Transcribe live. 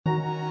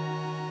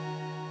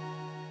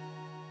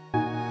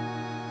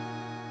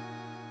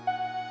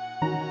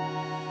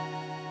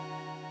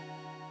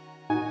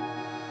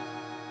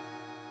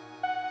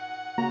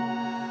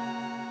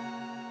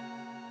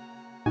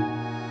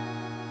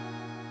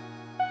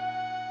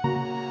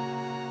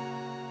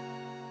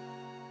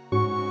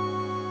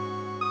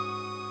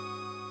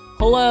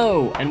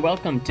Hello, and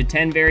welcome to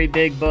 10 Very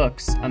Big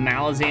Books, a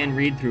Malazan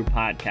read-through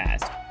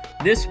podcast.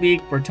 This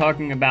week, we're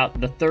talking about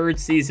the third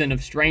season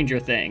of Stranger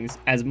Things,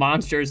 as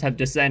monsters have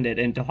descended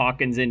into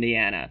Hawkins,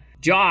 Indiana.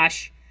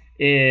 Josh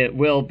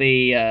will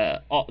be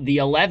the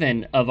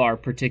 11 of our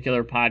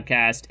particular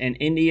podcast, and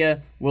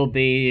India will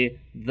be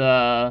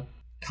the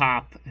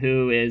cop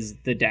who is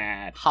the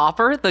dad.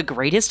 Hopper, the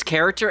greatest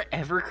character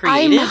ever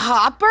created? I'm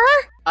Hopper?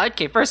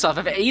 Okay, first off,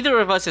 if either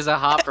of us is a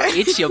Hopper,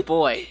 it's your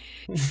boy.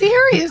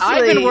 Seriously?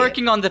 I've been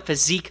working on the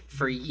physique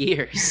for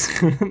years.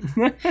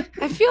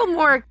 I feel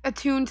more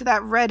attuned to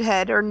that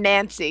redhead or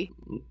Nancy.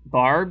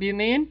 Barb, you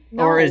mean?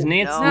 No, or is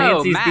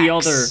Nancy's Max. the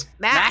older...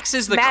 Max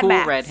is the Mad cool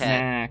Max.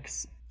 redhead.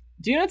 Max.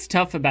 Do you know what's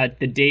tough about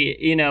the date?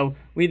 You know,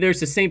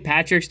 there's a St.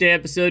 Patrick's Day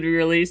episode we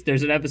released.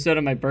 There's an episode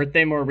on my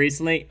birthday more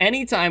recently.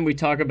 Anytime we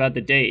talk about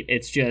the date,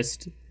 it's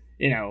just,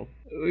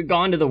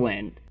 gone to the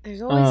wind.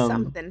 There's always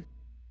something.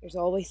 There's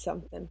always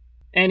something.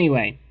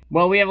 Anyway,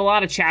 well, we have a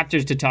lot of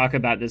chapters to talk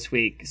about this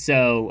week.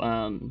 So,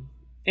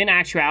 in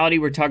actuality,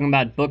 we're talking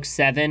about Book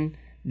 7,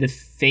 The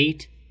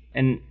Fate,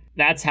 and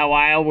that's how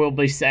I will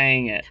be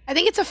saying it. I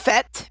think it's a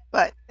fet,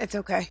 but it's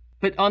okay.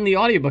 But on the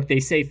audiobook,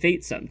 they say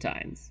fate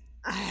sometimes.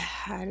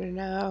 I don't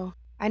know.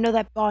 I know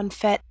that Bon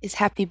Fett is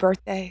happy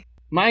birthday.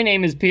 My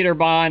name is Peter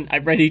Bond.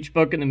 I've read each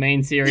book in the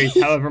main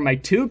series. However, my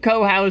two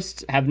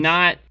co-hosts have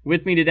not.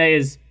 With me today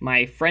is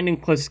my friend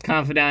and close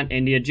confidant,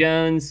 India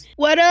Jones.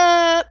 What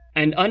up?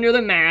 And under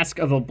the mask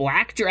of a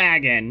black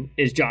dragon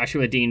is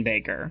Joshua Dean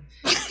Baker.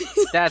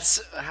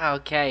 That's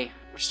okay.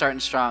 We're starting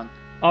strong.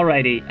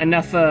 Alrighty,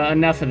 enough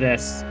of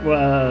this.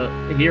 Well,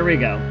 here we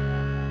go.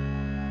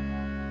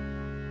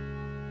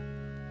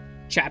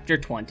 Chapter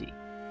 20.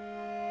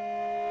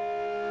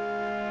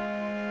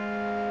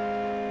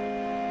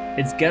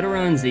 It's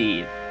Getarone's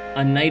Eve,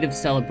 a night of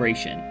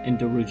celebration in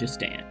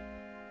Darujistan.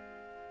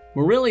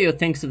 Murillo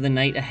thinks of the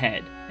night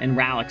ahead and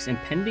Rallick's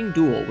impending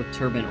duel with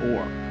Turban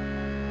Orr.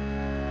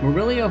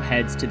 Murillo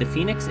heads to the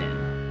Phoenix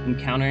Inn,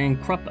 encountering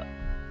Kruppa.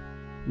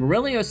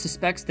 Murillo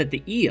suspects that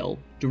the eel,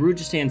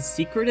 Darujistan's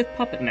secretive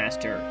puppet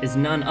master, is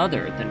none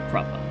other than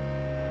Kruppa.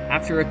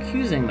 After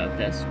accusing him of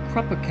this,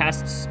 Kruppa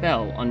casts a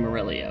spell on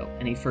Murillo,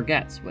 and he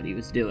forgets what he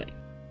was doing.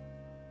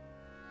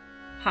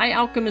 High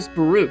Alchemist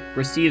Baruch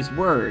receives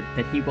word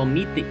that he will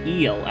meet the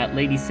eel at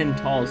Lady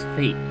Simtal's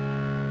fete.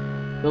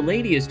 The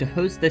lady is to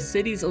host the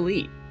city's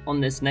elite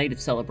on this night of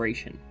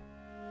celebration.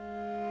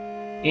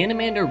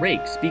 Animander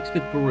Rake speaks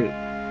with Baruch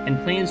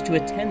and plans to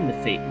attend the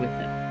fete with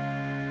him.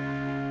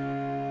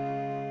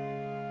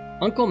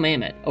 Uncle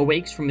Mammoth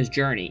awakes from his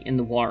journey in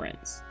the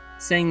Warrens,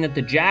 saying that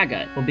the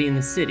Jagat will be in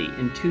the city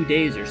in 2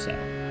 days or so.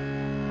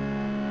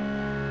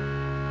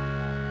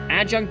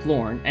 Adjunct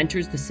Lorne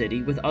enters the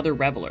city with other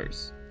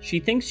revelers. She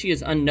thinks she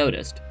is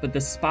unnoticed, but the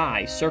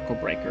spy,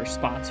 Circlebreaker,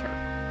 spots her.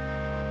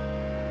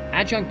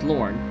 Adjunct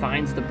Lorne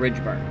finds the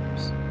bridge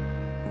burners.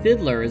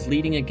 Fiddler is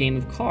leading a game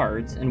of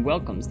cards and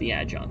welcomes the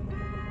adjunct.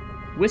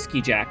 Whiskey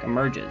Jack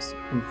emerges,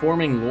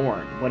 informing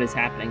Lorne what is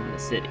happening in the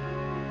city.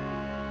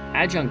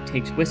 Adjunct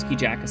takes Whiskey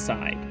Jack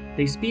aside.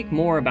 They speak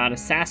more about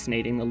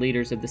assassinating the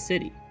leaders of the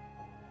city.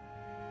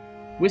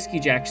 Whiskey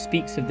Jack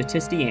speaks of the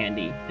Tisty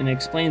Andy and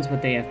explains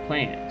what they have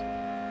planned.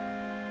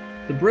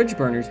 The bridge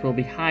burners will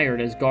be hired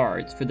as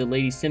guards for the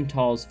Lady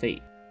Simtal's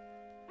fete.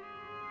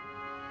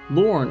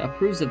 Lorne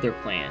approves of their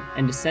plan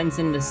and descends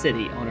into the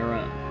city on her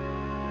own.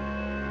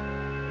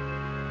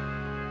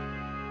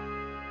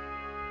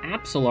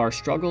 Apsalar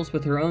struggles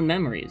with her own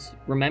memories,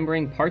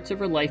 remembering parts of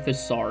her life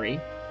as Sari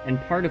and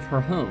part of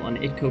her home on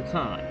Itko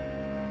Khan.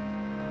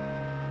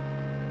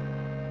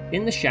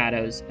 In the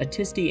shadows, a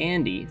Tisty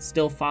Andy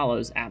still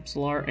follows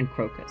Apsalar and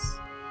Crocus.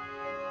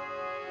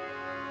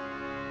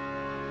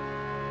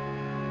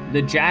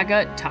 The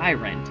Jagat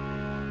tyrant,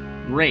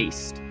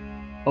 Raced,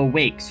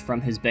 awakes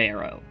from his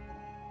barrow.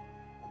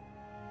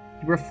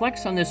 He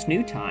reflects on this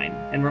new time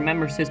and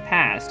remembers his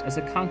past as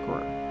a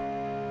conqueror.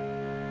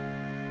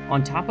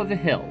 On top of a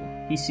hill,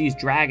 he sees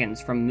dragons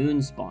from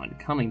Moonspawn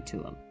coming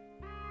to him.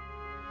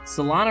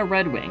 Solana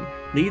Redwing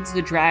leads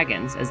the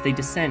dragons as they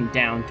descend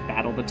down to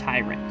battle the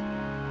tyrant.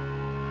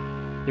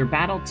 Their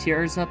battle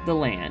tears up the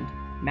land,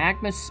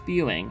 magma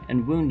spewing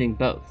and wounding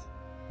both.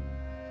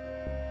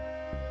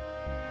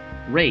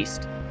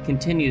 Raced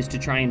continues to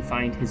try and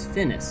find his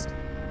finnest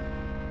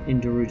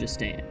in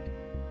Darujistan.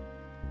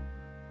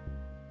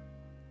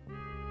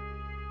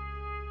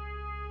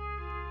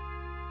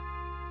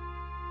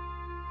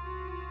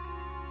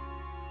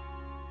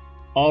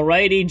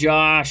 Alrighty,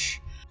 Josh.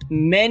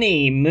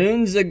 Many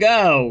moons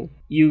ago,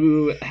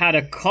 you had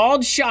a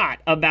called shot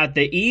about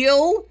the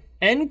eel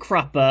and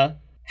Kruppa.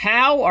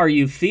 How are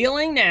you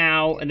feeling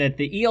now that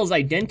the eel's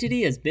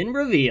identity has been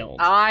revealed?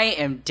 I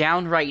am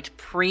downright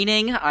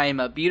preening. I am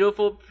a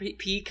beautiful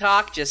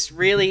peacock, just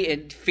really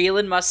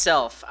feeling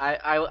myself.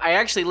 I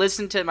actually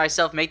listened to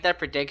myself make that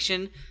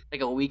prediction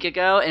like a week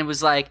ago and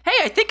was like,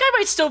 hey, I think I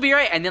might still be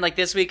right. And then like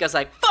this week I was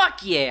like, fuck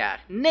yeah,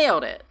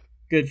 nailed it.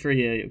 Good for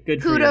you.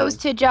 Good for you. Kudos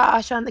to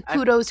Josh on the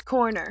kudos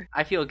corner.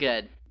 I feel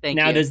good. Thank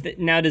you.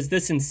 Now, does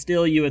this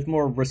instill you with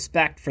more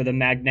respect for the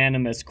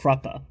magnanimous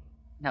Kruppa?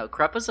 No,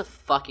 Kruppa's a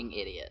fucking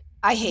idiot.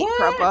 I hate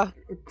Kruppa.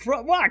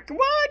 What?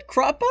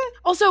 Kruppa?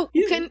 Also,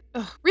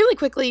 really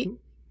quickly,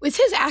 was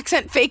his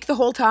accent fake the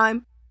whole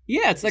time?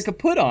 Yeah, it's like a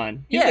put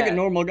on. He's like a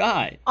normal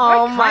guy.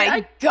 Oh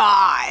my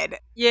god.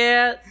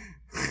 Yeah.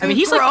 I mean,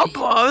 he's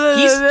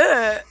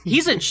Kruppa.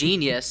 he's a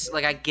genius.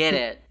 Like, I get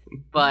it.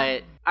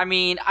 But, I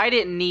mean, I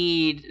didn't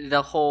need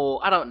the whole,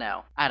 I don't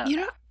know.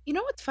 You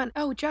know what's fun?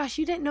 Oh, Josh,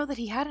 you didn't know that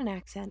he had an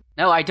accent.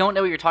 No, I don't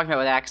know what you're talking about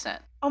with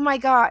accent. Oh my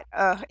god.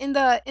 In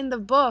the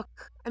book,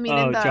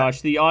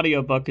 Josh, the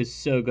audiobook is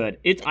so good.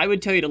 I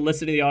would tell you to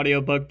listen to the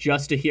audiobook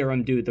just to hear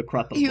him do the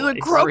Kruppa He's voice.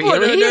 like, Kruppa.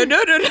 Really?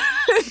 No.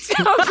 It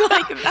sounds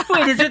like that.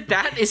 Wait, is it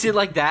that? Is it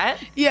like that?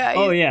 Yeah.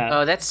 Oh, yeah.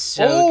 Oh, that's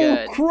so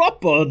good.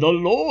 Kruppa, the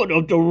lord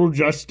of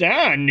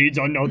Darujastan, needs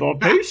another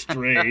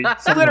pastry.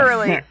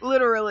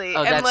 Literally.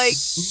 Oh, and that's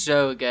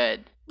so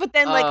good. But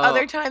then,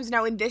 other times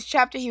now in this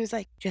chapter, he was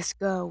like, just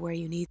go where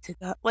you need to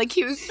go. Like,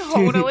 he was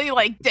totally,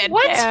 deadpan.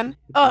 What?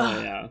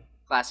 Oh, yeah.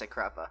 Classic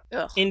Kruppa.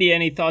 Ugh. India,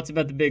 any thoughts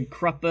about the big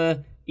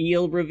Kruppa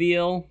eel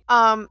reveal?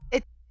 I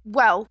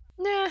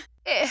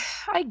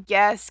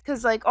guess,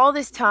 because, all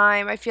this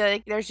time, I feel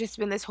like there's just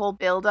been this whole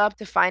build-up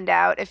to find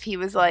out if he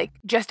was,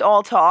 just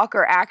all talk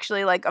or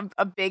actually,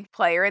 a big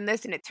player in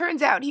this, and it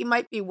turns out he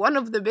might be one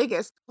of the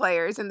biggest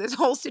players in this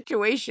whole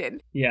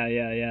situation.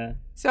 Yeah.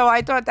 So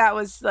I thought that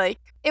was,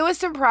 it was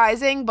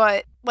surprising,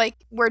 but,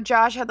 where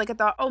Josh had, a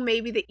thought, oh,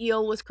 maybe the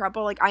eel was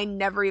Kruppa, I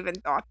never even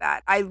thought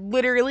that. I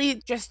literally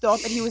just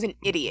thought that he was an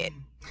idiot.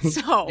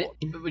 So.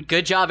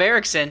 Good job,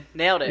 Erickson.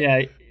 Nailed it.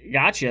 Yeah,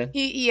 gotcha.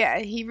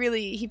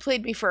 He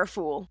played me for a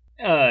fool.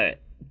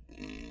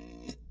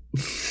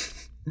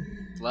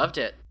 Loved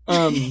it.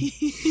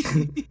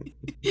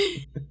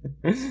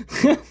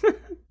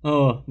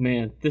 Oh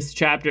man, this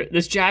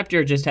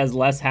chapter just has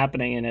less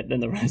happening in it than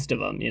the rest of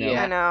them,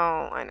 Yeah. I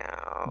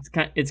know.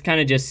 It's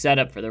kind of just set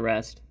up for the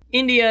rest.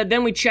 India,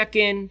 then we check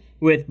in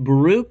with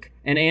Baruch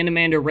and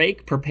Animander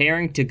Rake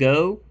preparing to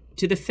go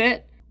to the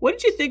Fit. What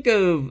did you think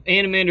of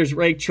Animander's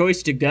Rake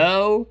choice to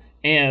go?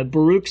 And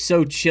Baruch's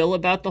so chill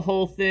about the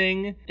whole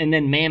thing, and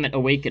then Mamet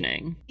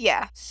awakening.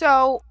 Yeah.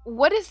 So,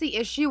 what is the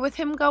issue with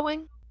him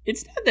going?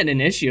 It's not that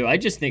an issue. I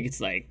just think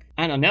it's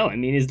I don't know. I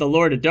mean, he's the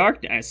Lord of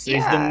Darkness.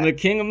 Yeah. He's the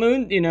King of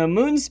Moon,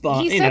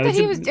 Moonspawn. He said that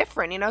he was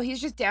different. He's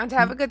just down to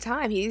have a good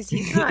time. He's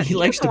not. He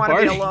likes to doesn't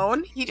party. Want to be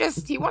alone.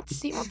 He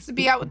wants to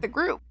be out with the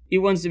group. He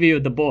wants to be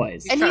with the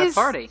boys. He's trying to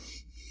party.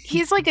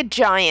 He's like a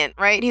giant,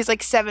 right? He's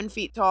 7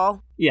 feet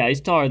tall. Yeah,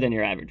 he's taller than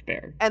your average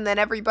bear. And then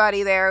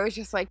everybody there was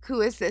just like, who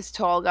is this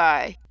tall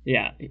guy?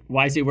 Yeah.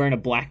 Why is he wearing a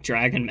black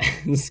dragon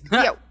mask?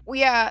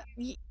 Yeah.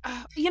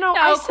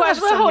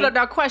 Hold on.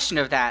 Now, question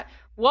of that.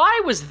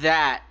 Why was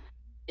that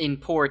in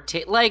poor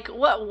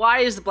why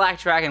is the Black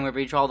Dragon where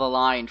we draw the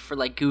line for,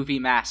 goofy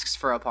masks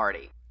for a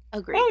party?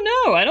 Agreed.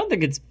 Oh, no. I don't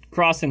think it's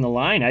crossing the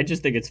line. I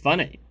just think it's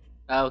funny.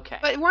 Okay.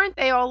 But weren't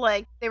they all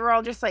they were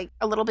all just a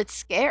little bit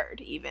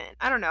scared even?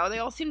 I don't know. They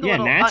all seemed a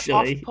little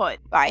off-put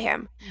by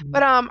him.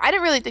 But I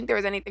didn't really think there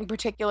was anything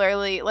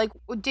particularly,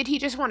 did he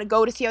just want to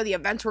go to see how the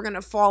events were going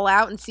to fall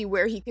out and see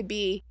where he could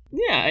be?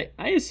 Yeah,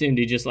 I assumed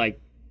he just,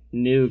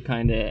 knew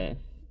kind of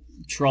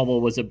trouble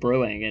was a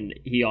brewing and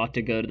he ought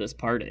to go to this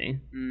party.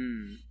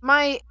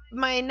 My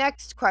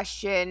next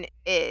question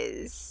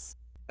is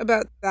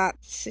about that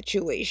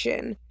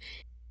situation.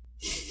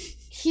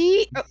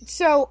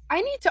 So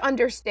I need to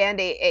understand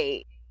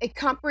a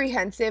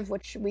comprehensive,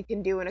 which we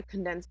can do in a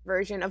condensed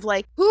version of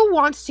who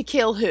wants to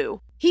kill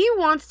who. He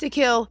wants to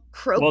kill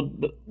Croak. Well,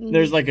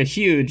 there's a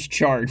huge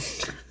chart.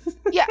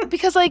 Yeah,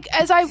 because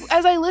as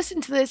I listen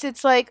to this,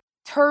 it's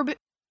Turb.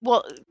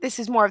 Well, this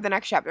is more of the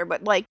next chapter,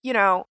 but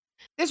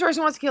this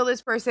person wants to kill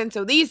this person,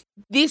 so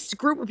this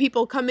group of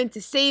people come in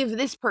to save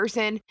this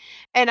person,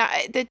 and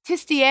the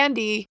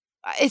Tistiandi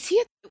is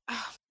he?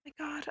 Oh my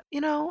god,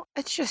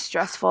 it's just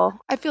stressful.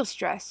 I feel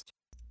stressed.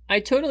 I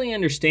totally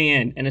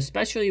understand, and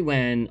especially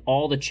when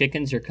all the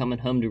chickens are coming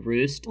home to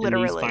roost in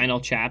these final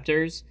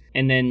chapters,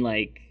 and then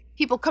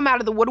people come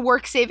out of the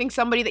woodwork saving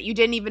somebody that you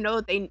didn't even know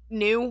that they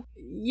knew.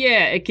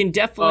 Yeah, it can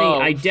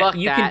definitely.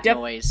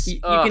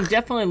 You can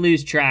definitely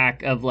lose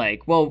track of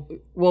well,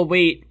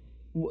 wait.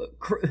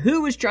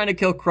 Who was trying to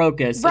kill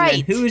Crocus, right?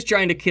 And then who was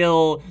trying to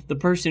kill the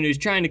person who's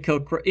trying to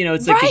kill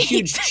it's a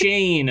huge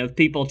chain of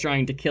people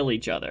trying to kill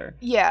each other.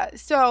 Yeah,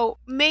 so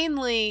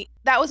mainly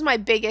that was my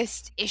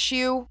biggest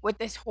issue with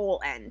this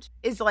whole end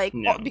is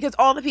because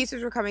all the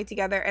pieces were coming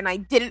together and I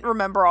didn't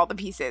remember all the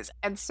pieces,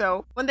 and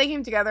so when they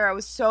came together I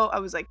was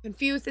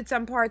confused at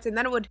some parts, and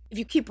then it would, if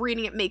you keep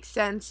reading, it makes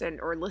sense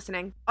or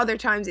listening. Other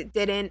times it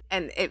didn't,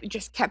 and it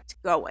just kept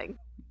going.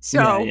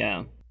 So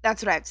yeah.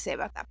 That's what I have to say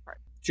about that part.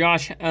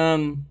 Josh,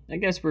 I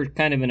guess we're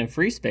kind of in a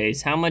free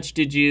space. How much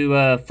did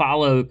you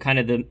follow kind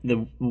of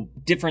the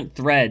different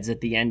threads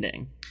at the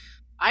ending?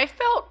 I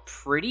felt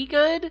pretty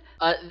good,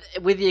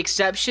 with the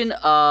exception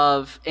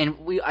of, and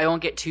I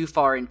won't get too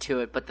far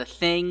into it, but the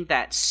thing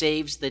that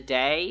saves the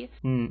day.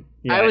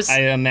 Yeah, I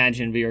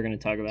imagined we were going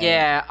to talk about it.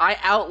 Yeah, I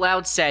out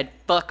loud said,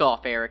 "Fuck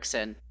off,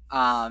 Erickson,"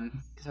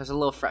 because I was a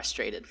little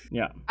frustrated.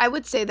 Yeah, I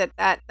would say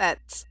that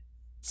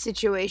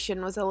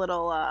situation was a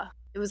little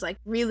it was like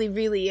really,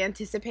 really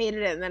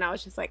anticipated, and then I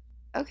was just like,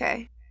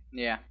 okay.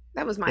 Yeah.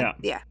 That was my,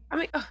 yeah. I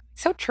mean,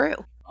 so true.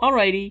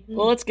 Alrighty,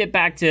 well, let's get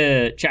back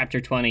to chapter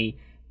 20.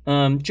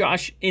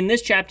 Josh, in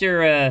this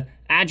chapter,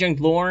 Adjunct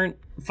Lorne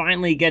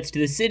finally gets to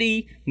the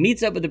city,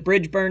 meets up with the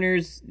bridge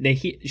burners.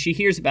 She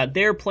hears about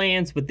their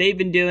plans, what they've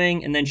been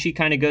doing, and then she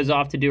kind of goes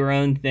off to do her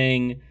own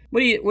thing.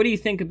 What do you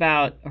think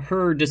about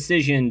her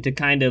decision to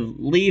kind of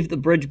leave the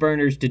bridge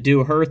burners to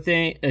do her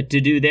thing, to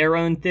do their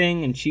own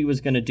thing, and she was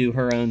going to do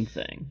her own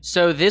thing?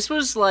 So this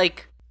was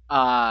like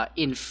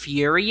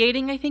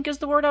infuriating, I think is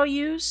the word I'll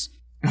use.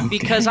 Okay.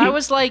 Because I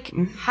was like,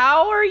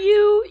 how are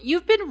you?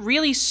 You've been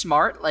really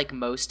smart like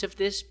most of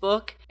this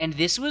book, and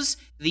this was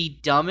the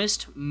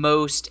dumbest,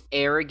 most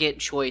arrogant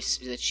choice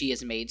that she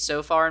has made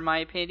so far, in my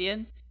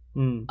opinion.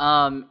 In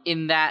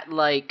that,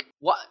 like,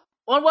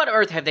 on what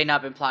earth have they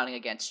not been plotting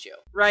against you,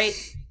 right?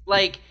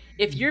 Like,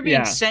 if you're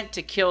being sent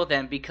to kill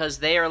them because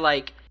they are,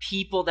 like,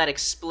 people that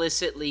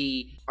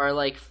explicitly are,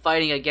 like,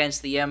 fighting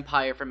against the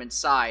Empire from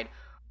inside,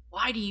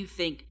 why do you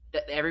think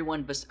that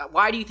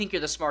why do you think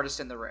you're the smartest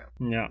in the room?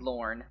 Yeah.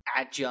 Lorne,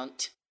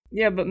 Adjunct.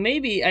 Yeah, but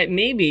maybe,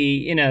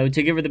 you know,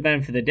 to give her the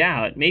benefit of the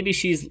doubt, maybe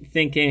she's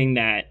thinking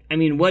that, I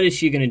mean, what is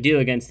she going to do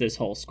against this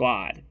whole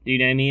squad? Do you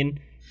know what I mean?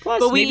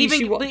 Plus, but we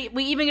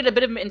even get a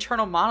bit of an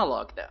internal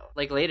monologue, though,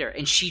 like later,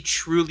 and she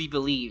truly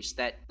believes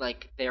that,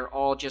 like, they're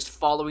all just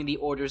following the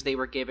orders they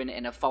were given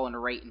and have fallen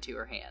right into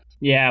her hand.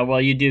 Yeah,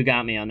 well, you do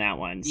got me on that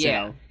one, so.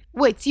 Yeah.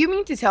 Wait, do you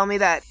mean to tell me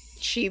that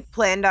she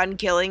planned on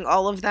killing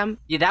all of them?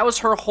 Yeah, that was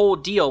her whole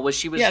deal.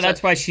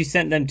 That's why she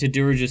sent them to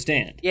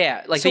Darujhistan.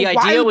 Yeah, like, so the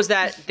idea was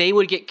that they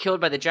would get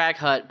killed by the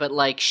Jaghut, but,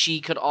 like,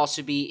 she could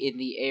also be in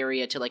the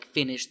area to, like,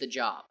 finish the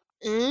job.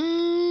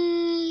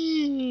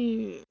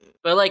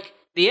 But, like,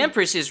 the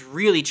Empress is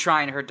really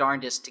trying her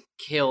darndest to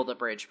kill the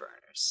bridge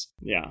burners.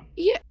 Yeah.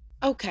 Yeah.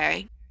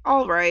 Okay.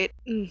 All right.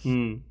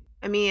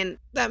 I mean,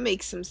 that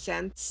makes some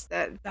sense.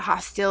 That the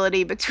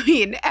hostility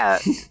between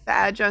the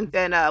Adjunct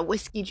and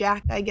Whiskey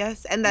Jack, I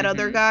guess, and that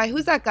other guy.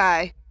 Who's that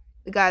guy?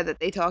 The guy that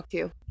they talk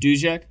to.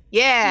 Dujek?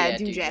 Yeah,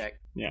 Dujek.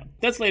 Yeah,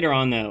 that's later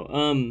on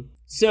though.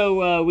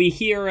 So we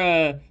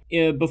hear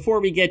before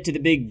we get to the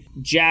big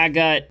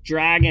Jaghut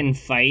dragon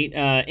fight,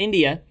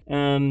 India.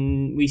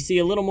 We see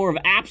a little more of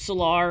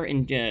Apsalar,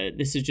 and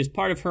this is just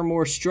part of her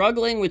more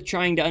struggling with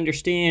trying to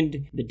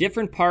understand the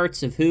different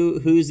parts of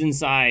who's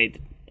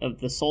inside. Of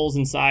the souls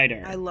inside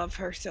her. I love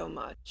her so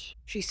much.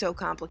 She's so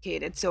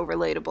complicated, so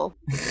relatable.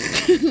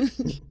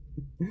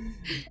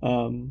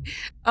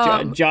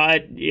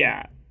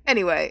 Yeah.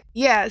 Anyway,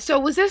 yeah, so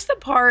was this the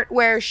part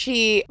where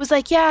she was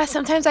like, yeah,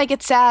 sometimes I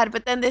get sad,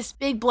 but then this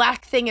big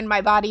black thing in my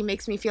body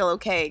makes me feel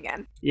okay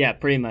again? Yeah,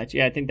 pretty much.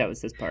 Yeah, I think that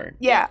was this part.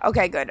 Yeah,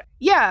 okay, good.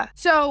 Yeah,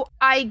 so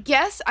I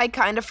guess I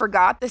kind of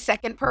forgot the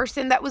second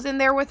person that was in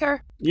there with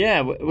her.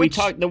 Yeah, we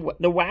talked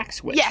the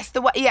wax witch. Yes,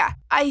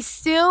 I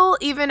still,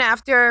 even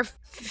after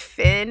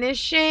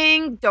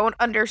finishing, don't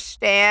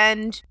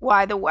understand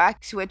why the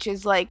wax witch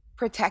is, like,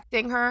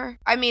 protecting her.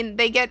 I mean,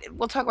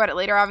 we'll talk about it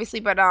later, obviously,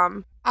 but,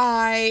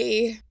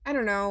 I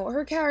don't know,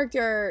 her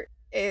character,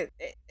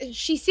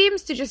 she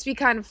seems to just be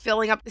kind of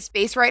filling up the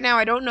space right now.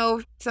 I don't know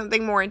if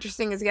something more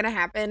interesting is gonna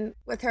happen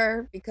with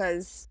her,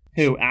 because...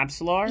 Who,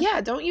 Apsalar?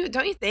 Yeah, don't you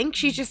think?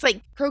 She's just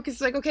like, Crocus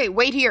is like, okay,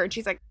 wait here, and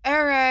she's like,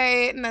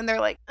 alright, and then they're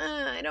like,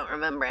 I don't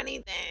remember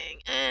anything,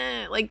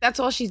 like, that's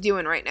all she's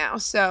doing right now,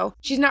 so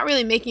she's not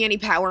really making any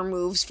power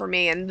moves for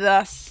me, and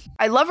thus,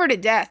 I love her to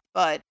death,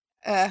 but,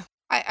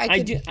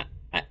 I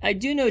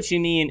do know what you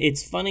mean.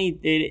 It's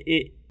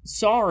funny,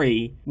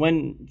 Sorry,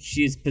 when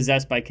she's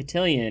possessed by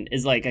Cotillion,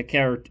 is like a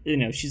character, you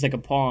know, she's like a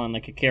pawn,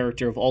 like a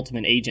character of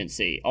ultimate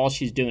agency. All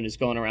she's doing is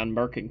going around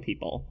murking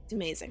people. It's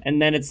amazing.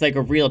 And then it's like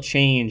a real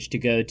change to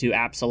go to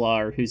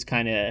Apsalar, who's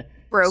kind of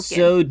broken,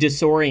 so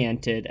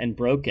disoriented and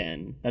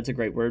broken. That's a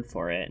great word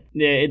for it.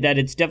 That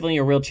it's definitely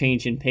a real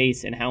change in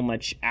pace and how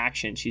much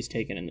action she's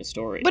taken in the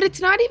story. But it's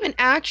not even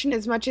action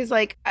as much as,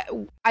 like,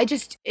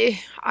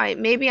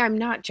 maybe I'm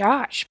not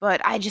Josh,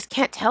 but I just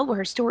can't tell where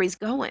her story's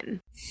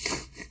going.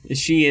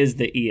 She is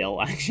the eel,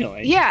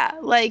 actually. Yeah,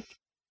 like,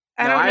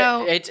 I don't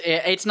know.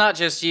 It's not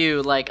just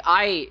you. Like,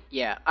 I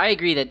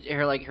agree that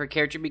her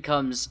character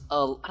becomes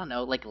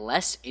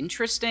less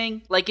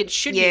interesting. Like, it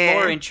should be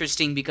more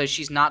interesting because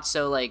she's not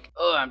so like,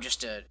 oh, I'm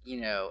just a,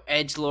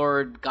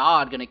 edgelord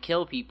god gonna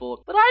kill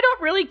people. But I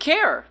don't really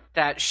care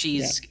that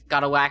she's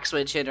got a wax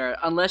switch in her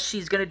unless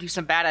she's gonna do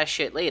some badass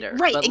shit later.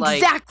 Right, but,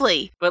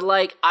 exactly. But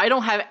like, I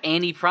don't have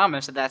any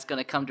promise that that's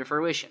gonna come to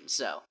fruition.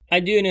 So I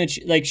do know,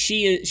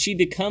 she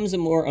becomes a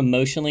more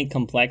emotionally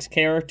complex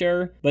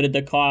character, but at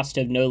the cost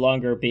of no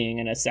longer being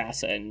an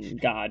assassin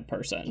god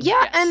person.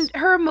 Yeah, and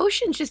her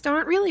emotions just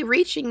aren't really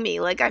reaching me.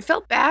 Like, I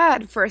felt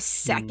bad for a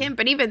second,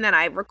 but even then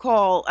I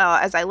recall,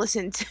 as I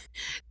listened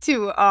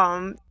to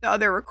the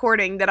other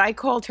recording, that I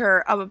called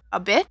her a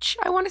bitch,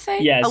 I want to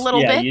say. Yes, a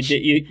little bitch. You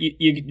did.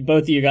 You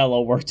both of you got a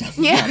little worked up.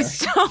 Yeah,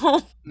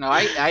 so... No,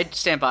 I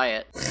stand by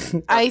it.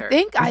 I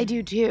think I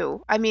do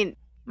too. I mean,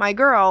 my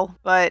girl,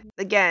 but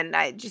again,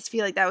 I just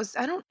feel like that was,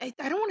 I don't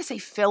want to say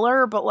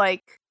filler, but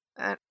like,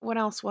 what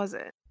else was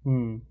it?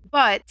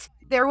 But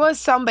there was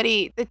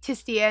somebody, the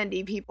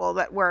Tistiandi people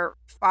that were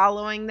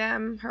following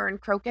them, her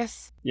and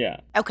Crocus. Yeah.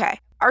 Okay.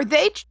 Are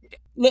they...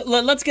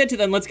 Let's get to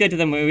them.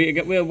 We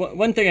got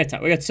one thing at a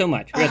time. We got so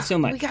much.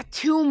 We got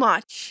too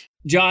much.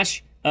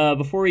 Josh,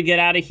 before we get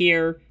out of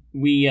here,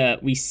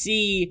 we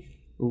see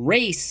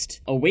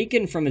Raced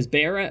awaken from his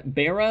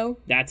barrow.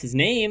 That's his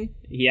name.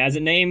 He has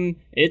a name.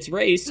 It's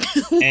Raced,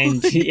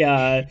 and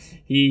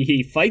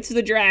he fights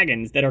the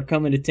dragons that are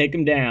coming to take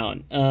him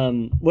down.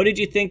 What did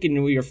you think in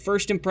your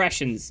first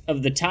impressions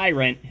of the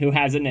tyrant who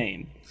has a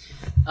name?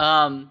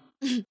 I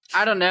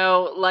don't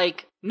know.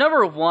 Like,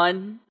 number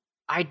one,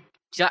 I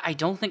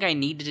don't think I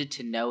needed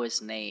to know his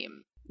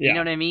name. Yeah. You know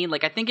what I mean?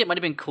 Like, I think it might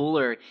have been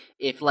cooler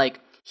if, like,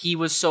 he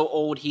was so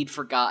old he'd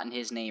forgotten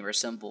his name or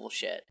some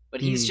bullshit. But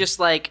he's just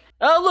like,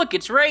 oh, look,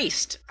 it's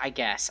Raced, I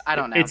guess. I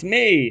don't know. It's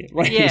me,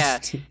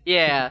 Raced.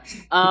 Yeah.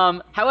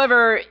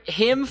 However,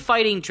 him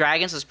fighting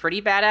dragons is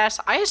pretty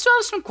badass. I still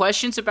have some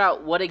questions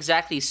about what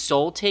exactly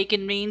Soul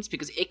Taken means,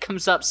 because it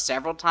comes up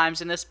several times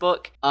in this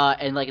book.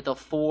 And, like, the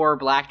 4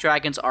 black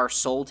dragons are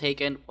Soul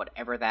Taken,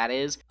 whatever that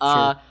is.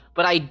 Sure.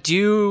 But I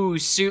do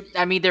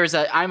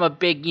I'm a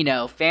big,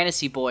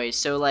 fantasy boy,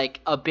 so, like,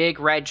 a big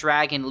red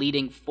dragon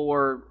leading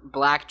 4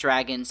 black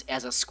dragons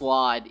as a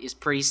squad is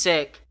pretty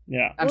sick.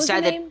 Yeah. I'm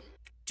sad that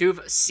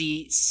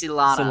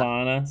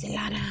Silana.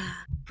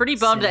 Pretty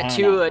bummed that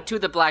two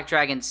of the black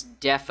dragons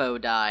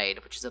defo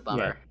died, which is a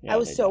bummer. I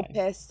was so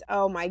pissed.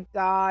 Oh my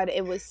god,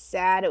 it was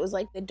sad. It was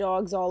like the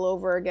dogs all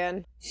over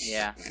again.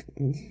 Yeah.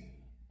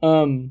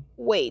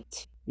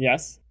 Wait.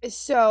 Yes.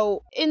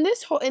 So in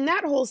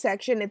that whole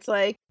section, it's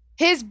like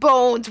his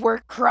bones were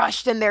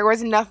crushed and there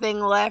was nothing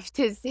left.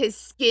 His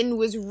skin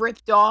was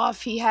ripped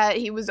off.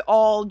 He was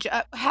all...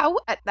 How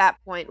at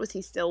that point was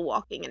he still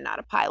walking and not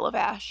a pile of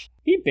ash?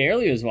 He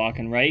barely was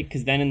walking, right?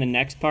 Because then in the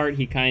next part,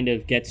 he kind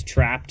of gets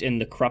trapped in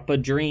the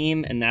Kruppa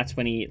dream, and that's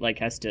when he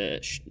has to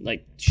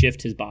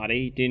shift his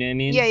body. Do you know what I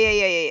mean?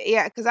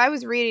 Yeah. Because I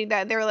was reading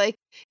that and they were like,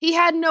 he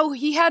had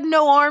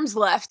no arms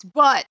left,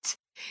 but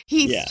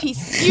he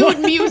spewed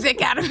he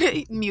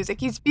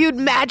spewed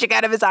magic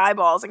out of his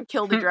eyeballs and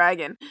killed the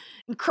dragon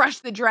and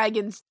crushed the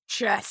dragon's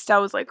chest. I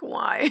was like,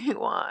 why? It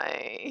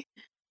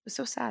was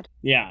so sad.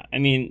 Yeah, I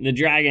mean, the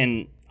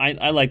dragon,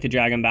 I like the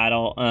dragon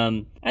battle.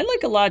 I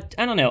like a lot,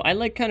 I don't know, I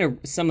like kind of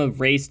some of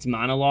Raced's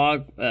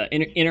monologue,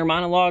 inner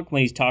monologue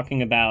when he's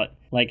talking about,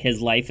 like,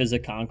 his life as a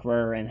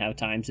conqueror and how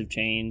times have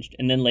changed.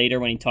 And then later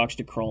when he talks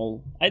to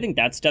Kroll, I think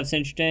that stuff's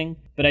interesting.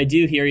 But I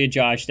do hear you,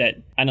 Josh, that,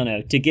 I don't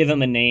know, to give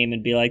him a name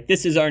and be like,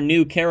 this is our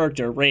new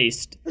character,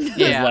 Raced.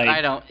 Yeah,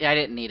 I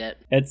didn't need it.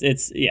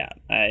 It's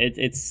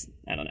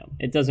I don't know.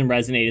 It doesn't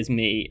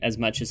resonate as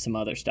much as some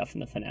other stuff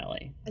in the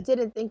finale. I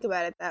didn't think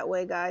about it that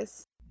way,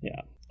 guys.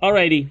 Yeah.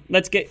 Alrighty,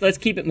 let's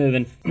keep it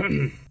moving.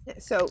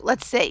 So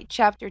let's say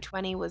chapter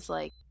 20 was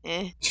like,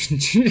 eh.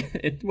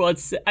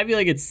 I feel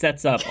like it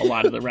sets up a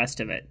lot of the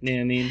rest of it. You know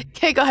what I mean?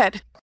 Okay, go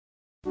ahead.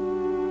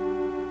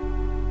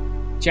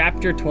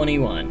 Chapter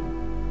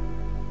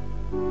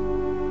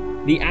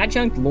 21. The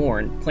adjunct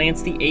Lorne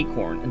plants the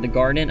acorn in the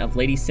garden of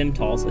Lady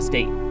Simtal's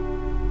estate.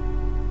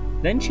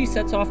 Then she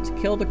sets off to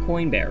kill the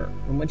coin bearer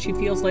in what she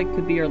feels like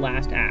could be her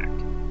last act.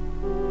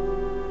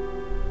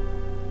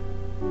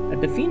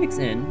 At the Phoenix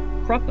Inn,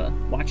 Kruppa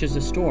watches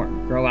a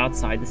storm grow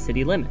outside the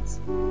city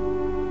limits.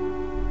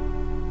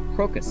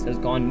 Crocus has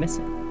gone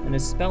missing, and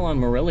his spell on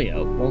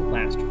Murillo won't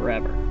last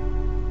forever.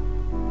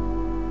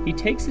 He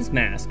takes his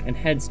mask and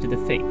heads to the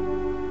fete.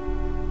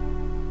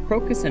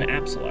 Crocus and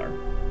Apsalar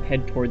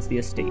head towards the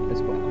estate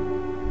as well.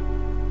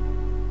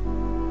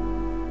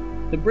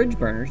 The bridge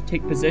burners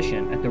take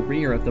position at the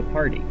rear of the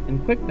party,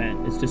 and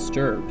Quickbent is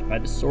disturbed by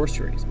the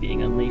sorceries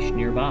being unleashed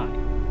nearby.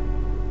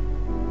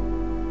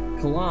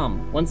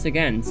 Kalam once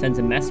again sends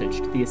a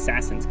message to the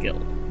Assassin's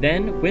Guild,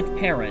 then, with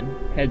Perrin,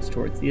 heads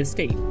towards the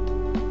estate.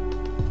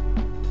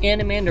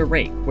 Animander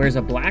Rake wears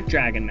a black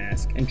dragon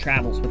mask and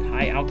travels with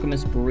High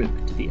Alchemist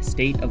Baruch to the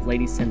estate of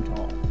Lady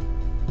Simtal.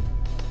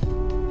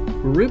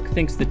 Baruch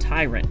thinks the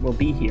tyrant will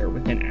be here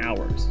within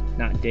hours,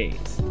 not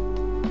days.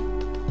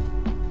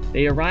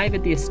 They arrive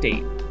at the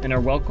estate and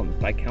are welcomed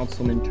by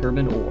Councilman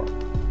Turban Orr.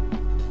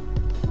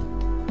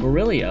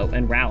 Murillo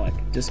and Rallick,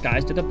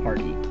 disguised as a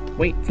party,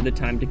 wait for the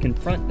time to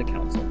confront the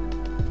council.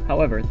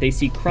 However, they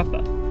see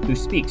Kruppa, who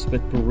speaks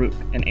with Baruch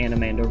and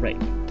Animander Rake.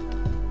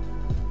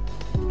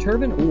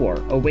 Turban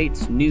Orr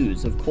awaits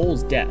news of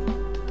Cole's death,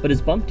 but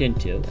is bumped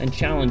into and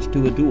challenged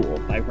to a duel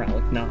by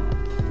Rallick Nob.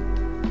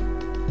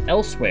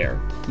 Elsewhere,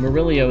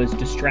 Murillo is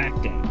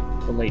distracting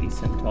the Lady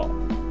Simtal.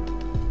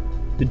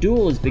 The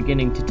duel is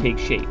beginning to take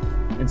shape,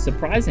 and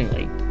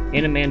surprisingly,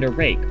 Animander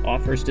Rake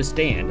offers to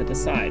stand at the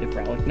side of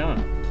Rallick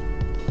Nob.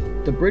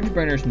 The bridge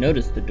burners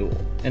notice the duel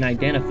and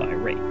identify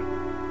Rake.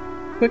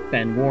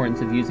 Quickbend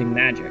warns of using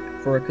magic,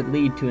 for it could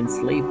lead to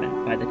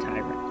enslavement by the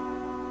tyrant.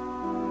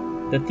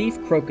 The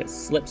thief Crocus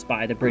slips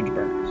by the bridge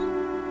burners.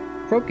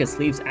 Crocus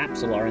leaves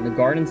Apsalar in the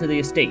gardens of the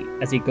estate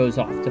as he goes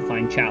off to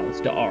find Chalice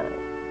d'Arle.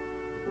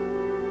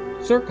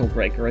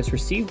 Circlebreaker has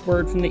received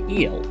word from the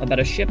Eel about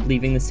a ship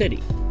leaving the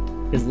city.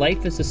 His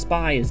life as a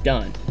spy is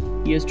done,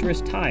 he is to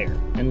retire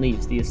and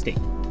leaves the estate.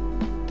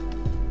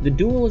 The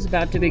duel is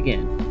about to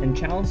begin, and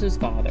Chalic's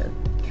father,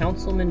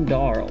 Councilman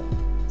Darl,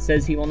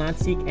 says he will not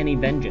seek any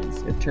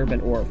vengeance if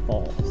Turban Orr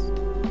falls.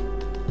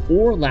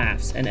 Orr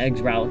laughs and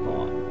eggs Rallick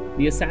on.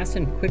 The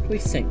assassin quickly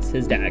sinks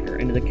his dagger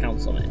into the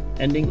councilman,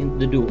 ending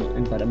the duel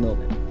in but a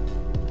moment.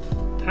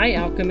 High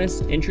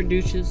Alchemist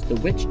introduces the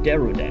witch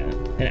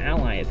Derudan, an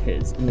ally of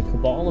his in the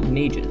cabal of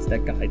mages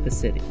that guide the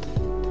city.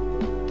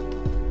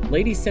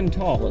 Lady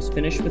Simtal is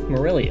finished with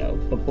Murillo,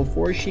 but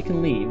before she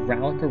can leave,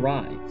 Rallick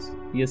arrives.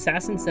 The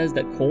assassin says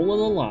that Cole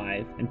is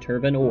alive and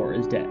Turban Orr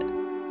is dead.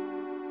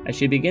 As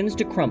she begins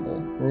to crumble,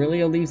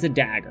 Murillo leaves a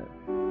dagger,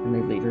 and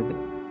they leave her be.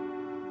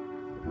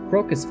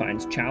 Crocus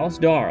finds Chalice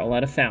Darl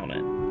at a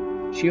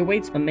fountain. She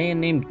awaits a man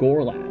named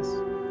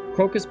Gorlas.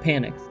 Crocus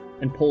panics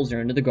and pulls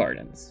her into the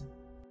gardens.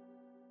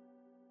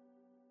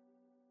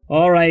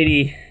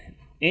 Alrighty,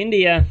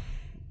 India.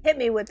 Hit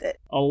me with it.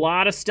 A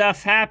lot of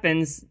stuff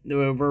happens.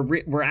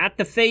 We're at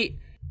the fate.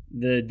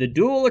 The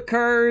duel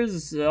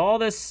occurs, all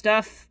this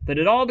stuff, but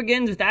it all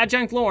begins with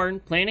Adjunct Lorne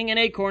planting an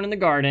acorn in the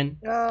garden.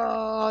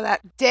 Oh,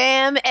 that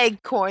damn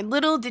acorn.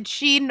 Little did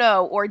she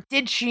know, or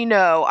did she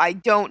know? I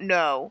don't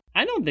know.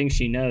 I don't think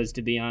she knows,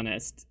 to be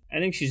honest. I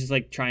think she's just,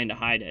 like, trying to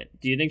hide it.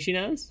 Do you think she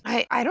knows?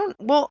 I don't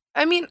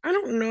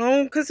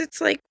know, because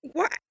it's like,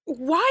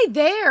 why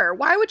there?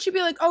 Why would she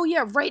be like, oh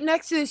yeah, right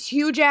next to this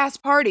huge-ass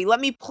party, let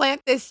me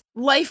plant this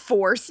life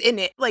force in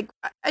it? Like,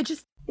 I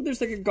just... But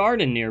there's like a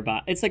garden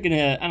nearby. It's like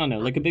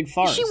like a big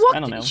forest. She I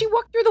don't know. She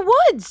walked through the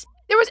woods.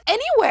 There was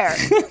anywhere.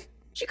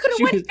 She could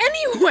have went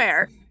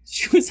anywhere.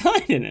 She was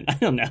hiding it. I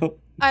don't know.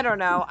 I don't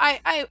know.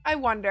 I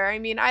wonder. I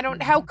mean,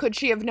 how could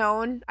she have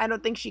known? I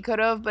don't think she could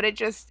have, but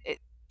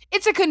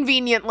it's a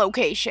convenient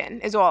location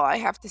is all I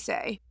have to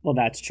say. Well,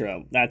 that's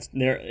true.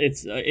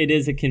 It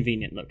is a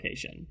convenient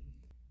location.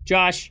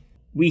 Josh,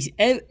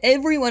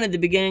 everyone at the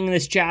beginning of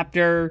this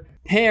chapter,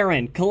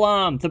 Perrin,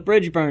 Kalam, the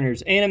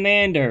Bridgeburners,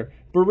 Anamander,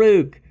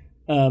 Baruch,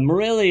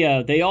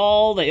 Murillo, they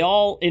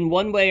all in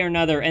one way or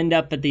another end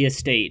up at the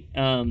estate.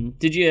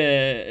 Did you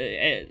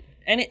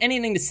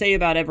anything to say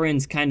about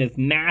everyone's kind of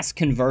mass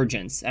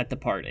convergence at the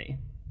party?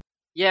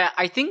 Yeah,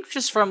 I think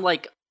just from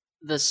like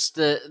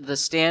the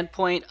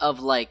standpoint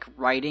of like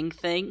writing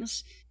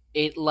things,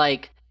 it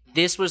like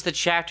this was the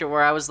chapter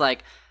where I was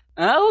like,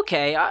 oh,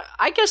 okay,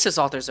 I guess this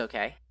author's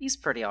okay. He's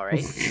pretty all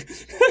right.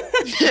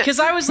 Because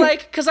I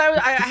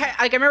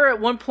remember at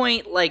one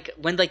point, like,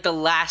 when, like, the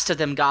last of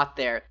them got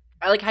there,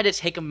 I, like, had to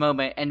take a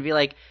moment and be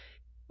like,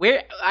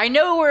 I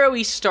know where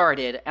we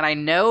started, and I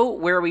know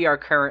where we are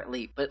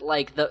currently, but,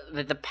 like,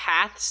 the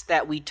paths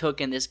that we took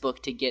in this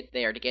book to get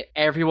there, to get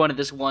everyone at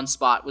this one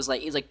spot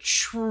is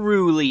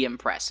truly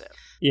impressive.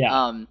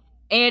 Yeah.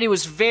 And it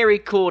was very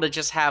cool to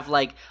just have,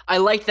 like, I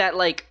liked that,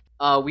 like,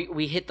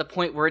 we hit the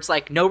point where it's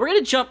like, no, we're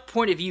going to jump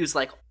point of views,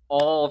 like,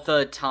 all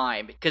the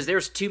time, because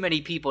there's too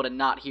many people to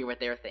not hear what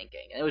they're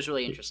thinking. And it was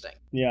really interesting.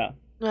 Yeah.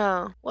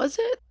 Oh, was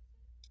it?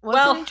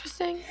 Was it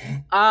interesting?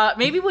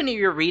 Maybe when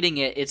you're reading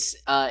it, it's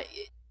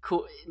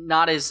cool,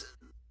 not as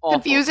awful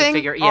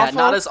confusing.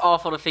 Not as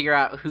awful to figure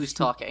out who's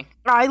talking.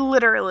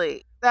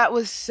 That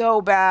was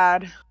so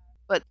bad,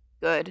 but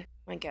good,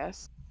 I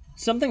guess.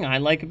 Something I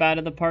like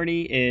about the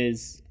party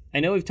is, I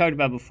know we've talked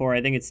about before,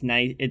 I think it's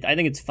nice, I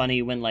think it's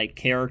funny when, like,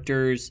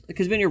 characters,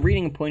 because when you're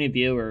reading a point of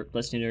view or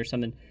listening to it or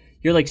something,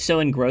 you're, like, so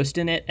engrossed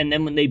in it, and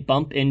then when they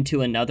bump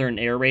into another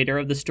narrator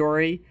of the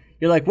story,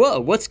 you're like, whoa,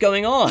 what's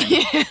going on?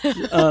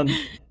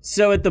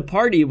 So at the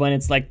party, when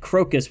it's, like,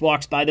 Crocus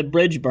walks by the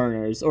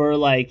Bridgeburners, or,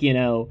 like, you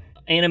know,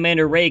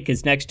 Anamander Rake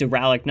is next to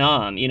Rallick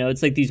Nom, you know,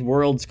 it's like these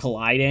worlds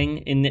colliding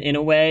in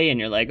a way, and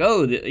you're like,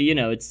 oh, you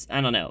know, it's,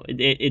 I don't know,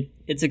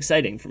 it's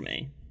exciting for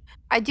me.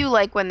 I do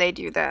like when they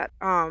do that,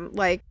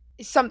 like,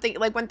 something,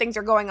 like, when things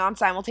are going on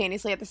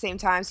simultaneously at the same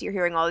time, so you're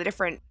hearing all the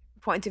different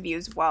points of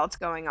views while it's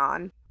going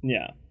on.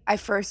 Yeah.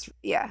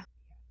 Yeah.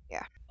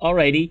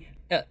 Alrighty.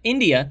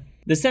 India,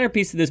 the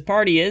centerpiece of this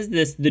party is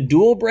the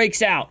duel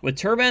breaks out with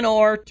Turban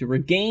Orr to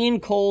regain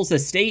Cole's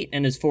estate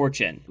and his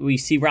fortune. We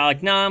see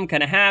Rallick Nom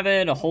kind of have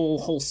it, a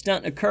whole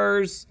stunt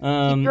occurs.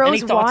 He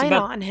throws wine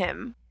on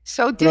him.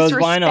 So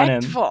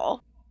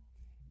disrespectful.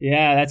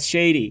 Yeah, that's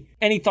shady.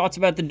 Any thoughts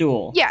about the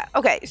duel? Yeah,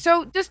 okay.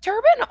 So does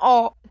Turban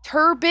Orr, I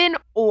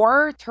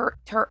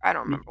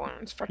don't remember what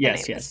his fucking name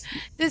is. Yes.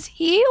 Does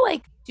he,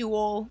 like,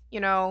 duel, you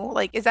know,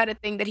 like, is that a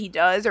thing that he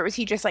does, or is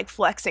he just, like,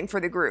 flexing for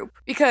the group?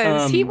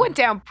 Because he went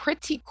down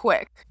pretty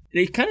quick.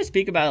 They kind of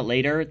speak about it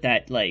later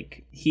that,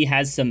 like, he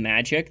has some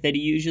magic that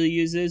he usually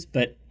uses,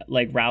 but,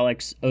 like,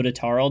 Rallick's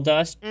Odotaral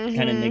dust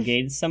kind of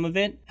negates some of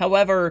it.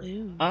 However,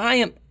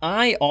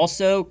 I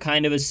also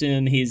kind of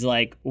assume he's,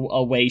 like,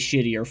 a way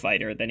shittier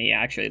fighter than he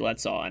actually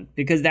lets on,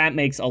 because that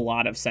makes a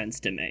lot of sense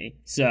to me.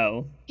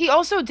 So he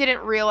also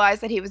didn't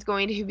realize that he was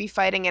going to be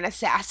fighting an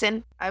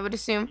assassin, I would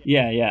assume.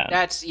 Yeah.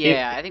 I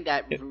think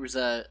that was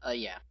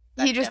yeah.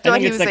 He just thought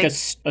he was like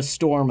a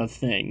storm of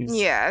things.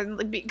 Yeah,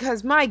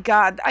 because my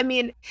God, I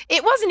mean,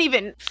 it wasn't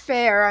even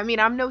fair. I mean,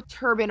 I'm no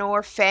Turban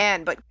Orr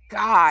fan, but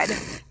God,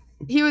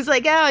 he was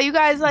like, oh, you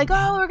guys like,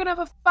 oh, we're gonna have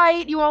a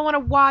fight. You all want to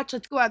watch?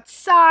 Let's go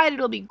outside.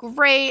 It'll be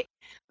great.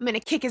 I'm gonna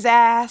kick his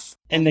ass.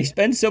 And they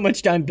spend so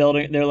much time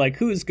building it. They're like,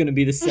 who's gonna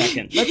be the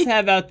second? Let's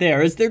have out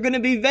there. Is there gonna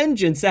be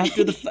vengeance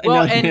after the fight?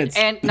 Well,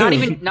 and not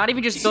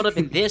even just build up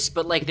in this,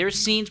 but like there's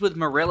scenes with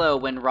Murillo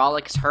when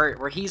Rollick's hurt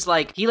where he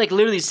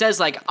literally says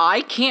like,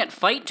 I can't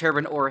fight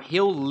Turbin or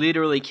he'll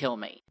literally kill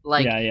me.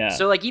 Like, yeah.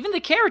 So like even the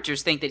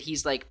characters think that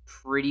he's like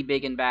pretty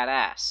big and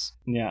badass.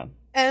 Yeah.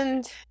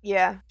 And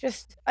yeah,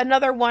 just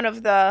another one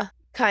of the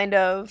kind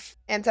of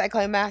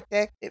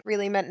anticlimactic, it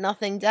really meant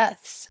nothing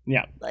deaths.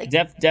 Yeah, like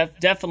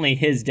definitely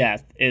his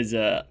death is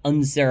a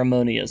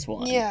unceremonious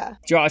one. Yeah.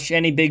 Josh,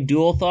 any big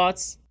duel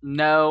thoughts?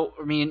 No,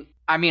 I mean,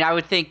 I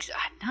would think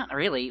not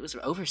really. It was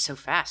over so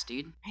fast,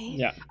 dude. Right?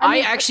 Yeah,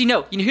 I actually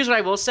no. Here's what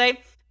I will say.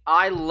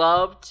 I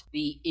loved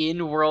the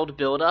in-world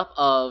buildup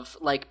of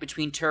like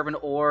between Turbin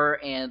Orr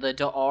and the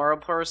Da'ara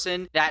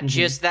person that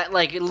just that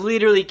like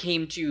literally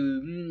came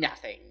to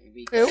nothing.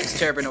 Because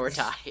Turbin Orr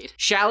died.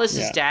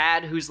 Chalice's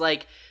dad,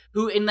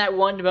 who in that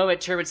one moment,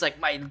 Turbin's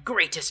like, my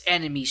greatest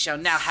enemy shall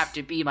now have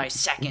to be my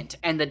second.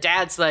 And the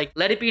dad's like,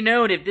 let it be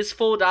known, if this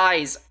fool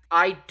dies,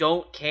 I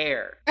don't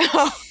care.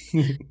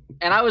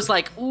 And I was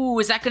like, ooh,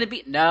 is that going to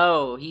be?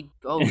 No, he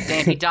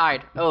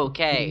died.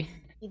 Okay.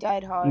 He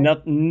died hard.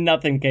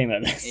 Nothing came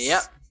of this.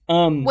 Yep.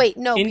 Wait,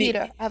 no,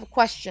 Peter, I have a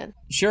question.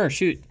 Sure,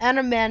 shoot.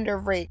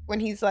 Anamander Rake,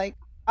 when he's like,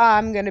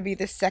 I'm gonna be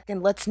the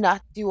second. Let's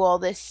not do all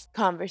this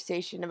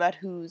conversation about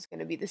who's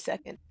gonna be the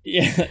second.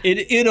 Yeah,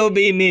 it'll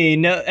be me.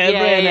 No,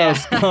 everyone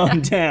else,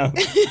 calm down.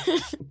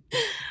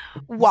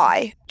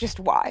 Why? Just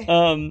why?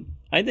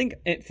 I think,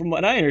 from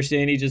what I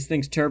understand, he just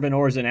thinks Turbin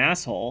Orr's an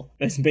asshole.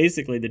 That's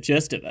basically the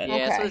gist of it.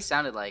 Yeah, that's what it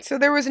sounded like. So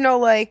there was no,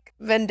 like,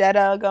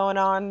 vendetta going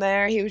on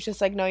there. He was just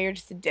like, no, you're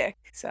just a dick,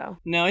 so.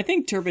 No, I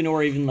think Turbin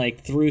Orr even,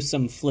 like, threw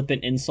some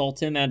flippant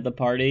insult him at the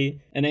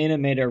party, and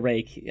Anamander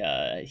Rake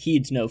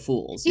heeds no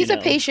fools. He's a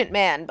patient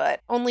man, but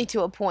only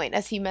to a point,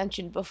 as he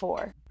mentioned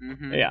before.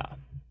 Mm-hmm. Yeah.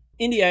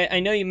 Indy, I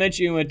know you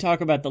mentioned you would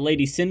talk about the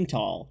Lady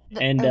Simtal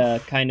and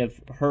kind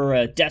of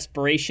her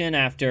desperation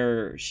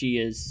after she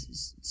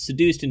is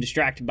seduced and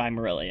distracted by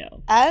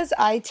Murillo. As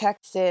I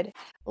texted,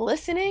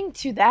 listening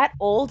to that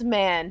old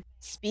man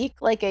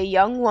speak like a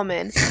young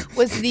woman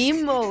was the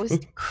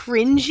most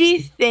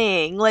cringy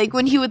thing. Like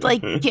when he would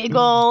like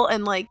giggle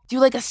and like do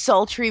like a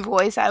sultry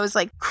voice, I was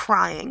like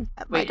crying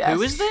at my desk.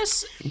 Who is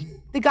this?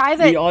 The guy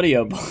that the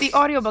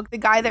audiobook. The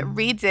guy that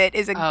reads it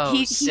is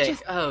sick.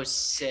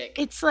 Sick.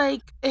 It's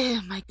like,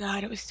 oh my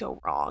god, it was so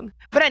wrong.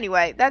 But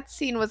anyway, that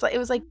scene was like, it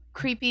was like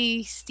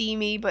creepy,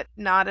 steamy, but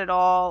not at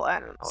all.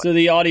 I don't know. So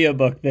the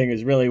audiobook thing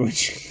is really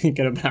what you're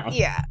thinking about.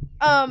 Yeah.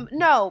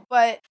 No,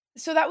 but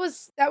so that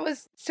was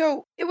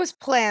so it was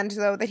planned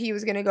though that he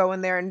was gonna go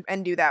in there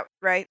and do that,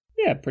 right?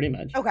 Yeah, pretty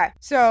much. Okay.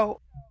 So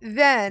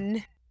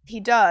then he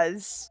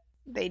does.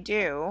 They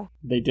do.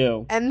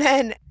 And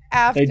then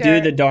after they do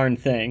the darn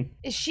thing.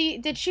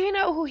 Did she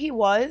know who he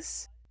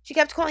was? She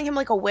kept calling him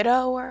like a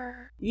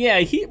widower. Yeah,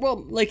 he's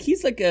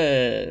like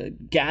a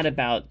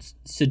gadabout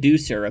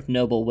seducer of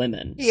noble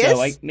women. He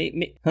so is?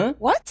 Huh?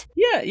 What?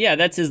 Yeah,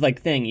 that's his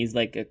like thing. He's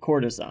like a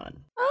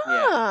courtesan.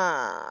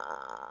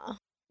 Ah.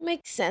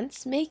 Makes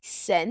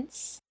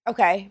sense.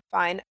 Okay,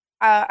 fine.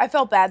 I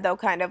felt bad though,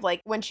 kind of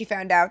like when she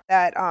found out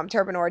that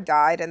Turbin Orr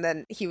died, and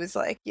then he was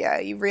like, "Yeah,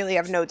 you really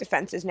have no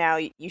defenses now.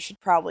 You should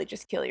probably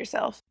just kill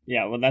yourself."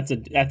 Yeah, well, that's a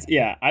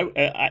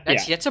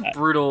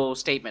brutal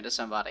statement to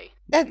somebody.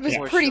 That was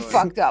pretty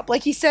fucked up.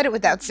 Like he said it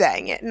without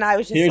saying it, and I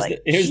was just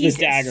here's Jesus.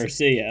 the dagger.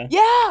 See ya.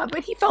 Yeah,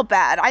 but he felt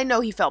bad. I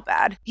know he felt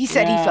bad. He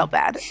said he felt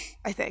bad.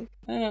 I think.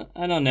 I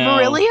don't know.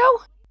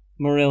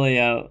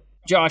 Murillo.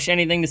 Josh,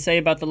 anything to say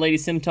about the Lady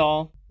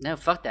Simtal? No,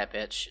 fuck that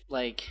bitch.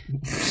 Like,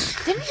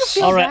 didn't you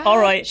feel all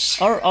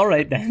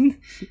right then.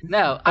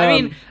 No, I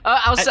mean,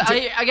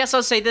 I guess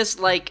I'll say this.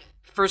 Like,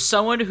 for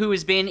someone who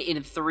has been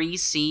in 3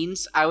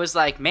 scenes, I was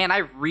like, man, I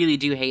really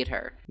do hate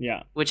her.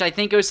 Yeah. Which I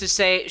think goes to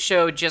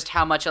show just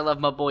how much I love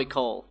my boy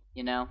Cole.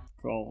 You know.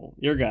 Cole,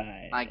 your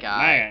guy. My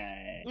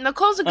guy. No,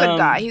 Cole's a good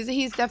guy.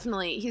 He's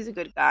definitely a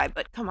good guy.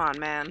 But come on,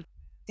 man.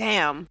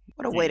 Damn,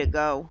 what a way to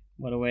go.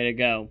 What a way to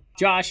go.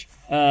 Josh,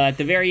 at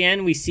the very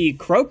end, we see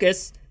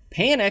Crocus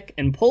panic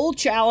and pull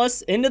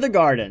Chalice into the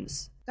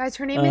gardens. Guys,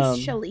 her name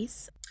is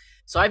Chalice.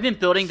 So I've been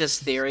building this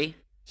theory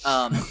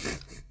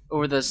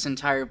over this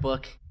entire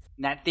book.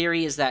 And that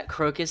theory is that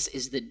Crocus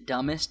is the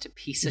dumbest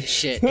piece of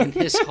shit in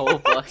this whole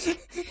book.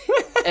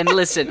 And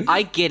listen,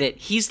 I get it.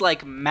 He's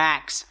like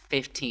max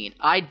 15.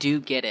 I do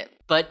get it.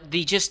 But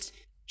the just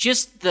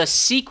the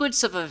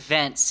sequence of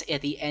events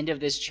at the end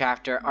of this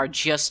chapter are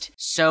just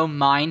so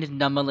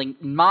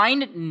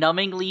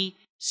mind-numbingly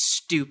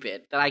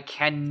stupid that I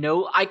can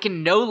no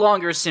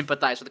longer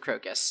sympathize with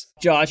Crocus.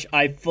 Josh,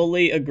 I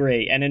fully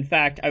agree. And in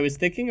fact, I was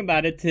thinking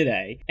about it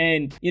today.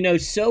 And,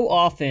 so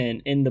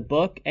often in the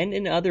book and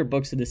in other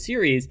books of the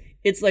series,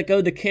 it's like,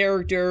 oh, the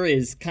character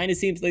kind of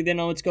seems like they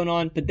know what's going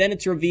on. But then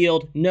it's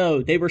revealed,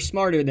 no, they were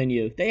smarter than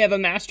you. They have a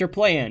master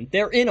plan.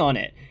 They're in on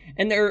it.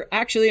 And they're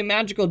actually a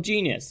magical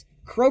genius.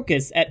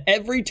 Crocus at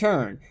every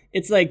turn.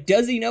 It's like,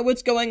 does he know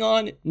what's going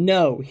on?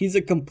 No, he's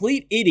a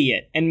complete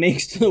idiot and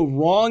makes the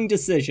wrong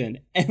decision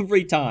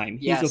every time.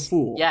 He's a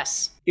fool.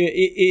 Yes.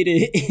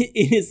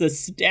 It is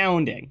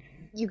astounding.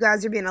 You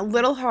guys are being a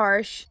little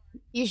harsh.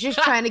 He's just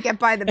trying to get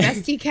by the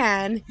best he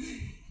can.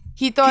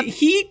 He thought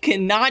he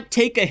cannot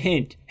take a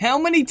hint. How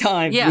many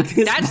times? Yeah, with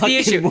this that's the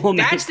issue. woman?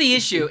 That's the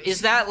issue. Is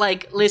that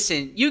like,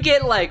 listen, you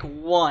get like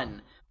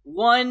one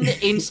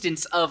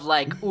instance of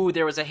like, ooh,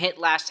 there was a hint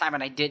last time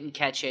and I didn't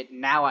catch it.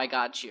 Now I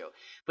got you.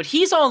 But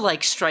he's on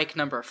like strike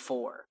number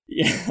 4.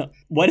 Yeah.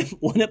 What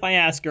if I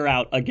ask her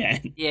out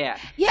again? Yeah.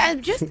 Yeah,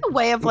 just a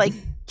way of like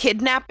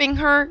kidnapping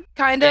her,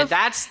 kind of.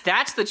 Yeah,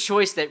 that's the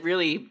choice that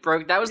really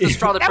broke. That was the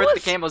straw that broke the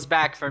camel's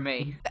back for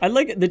me. I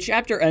like the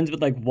chapter ends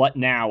with like "what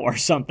now" or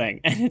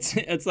something, and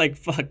it's like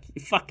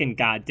fucking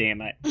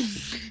goddamn it.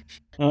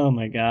 Oh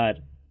my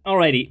god.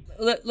 Alrighty,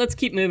 let's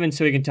keep moving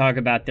so we can talk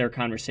about their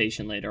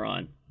conversation later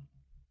on.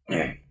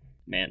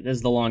 Man, this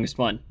is the longest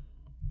one.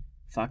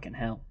 Fucking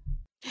hell.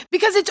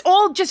 Because it's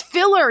all just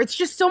filler. It's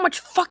just so much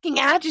fucking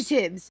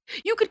adjectives.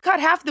 You could cut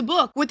half the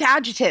book with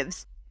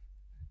adjectives.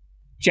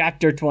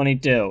 Chapter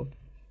 22.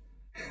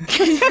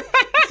 I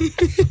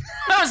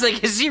was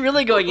like, is he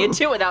really going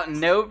into it without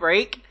no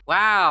break?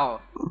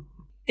 Wow.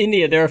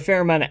 India, there are a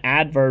fair amount of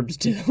adverbs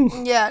too.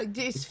 Yeah,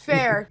 it's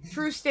fair.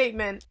 True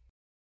statement.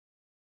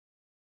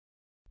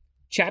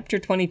 Chapter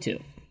 22.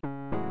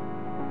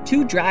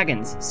 2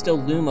 dragons still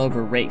loom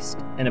over Raist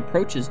and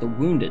approaches the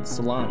wounded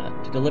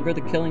Solana to deliver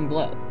the killing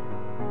blow.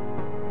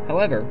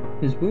 However,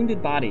 his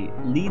wounded body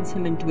leads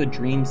him into a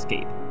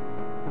dreamscape.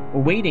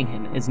 Awaiting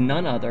him is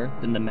none other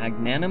than the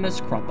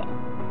magnanimous Kruppa.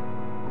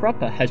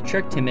 Kruppa has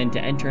tricked him into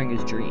entering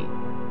his dream.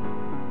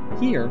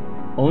 Here,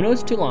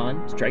 Onos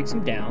Tulan strikes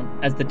him down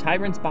as the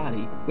tyrant's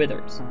body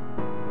withers.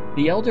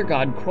 The elder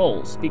god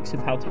Kroll speaks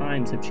of how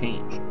times have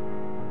changed.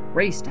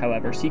 Raist,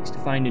 however, seeks to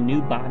find a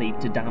new body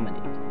to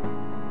dominate.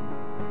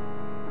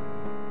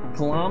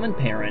 Kalam and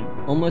Perrin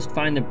almost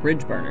find the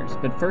bridge burners,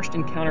 but first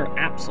encounter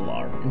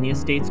Apsalar in the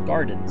estate's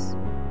gardens.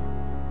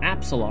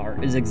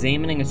 Apsalar is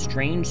examining a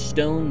strange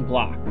stone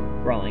block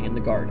growing in the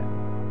garden.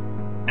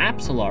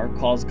 Apsalar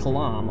calls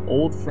Kalam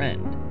old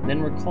friend,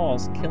 then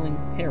recalls killing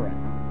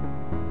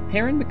Perrin.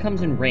 Perrin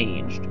becomes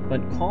enraged,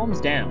 but calms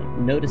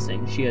down,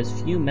 noticing she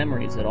has few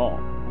memories at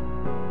all.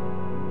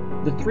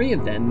 The 3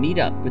 of them meet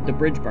up with the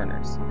bridge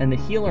burners, and the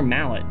healer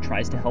Mallet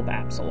tries to help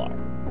Apsalar.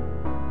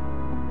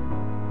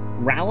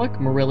 Rallick,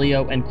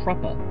 Murillo, and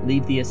Kruppa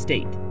leave the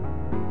estate.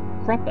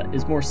 Kruppa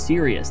is more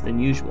serious than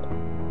usual,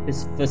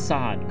 his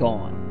facade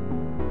gone.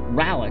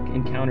 Rallick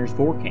encounters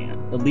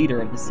Vorkan, the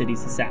leader of the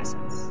city's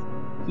assassins.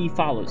 He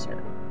follows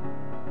her.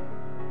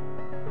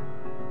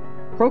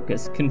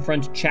 Crocus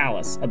confronts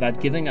Chalice about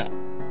giving up.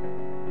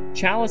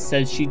 Chalice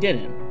says she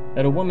didn't,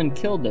 that a woman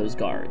killed those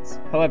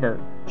guards.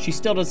 However, she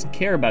still doesn't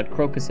care about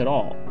Crocus at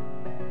all.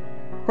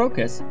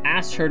 Crocus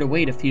asks her to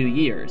wait a few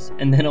years,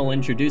 and then he'll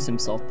introduce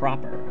himself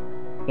proper,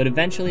 but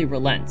eventually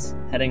relents,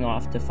 heading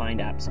off to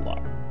find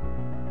Apsalar.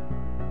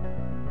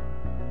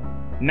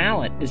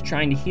 Mallet is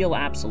trying to heal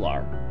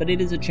Apsalar, but it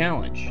is a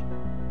challenge.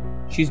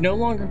 She's no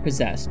longer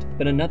possessed,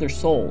 but another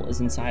soul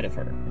is inside of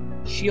her,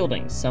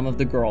 shielding some of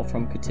the girl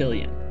from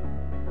Cotillion.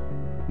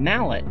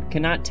 Mallet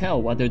cannot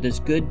tell whether this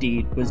good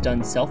deed was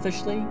done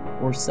selfishly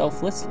or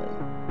selflessly.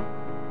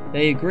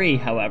 They agree,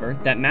 however,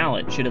 that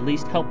Mallet should at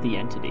least help the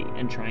entity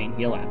and try and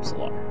heal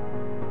Apsalar.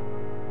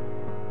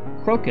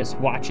 Crocus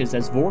watches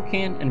as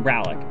Vorkan and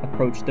Rallick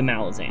approach the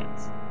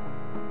Malazans.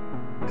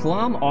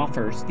 Kalam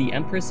offers the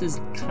Empress's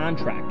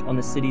contract on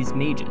the city's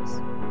mages,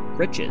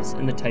 riches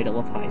and the title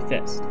of High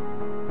Fist.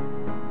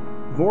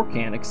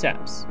 Vorkan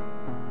accepts.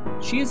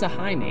 She is a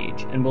high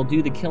mage and will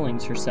do the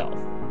killings herself.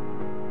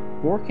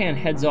 Vorkan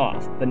heads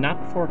off, but not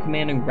before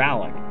commanding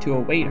Rallick to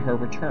await her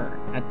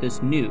return at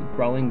this new,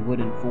 growing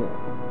wooden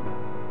form.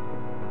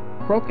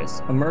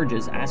 Crocus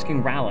emerges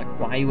asking Rallick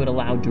why he would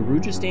allow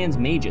Darugistan's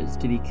mages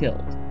to be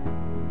killed.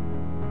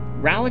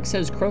 Rallick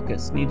says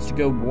Crocus needs to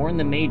go warn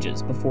the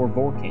mages before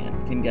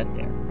Vorkan can get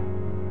there.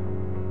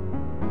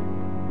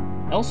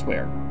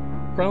 Elsewhere,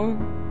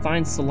 Crone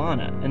finds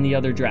Solana and the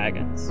other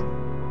dragons.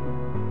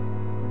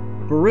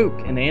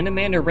 Baruch and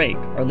Anamander Rake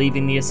are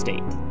leaving the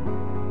estate.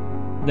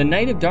 The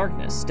Knight of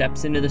Darkness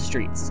steps into the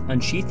streets,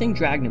 unsheathing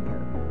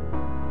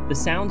Dragnipur. The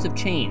sounds of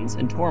chains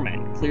and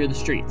torment clear the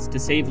streets to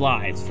save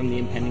lives from the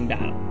impending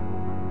battle.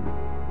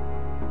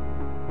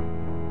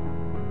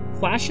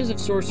 Flashes of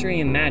sorcery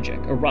and magic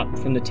erupt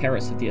from the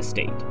terrace of the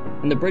estate,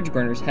 and the bridge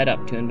burners head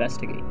up to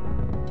investigate.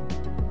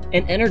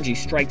 An energy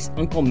strikes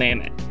Uncle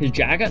Mammoth, his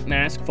jagged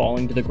mask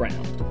falling to the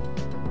ground.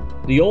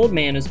 The old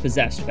man is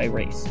possessed by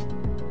Raist.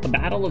 A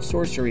battle of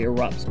sorcery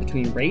erupts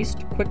between Raist,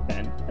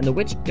 Quickben, and the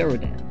witch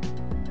Darudan.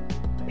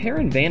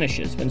 Perrin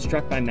vanishes when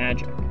struck by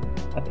magic.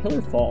 A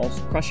pillar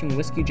falls, crushing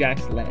Whiskey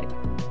Jack's leg.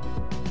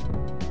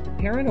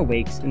 Perrin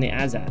awakes in the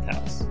Azath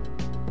house.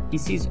 He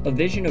sees a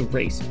vision of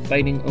Raist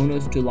fighting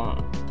Onos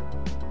Tulan.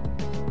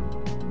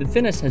 The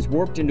Finnis has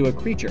warped into a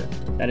creature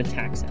that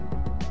attacks him.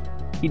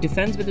 He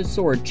defends with his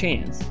sword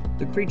Chance.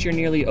 The creature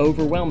nearly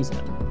overwhelms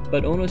him,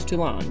 but Onos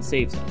Tulan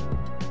saves him.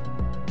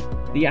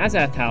 The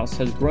Azath house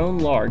has grown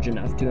large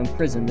enough to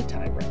imprison the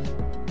tyrant.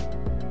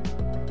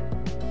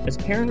 As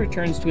Perrin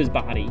returns to his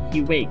body,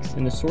 he wakes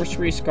in the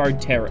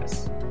sorcery-scarred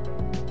terrace.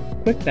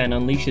 Quickben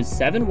unleashes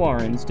 7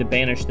 warrens to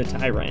banish the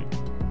tyrant,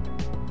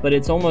 but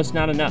it's almost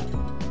not enough.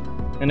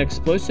 An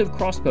explosive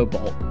crossbow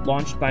bolt,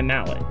 launched by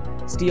Mallet,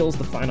 steals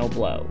the final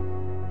blow.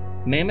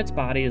 Mammoth's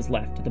body is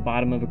left at the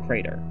bottom of a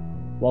crater,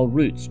 while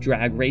roots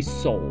drag Ray's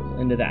soul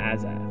into the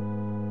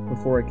Azath,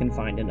 before it can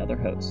find another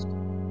host.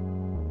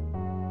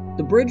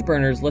 The bridge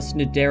burners listen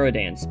to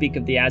Darodan speak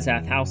of the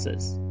Azath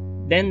houses.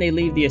 Then they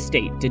leave the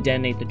estate to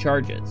detonate the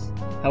charges.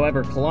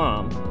 However,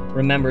 Kalam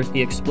remembers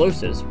the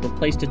explosives were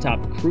placed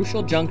atop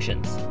crucial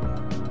junctions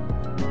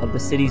of the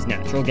city's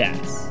natural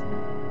gas.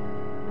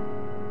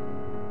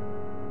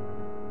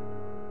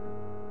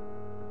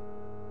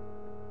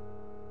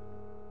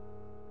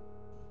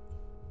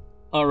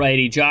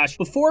 Alrighty, Josh.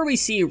 Before we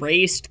see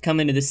Rayst come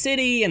into the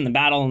city and the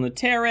battle on the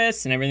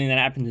terrace and everything that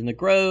happens in the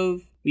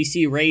Grove, we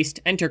see Rayst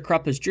enter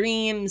Kruppa's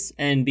dreams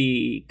and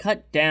be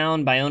cut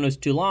down by Onos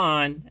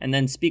Tulan and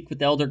then speak with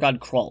the Elder God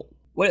Krull.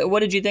 What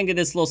did you think of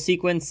this little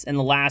sequence and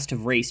the last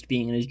of Rayst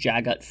being in his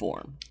Jagut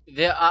form?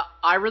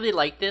 I really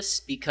like this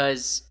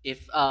because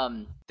if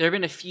there have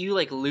been a few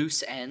like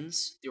loose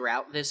ends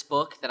throughout this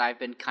book that I've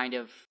been kind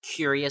of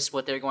curious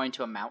what they're going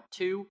to amount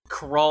to.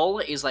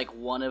 Krull is like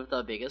one of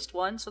the biggest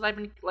ones, so I've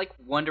been like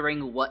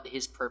wondering what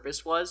his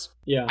purpose was.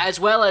 Yeah. As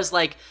well as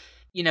like,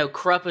 you know,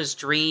 Kruppa's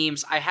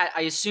dreams.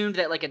 I assumed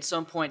that like at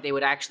some point they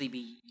would actually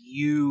be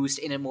used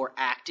in a more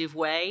active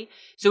way.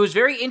 So it was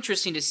very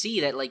interesting to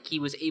see that like he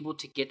was able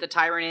to get the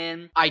Tyrant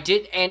in. I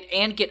did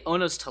and get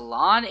Onos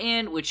Tulan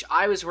in, which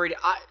I was worried.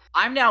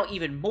 I'm now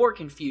even more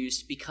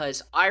confused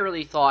because I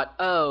really thought,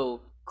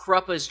 oh,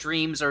 Kruppa's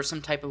dreams are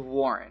some type of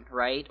Warren,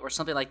 right? Or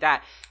something like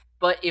that.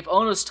 But if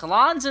Onos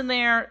Tulan's in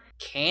there,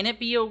 can it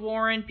be a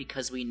Warren?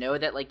 Because we know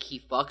that like he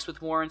fucks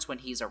with Warrens when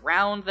he's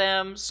around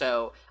them.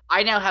 So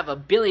I now have a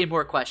billion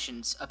more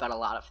questions about a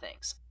lot of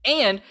things.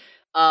 And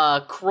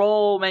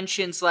Krull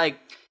mentions like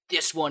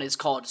this one is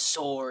called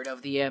Sword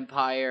of the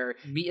Empire,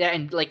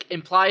 and like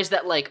implies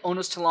that like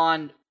Onos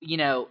Tulan, you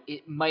know,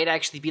 it might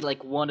actually be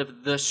like one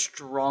of the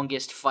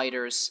strongest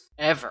fighters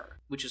ever,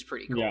 which is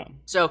pretty cool. Yeah.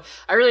 So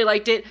I really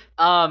liked it.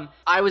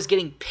 I was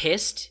getting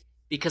pissed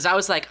because I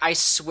was like, I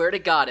swear to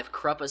God, if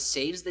Kruppa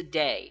saves the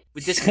day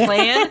with this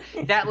plan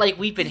that like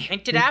we've been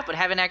hinted at but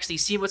haven't actually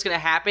seen what's gonna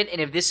happen,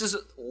 and if this is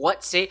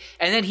what and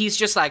then he's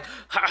just like,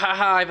 ha ha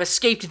ha, I've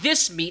escaped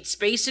this meat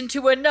space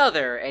into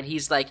another, and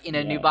he's like in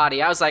a new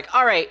body. I was like,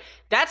 all right,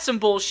 that's some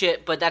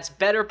bullshit, but that's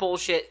better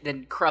bullshit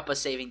than Kruppa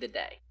saving the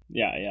day.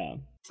 Yeah.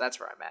 So that's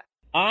where I'm at.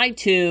 I,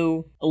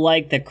 too,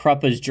 like that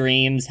Kruppa's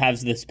dreams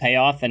has this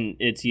payoff, and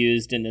it's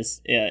used in this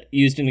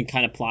used in a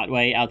kind of plot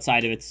way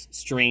outside of its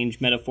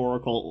strange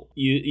metaphorical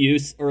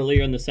use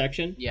earlier in the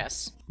section.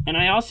 Yes. And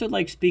I also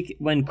like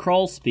when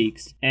Krull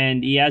speaks,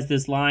 and he has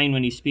this line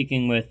when he's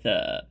speaking with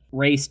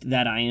Rayst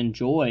that I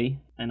enjoy,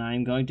 and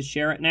I'm going to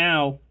share it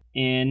now.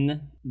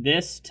 In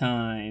this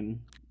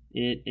time,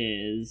 it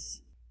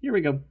is... Here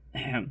we go.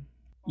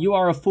 You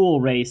are a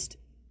fool, Rayst.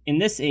 In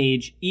this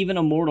age, even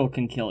a mortal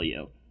can kill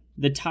you.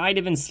 The tide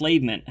of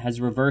enslavement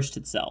has reversed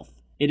itself.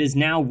 It is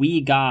now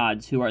we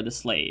gods who are the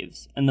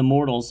slaves, and the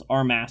mortals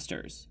are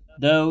masters,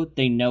 though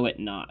they know it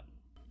not.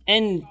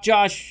 And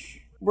Josh,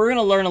 we're going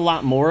to learn a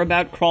lot more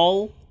about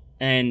Krull,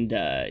 and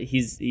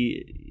he's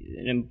the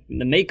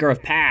maker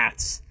of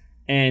paths.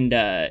 And,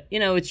 you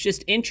know, it's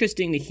just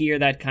interesting to hear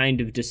that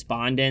kind of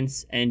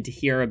despondence and to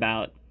hear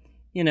about,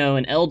 you know,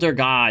 an elder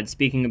god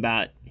speaking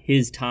about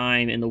his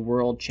time in the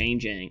world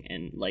changing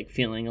and like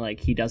feeling like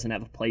he doesn't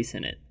have a place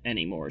in it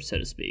anymore, so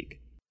to speak.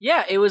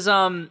 Yeah, it was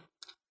I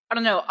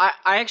don't know. I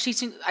actually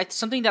think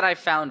something that I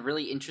found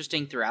really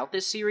interesting throughout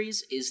this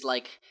series is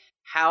like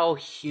how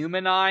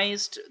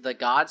humanized the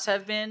gods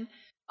have been.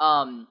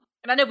 And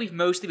I know we've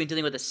mostly been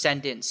dealing with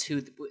Ascendants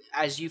who,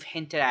 as you've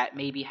hinted at,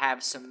 maybe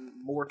have some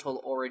mortal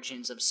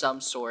origins of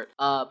some sort.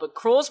 But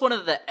Krull's one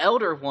of the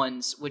elder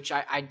ones, which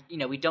I you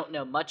know, we don't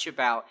know much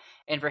about.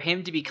 And for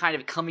him to be kind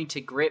of coming to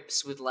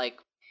grips with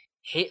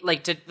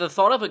the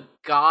thought of a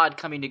god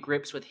coming to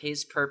grips with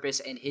his purpose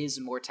and his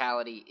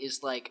mortality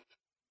is like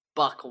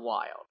buck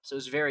wild. So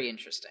it's very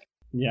interesting.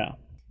 Yeah.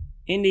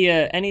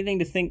 India, anything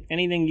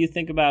you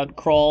think about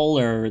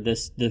Krull or the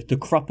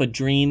Kruppa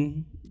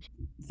dream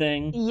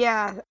thing?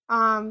 Yeah.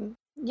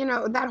 You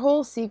know, that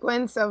whole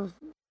sequence of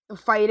the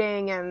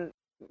fighting and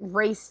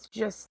race,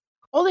 just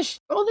all this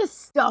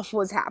stuff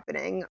was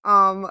happening.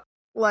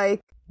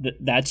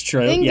 That's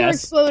true. Things yes. were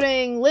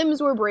exploding,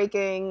 limbs were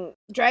breaking,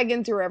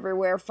 dragons were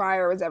everywhere,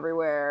 fire was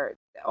everywhere,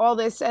 all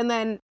this, and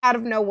then out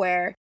of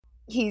nowhere,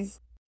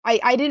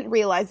 I didn't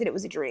realize that it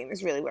was a dream,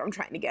 is really what I'm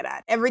trying to get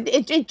at.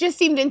 It just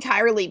seemed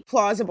entirely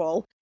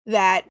plausible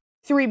that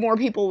 3 more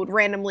people would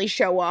randomly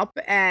show up,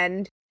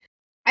 and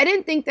I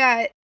didn't think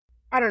that,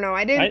 I don't know,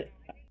 I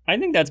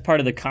think that's part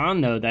of the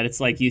con, though, that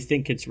it's like you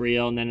think it's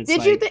real, and then it's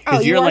Did like... you think...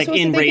 Oh, you were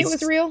supposed to think it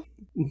was real?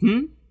 Mm-hmm.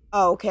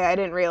 Oh, okay. I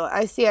didn't realize.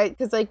 I see.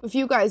 Because like if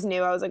you guys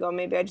knew, I was like, oh,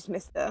 maybe I just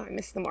missed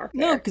the mark.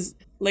 No, because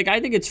like I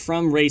think it's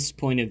from Ray's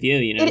point of view.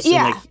 You know,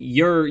 yeah. Like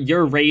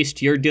you're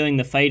raced, you're doing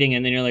the fighting,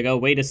 and then you're like, oh,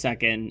 wait a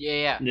second.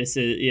 Yeah. This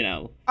is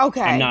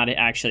Okay. I'm not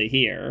actually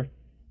here.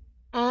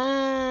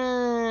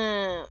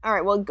 All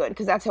right. Well, good,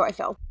 because that's how I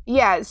felt.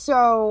 Yeah.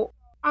 So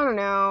I don't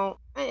know.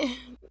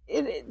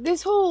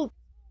 That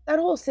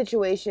whole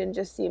situation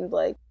just seemed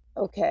like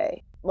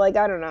okay. Like,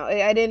 I don't know.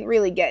 I didn't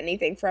really get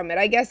anything from it.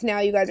 I guess now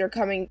you guys are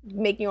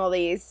making all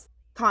these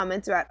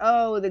comments about,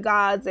 oh, the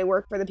gods, they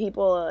work for the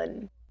people,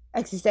 and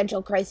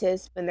existential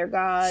crisis when they're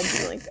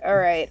gods. Like, all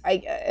right.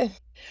 I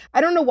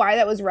don't know why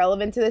that was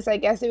relevant to this. I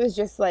guess it was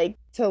just, like,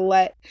 to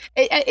let...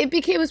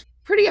 It was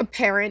pretty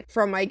apparent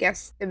from, I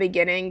guess, the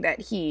beginning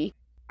that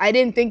I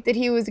didn't think that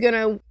he was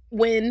gonna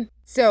win.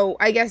 So,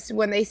 I guess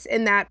when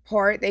in that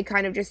part, they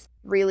kind of just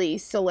really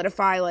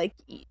solidify, like,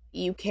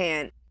 you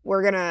can't.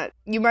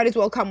 You might as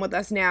well come with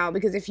us now,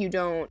 because if you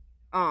don't,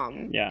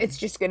 it's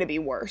just gonna be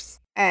worse.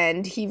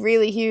 And he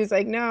was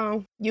like,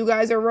 no, you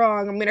guys are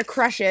wrong, I'm gonna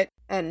crush it.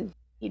 And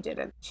he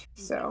didn't.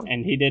 So.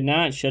 And he did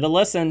not. Should have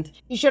listened.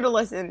 He should have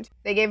listened.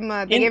 They gave him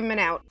an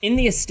out. In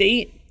the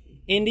estate,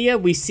 India,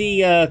 we see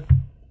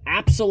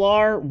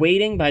Apsalar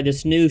waiting by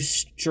this new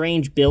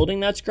strange building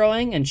that's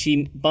growing, and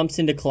she bumps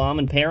into Kalam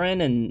and Perrin,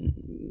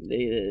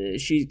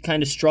 and she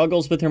kind of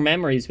struggles with her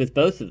memories with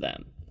both of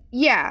them.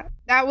 Yeah,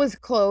 that was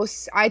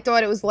close. I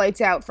thought it was lights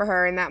out for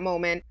her in that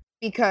moment,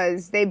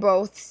 because they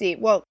both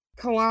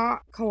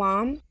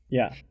Kalam?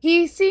 Yeah.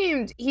 He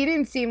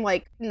didn't seem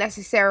like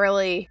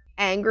necessarily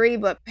angry,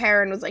 but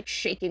Perrin was like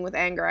shaking with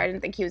anger. I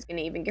didn't think he was going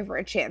to even give her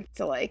a chance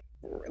to like,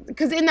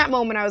 because in that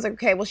moment I was like,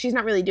 okay, well, she's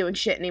not really doing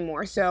shit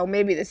anymore, so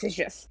maybe this is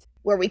just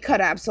where we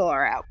cut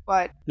Apsalar out,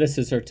 but... This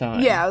is her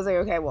time. Yeah, I was like,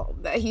 okay, well,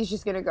 he's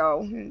just going to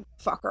go and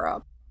fuck her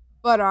up.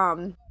 But,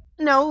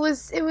 no,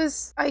 it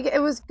was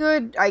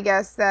good, I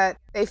guess, that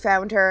they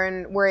found her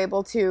and were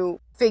able to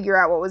figure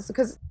out what was,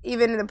 because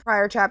even in the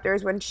prior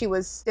chapters when she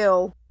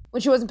wasn't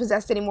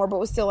possessed anymore, but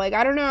was still like,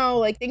 I don't know,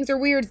 like things are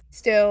weird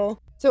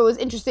still. So it was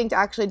interesting to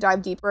actually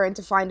dive deeper and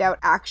to find out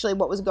actually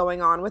what was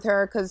going on with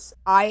her, because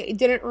I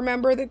didn't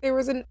remember that there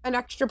was an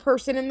extra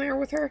person in there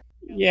with her.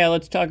 Yeah,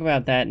 let's talk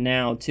about that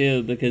now,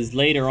 too, because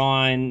later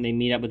on, they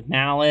meet up with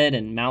Mallet,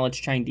 and Mallet's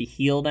trying to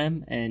heal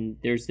them, and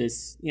there's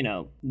this,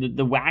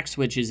 the wax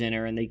witch is in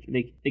her, and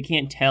they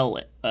can't tell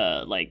it,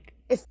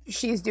 if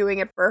she's doing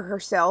it for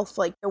herself,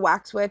 like the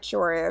wax witch,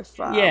 or if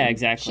yeah,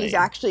 exactly. She's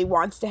actually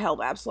wants to help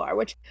Apsalar,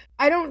 which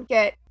I don't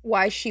get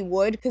why she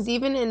would, because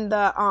even in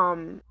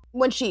the,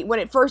 when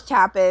it first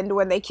happened,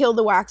 when they killed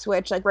the wax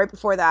witch, like right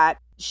before that,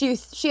 she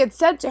had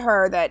said to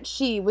her that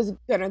she was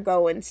gonna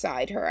go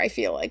inside her, I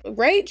feel like,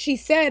 right? She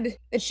said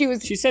that she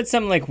said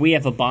something like, we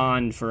have a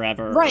bond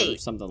forever, right, or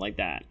something like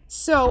that.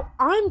 So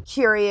I'm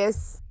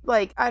curious,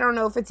 like, I don't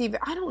know if it's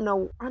even, I don't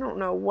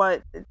know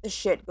what the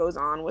shit goes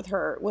on with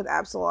her, with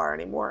Apsalar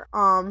anymore,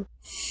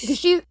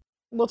 because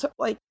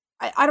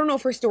I don't know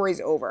if her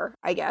story's over,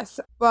 I guess,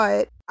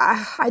 but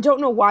I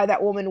don't know why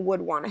that woman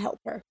would want to help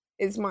her.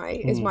 Is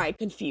my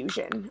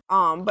confusion.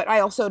 But I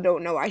also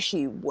don't know why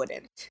she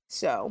wouldn't.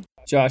 So,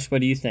 Josh,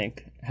 what do you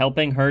think?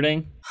 Helping,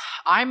 hurting?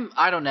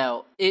 I don't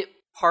know.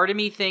 Part of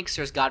me thinks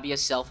there's got to be a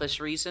selfish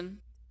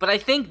reason, but I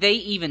think they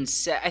even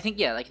say, I think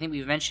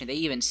we've mentioned, they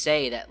even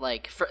say that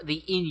like for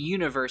the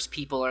in-universe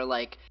people are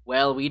like,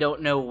 well, we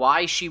don't know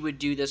why she would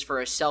do this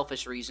for a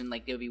selfish reason.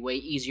 Like it would be way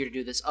easier to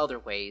do this other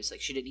ways.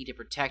 Like she didn't need to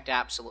protect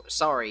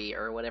Sorry,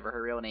 or whatever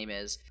her real name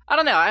is. I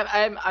don't know.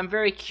 I'm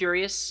very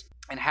curious.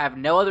 And have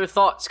no other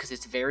thoughts because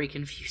it's very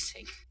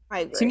confusing.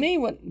 I agree. To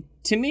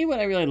me, what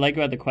I really like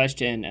about the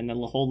question and the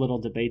whole little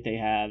debate they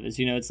have is,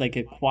 it's like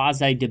a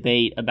quasi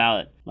debate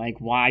about like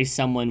why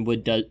someone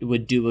would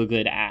do a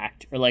good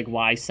act, or like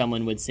why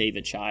someone would save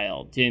a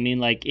child. Do you know what I mean?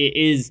 Like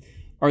is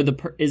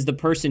the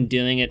person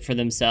doing it for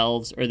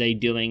themselves, or are they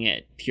doing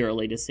it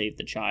purely to save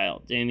the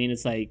child? Do you know what I mean?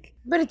 It's like,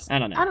 but I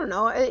don't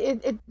know.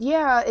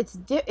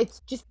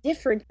 It's just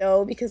different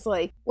though, because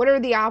like, what are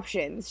the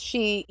options?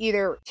 She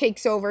either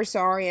takes over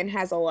Sorry and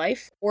has a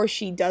life, or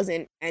she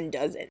doesn't and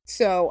doesn't.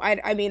 So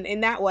I mean,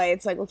 in that way,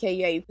 it's like, okay,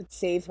 yeah, you could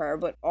save her,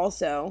 but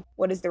also,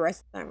 what is the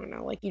rest? I don't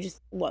know. Like, you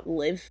just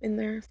live in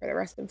there for the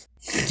rest of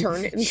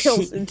eternity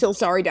until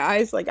Sorry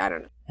dies. Like, I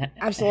don't know.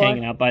 Absolutely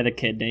Hanging out by the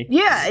kidney.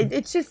 Yeah,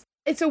 it's just.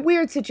 It's a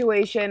weird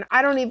situation.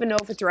 I don't even know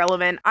if it's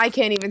relevant. I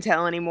can't even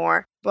tell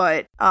anymore.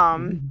 But,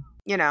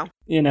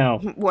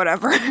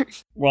 whatever.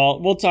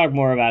 Well, we'll talk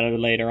more about it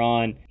later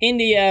on.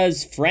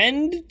 India's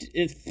friend?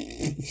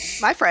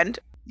 My friend.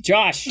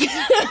 Josh.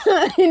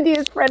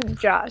 India's friend,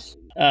 Josh.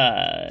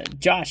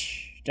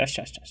 Josh.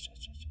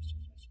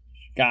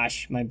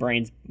 Gosh, my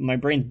brain's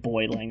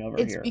boiling over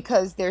here. It's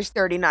because there's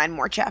 39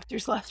 more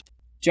chapters left.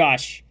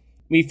 Josh,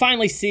 we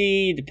finally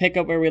see, to pick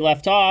up where we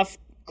left off,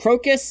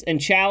 Crocus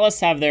and Chalice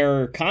have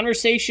their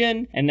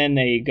conversation, and then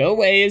they go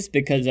ways,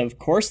 because of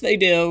course they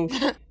do.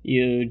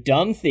 You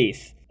dumb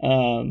thief.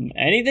 What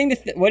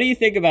do you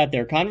think about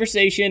their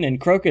conversation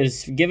and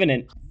Crocus giving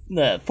it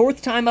the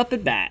fourth time up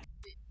at bat?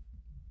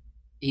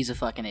 He's a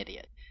fucking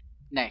idiot.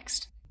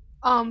 Next.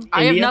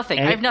 I have nothing.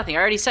 I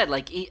already said,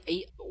 like,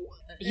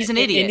 he's an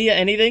idiot. India,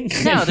 anything?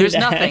 No, there's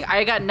nothing.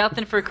 I got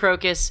nothing for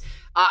Crocus.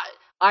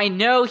 I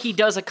know he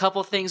does a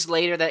couple things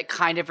later that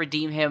kind of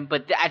redeem him,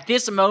 but at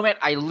this moment,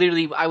 I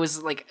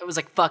was like,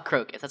 fuck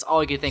Crocus. That's all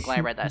I could think when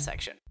I read that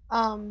section.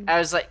 I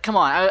was like, come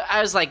on.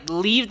 I was like,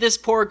 leave this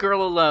poor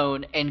girl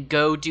alone and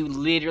go do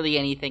literally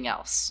anything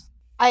else.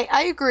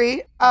 I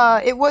agree.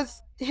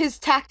 His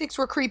tactics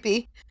were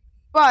creepy,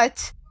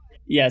 but...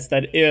 Yes,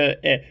 that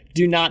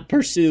do not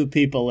pursue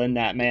people in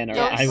that manner.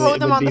 Don't throw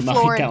them on the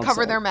floor and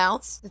cover their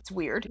mouths. It's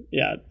weird.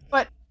 Yeah.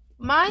 But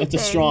that's a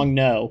strong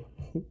no.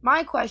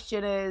 My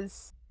question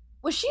is,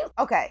 was she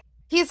okay?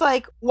 He's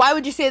like, why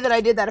would you say that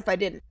I did that if I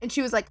didn't? And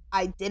she was like,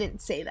 I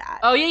didn't say that.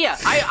 Oh yeah.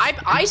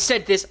 I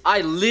said this.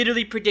 I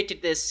literally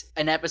predicted this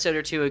an episode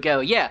or two ago.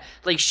 Yeah,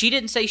 like she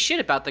didn't say shit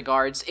about the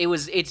guards.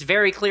 It's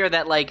very clear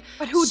that like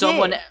but who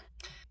someone. Did?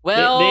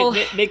 Well,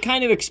 they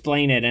kind of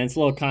explain it, and it's a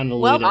little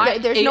convoluted. Well,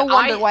 there's no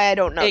wonder why I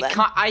don't know that.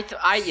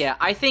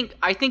 I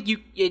think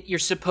you're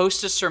supposed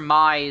to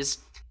surmise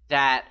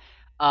that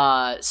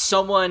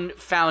someone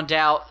found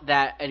out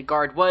that a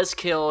guard was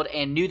killed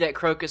and knew that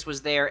Crocus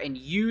was there and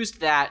used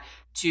that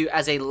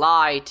as a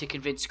lie to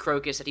convince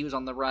Crocus that he was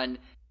on the run.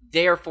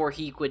 Therefore,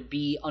 he would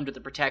be under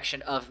the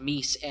protection of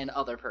Mies and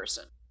other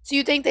person. So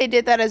you think they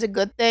did that as a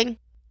good thing?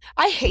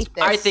 I hate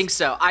this. I think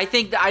so. I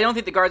don't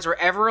think the guards were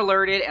ever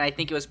alerted, and I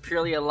think it was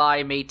purely a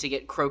lie made to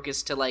get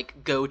Crocus to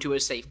like go to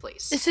a safe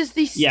place. This is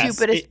the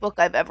stupidest book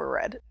I've ever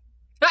read.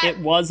 It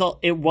was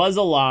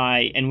a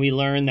lie, and we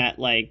learned that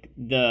like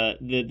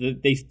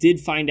they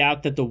did find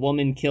out that the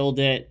woman killed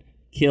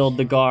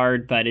the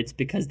guard, but it's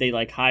because they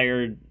like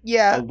hired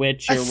a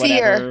witch or whatever.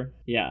 Seer.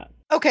 Yeah.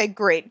 Okay,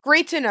 great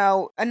to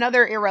know.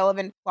 Another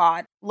irrelevant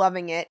plot.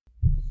 Loving it.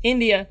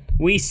 India,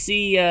 we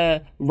see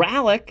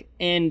Rallick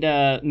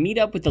and meet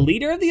up with the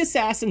leader of the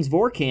assassins,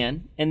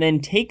 Vorkan, and then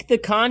take the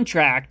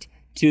contract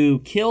to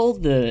kill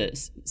the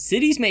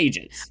city's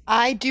mages.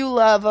 I do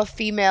love a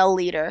female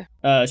leader.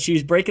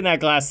 She's breaking that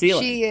glass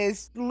ceiling. She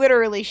is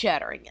literally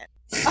shattering it.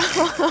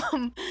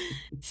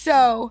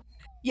 So,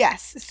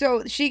 yes.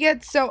 So she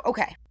gets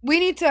okay. We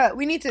need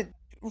to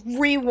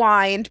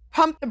rewind,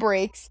 pump the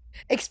brakes,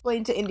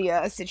 explain to India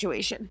a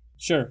situation.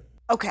 Sure.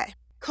 Okay.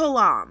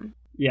 Kalam.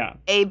 Yeah.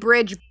 A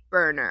bridge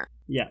burner.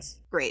 Yes.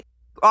 Great.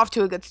 Off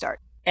to a good start.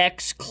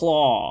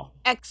 X-Claw,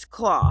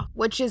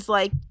 which is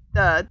like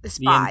the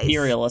spies. The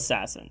Imperial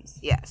assassins.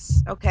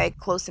 Yes. Okay,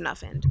 close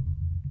enough, end.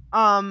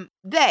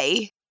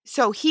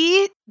 So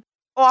he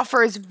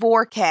offers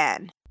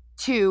Vorkan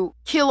to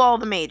kill all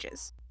the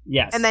mages.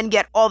 Yes. And then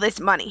get all this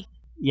money.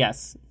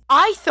 Yes.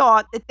 I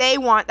thought that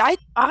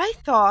I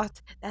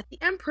thought that the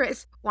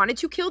Empress wanted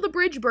to kill the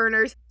bridge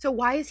burners, so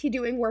why is he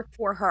doing work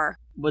for her?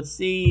 But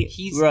see,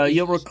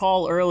 you'll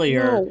recall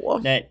earlier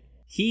that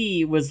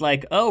he was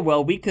like, oh,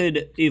 well, we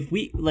could, if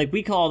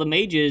we call the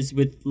mages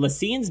with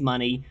Lassine's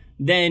money,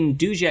 then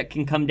Dujek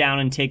can come down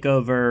and take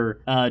over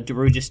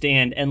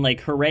Darujhistan and like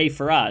hooray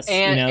for us.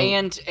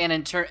 And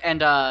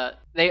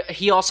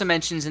he also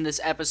mentions in this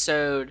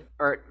episode,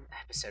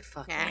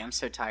 fuck me, I'm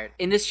so tired.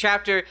 In this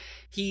chapter,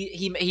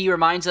 he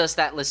reminds us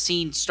that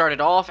Lassine started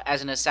off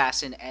as an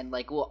assassin and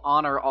like will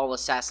honor all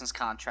assassins'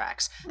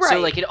 contracts. Right. So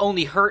like it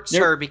only hurts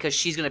her because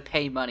she's gonna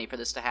pay money for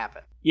this to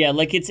happen. Yeah,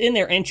 like it's in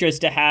their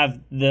interest to have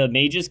the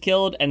mages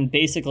killed, and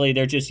basically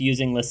they're just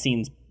using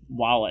Lassine's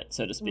wallet,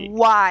 so to speak.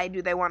 Why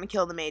do they want to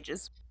kill the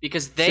mages?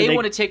 Because they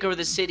want to take over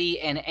the city,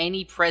 and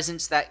any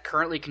presence that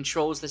currently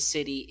controls the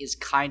city is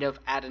kind of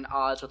at an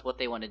odds with what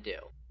they want to do.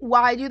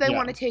 Why do they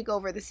want to take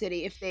over the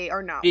city if they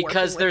are not?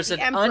 Because there's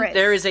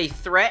there is a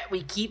threat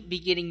we keep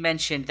getting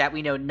mentioned that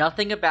we know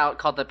nothing about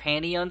called the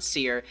Pantheon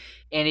Seer,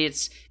 and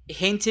it's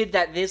hinted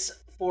that this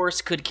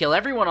force could kill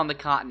everyone on the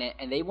continent,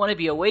 and they want to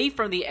be away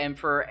from the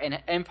Emperor and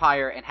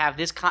Empire and have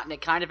this continent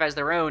kind of as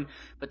their own,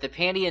 but the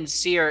Pantheon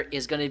Seer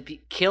is going to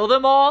kill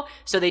them all,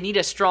 so they need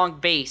a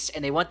strong base,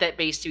 and they want that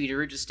base to be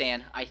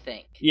Darujhistan, I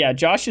think. Yeah,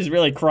 Josh is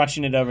really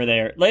crushing it over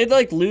there.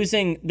 They're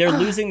losing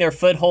their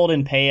foothold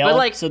in Pale,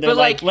 let's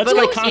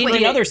go conquer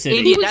the other city.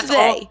 India,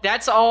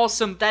 that's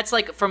awesome. That's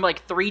like from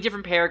like 3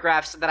 different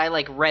paragraphs that I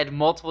like read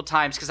multiple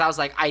times, because I was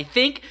like, I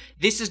think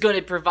this is going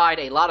to provide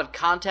a lot of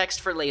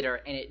context for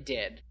later, and it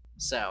did.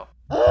 So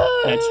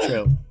that's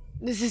true.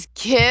 This is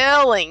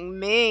killing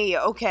me.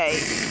 Okay,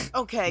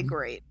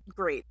 great.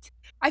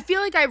 I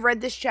feel like I've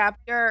read this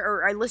chapter,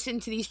 or I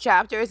listened to these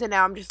chapters, and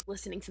now I'm just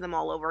listening to them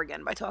all over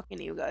again by talking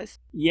to you guys.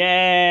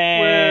 Yay!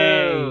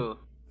 Whoa.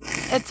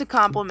 It's a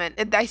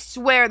compliment. I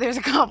swear there's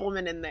a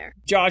compliment in there.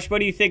 Josh, what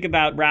do you think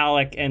about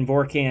Rallick and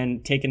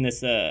Vorkan taking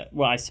this,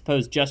 I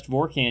suppose just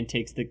Vorkan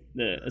takes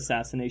the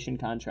assassination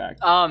contract?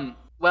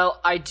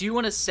 Well, I do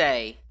want to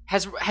say,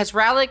 Has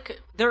Rallick?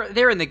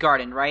 They're in the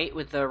garden, right?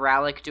 With the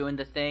Rallick doing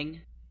the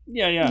thing.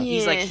 Yeah.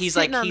 He's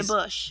on the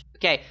bush.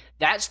 Okay,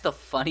 that's the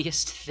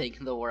funniest thing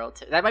in the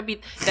world. That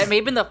may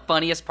have been the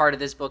funniest part of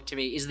this book to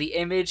me, is the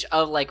image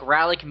of like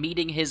Rallick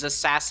meeting his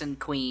assassin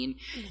queen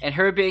and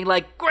her being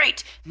like,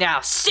 "Great, now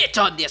sit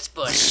on this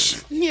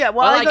bush." Yeah,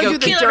 while I go do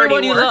the kill dirty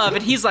everyone you work. love,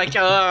 and he's like,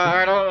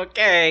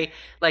 okay.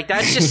 Like,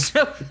 that's just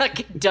so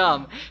fucking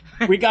dumb.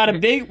 We got a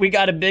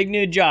big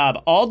new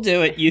job. I'll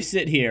do it. You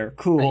sit here.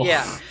 Cool.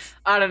 Yeah,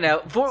 I don't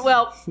know.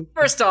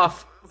 First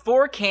off,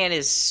 Vorkan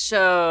is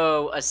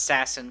so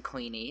assassin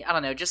queeny. I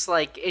don't know, just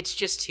like, it's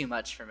just too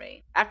much for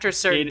me. After a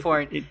certain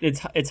point,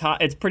 it's high.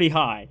 It's pretty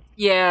high.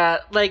 yeah,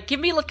 like give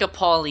me like a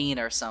Pauline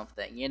or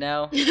something, you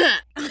know? Nice.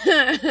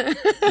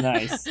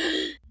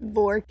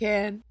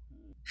 Vorkan.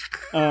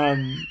 All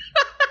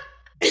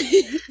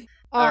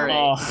right.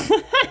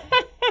 Oh.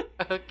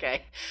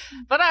 Okay,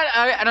 but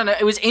I don't know.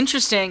 It was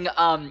interesting.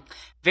 I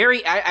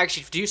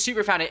actually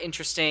super found it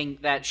interesting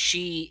that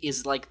she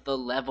is like the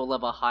level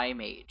of a high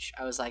mage.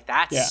 I was like,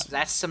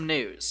 that's some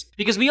news,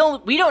 because we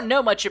don't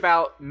know much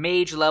about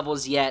mage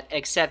levels yet,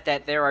 except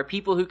that there are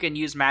people who can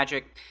use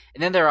magic,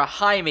 and then there are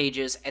high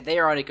mages, and they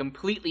are on a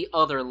completely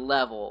other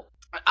level.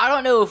 I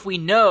don't know if we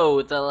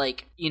know the,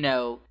 like, you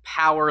know,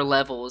 power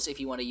levels, if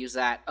you want to use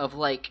that, of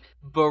like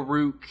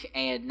Baruch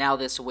and now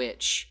this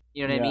witch.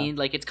 You know what I mean?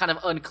 Like, it's kind of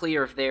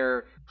unclear if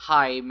they're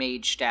high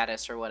mage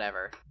status or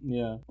whatever.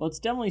 Yeah. Well, it's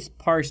definitely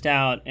parsed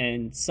out,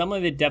 and some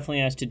of it definitely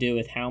has to do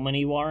with how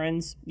many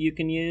Warrens you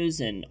can use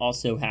and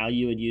also how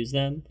you would use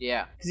them.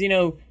 Yeah. Because, you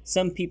know,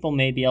 some people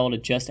may be able to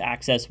just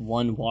access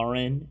one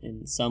Warren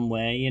in some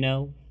way, you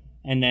know?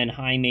 And then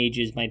high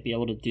mages might be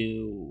able to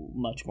do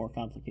much more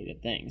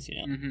complicated things, you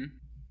know? Mm-hmm.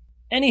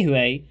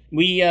 Anyway,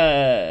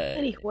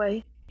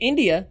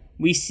 India,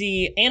 we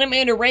see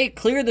Anomander Ray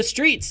clear the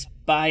streets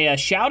by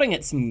shouting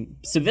at some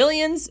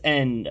civilians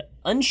and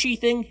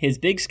unsheathing his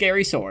big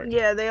scary sword.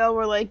 Yeah, they all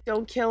were like,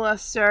 "Don't kill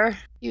us, sir."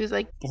 He was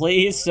like,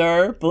 "Please,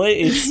 sir,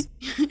 please."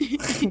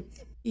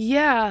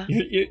 Yeah.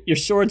 Your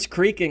sword's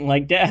creaking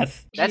like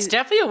death. That's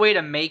definitely a way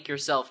to make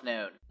yourself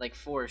known, like,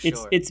 for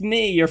sure. It's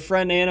me, your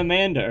friend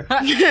Anomander.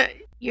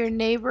 Your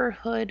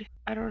neighborhood.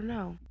 I don't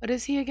know. What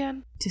is he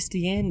again?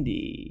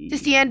 Tistiandi.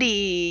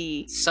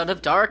 Son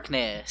of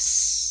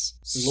Darkness.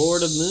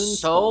 Lord of Moonspawn.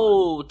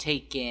 Soul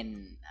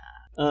Taken.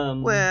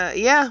 Well,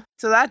 yeah.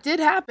 So that did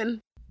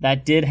happen.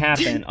 That did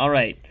happen. All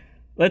right.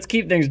 Let's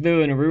keep things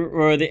moving,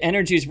 or the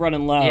energy's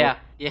running low.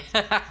 Yeah,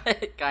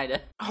 kind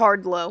of.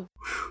 Hard low.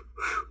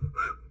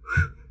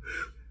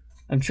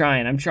 I'm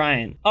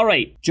trying. All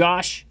right,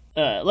 Josh,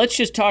 let's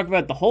just talk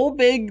about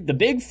the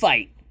big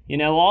fight, you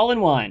know, all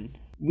in one.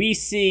 We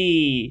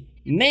see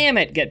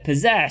Mammoth get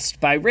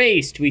possessed by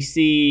Rayst. We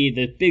see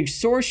the big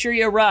sorcery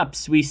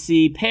erupts. We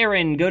see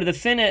Perrin go to the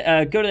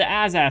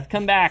Azath,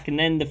 come back, and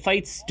then the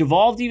fight's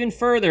devolved even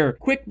further.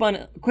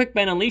 Quickben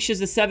unleashes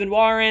the 7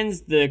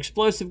 Warrens, the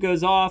explosive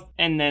goes off,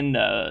 and then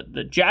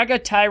the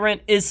Jaga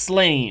Tyrant is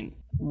slain.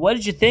 What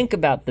did you think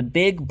about the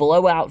big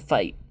blowout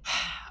fight?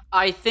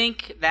 I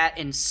think that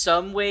in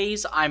some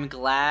ways I'm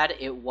glad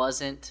it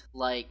wasn't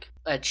like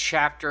a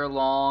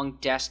chapter-long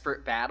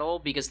desperate battle,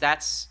 because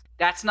that's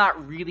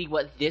not really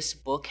what this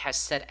book has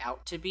set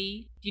out to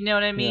be. Do you know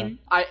what I mean?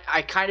 Yeah.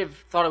 I kind of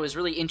thought it was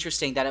really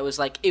interesting that it was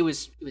like, it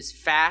was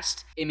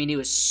fast. I mean, it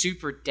was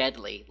super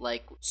deadly.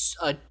 Like,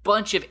 a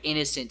bunch of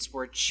innocents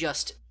were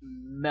just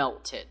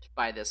melted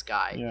by this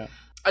guy. Yeah.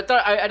 I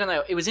thought, I don't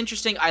know, it was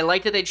interesting. I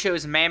liked that they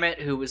chose Mammoth,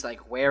 who was,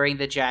 like, wearing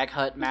the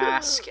Jaghut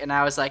mask, and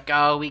I was like,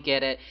 oh, we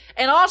get it.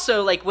 And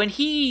also, like, when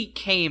he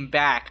came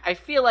back, I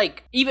feel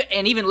like,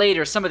 even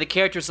later, some of the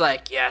characters were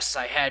like, yes,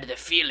 I had the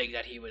feeling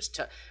that he was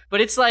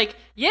But it's like,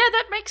 yeah,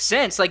 that makes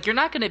sense. Like, you're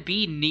not gonna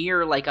be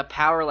near, like, a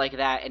power like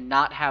that and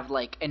not have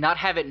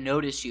it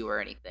notice you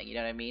or anything, you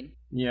know what I mean?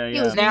 Yeah.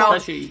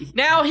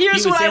 Now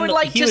here's what I would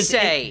like to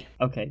say.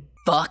 Okay.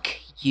 Fuck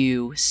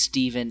you,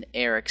 Steven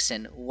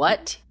Erikson.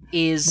 What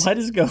is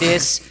going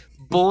this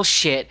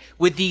bullshit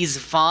with these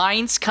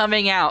vines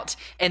coming out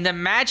and the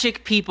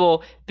magic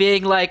people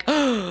being like,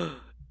 oh,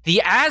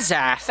 the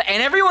Azath,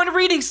 and everyone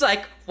reading's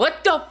like,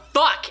 what the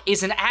fuck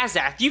is an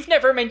Azath? You've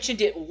never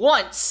mentioned it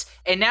once,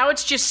 and now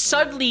it's just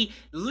suddenly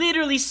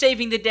literally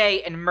saving the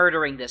day and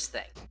murdering this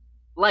thing.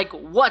 Like,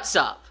 what's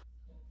up?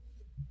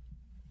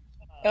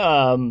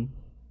 No,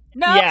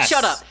 yes.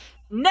 Shut up.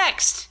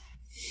 Next,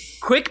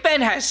 Quickben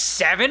has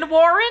 7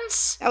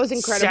 Warrens? That was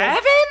incredible.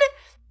 7?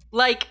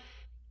 Like,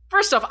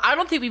 first off, I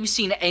don't think we've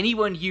seen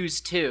anyone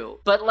use 2,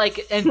 but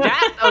like, and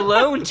that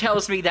alone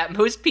tells me that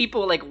most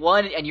people like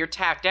 1 and you're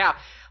tapped out.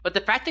 But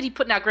the fact that he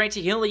put, now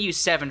granted, he only used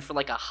 7 for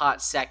like a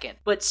hot second,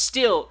 but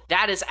still,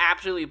 that is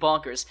absolutely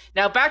bonkers.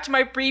 Now back to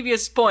my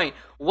previous point.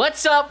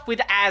 What's up with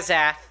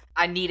Azath?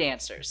 I need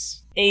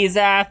answers.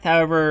 Azath,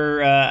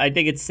 however, I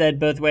think it's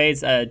said both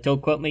ways.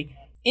 Don't quote me.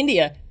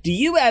 India, do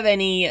you have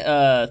any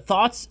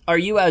thoughts? Are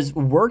you as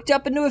worked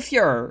up into a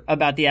furor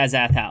about the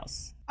Azath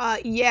house?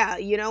 Yeah,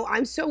 you know,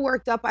 I'm so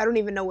worked up, I don't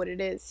even know what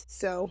it is,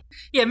 so.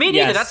 Yeah, me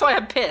neither, yes. That's why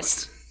I'm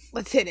pissed.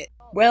 Let's hit it.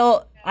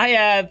 Well, I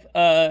have,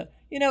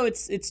 you know,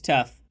 it's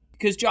tough.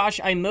 Because, Josh,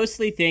 I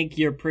mostly think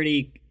you're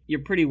pretty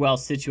well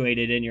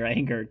situated in your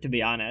anger, to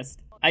be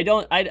honest.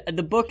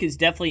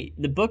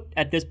 The book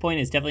at this point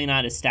is definitely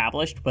not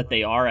established what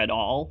they are at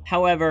all.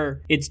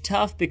 However, it's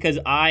tough because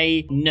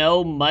I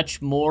know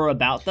much more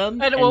about them.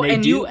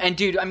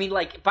 Dude, I mean,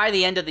 like, by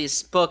the end of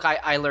this book,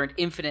 I learned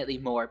infinitely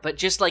more. But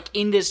just like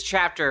in this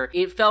chapter,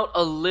 it felt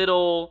a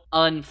little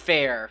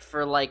unfair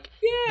for like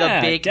the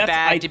big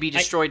bad to be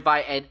destroyed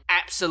by an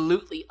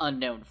absolutely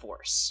unknown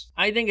force.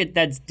 I think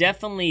that's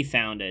definitely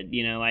founded.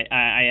 You know,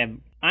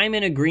 I'm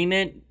in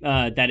agreement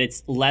that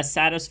it's less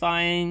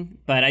satisfying,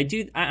 but I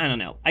don't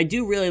know. I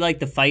do really like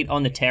the fight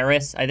on the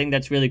terrace. I think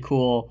that's really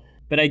cool,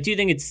 but I do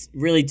think it's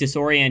really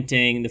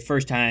disorienting the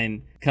first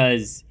time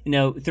because, you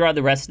know, throughout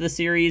the rest of the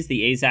series,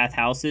 the Azath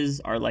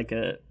houses are like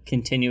a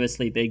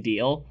continuously big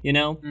deal, you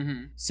know?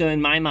 Mm-hmm. So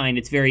in my mind,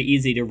 it's very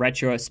easy to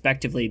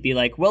retrospectively be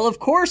like, well, of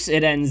course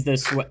it ends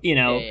this way, you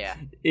know?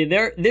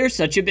 They're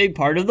such a big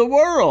part of the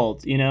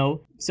world, you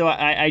know? So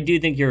I do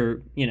think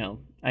you're, you know,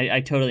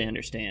 I totally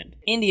understand.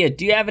 India,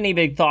 do you have any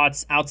big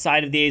thoughts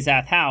outside of the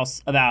Azath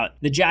house about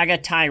the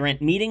Jaga tyrant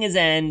meeting his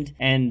end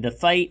and the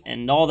fight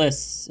and all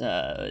this,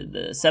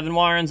 the Seven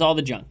Warrens, all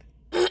the junk?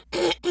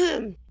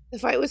 The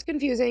fight was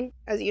confusing.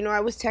 As you know, I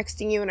was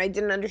texting you and I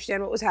didn't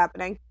understand what was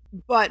happening.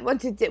 But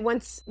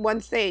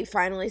once they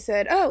finally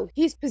said, "Oh,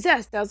 he's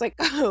possessed," I was like,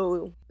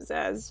 "Oh,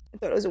 possessed." I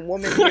thought it was a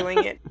woman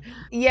doing it.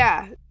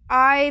 Yeah,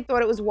 I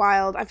thought it was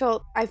wild. I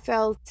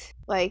felt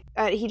like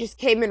he just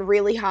came in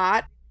really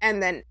hot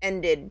and then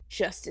ended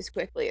just as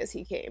quickly as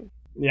he came.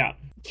 Yeah.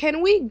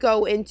 Can we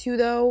go into,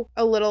 though,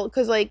 a little,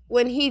 because, like,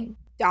 when he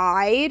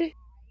died,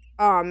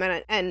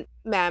 and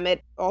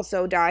Mamet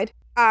also died,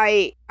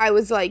 I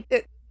was like,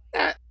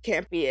 that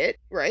can't be it,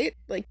 right?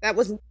 Like, that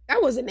wasn't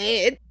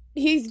it.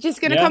 He's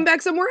just gonna come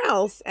back somewhere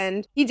else,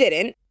 and he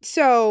didn't.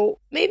 So,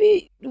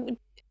 maybe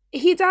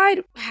he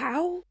died,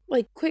 how?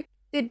 Like,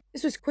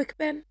 this was Quick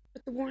Ben?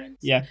 With the Warrens.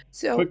 Yeah.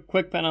 So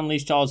Quick Ben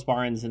unleashed all his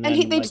Warrens, and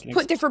then they just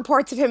put different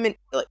parts of him in,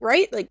 like,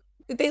 right? Like,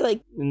 did they like?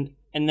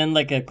 And then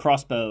like a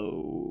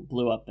crossbow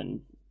blew up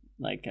and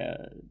like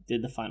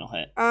did the final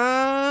hit.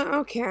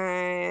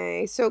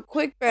 Okay. So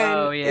Quick Ben.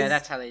 Oh yeah,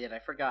 that's how they did. I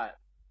forgot.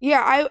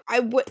 Yeah,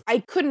 I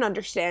couldn't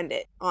understand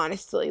it,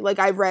 honestly. Like,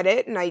 I read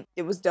it and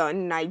it was done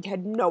and I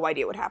had no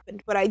idea what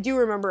happened, but I do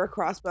remember a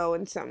crossbow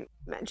and some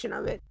mention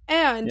of it.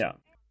 And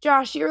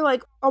Josh, you're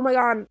like, oh my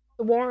god.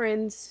 The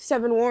Warrens,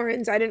 7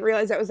 Warrens, I didn't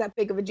realize that was that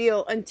big of a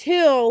deal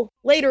until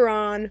later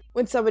on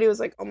when somebody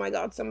was like, oh my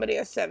god, somebody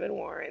has 7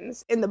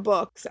 Warrens in the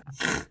books.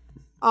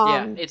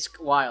 Yeah, it's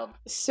wild.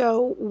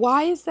 So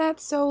why is that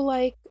so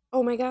like,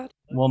 oh my god?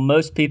 Well,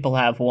 most people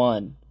have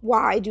one.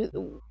 Why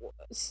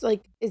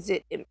is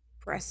it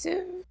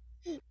impressive?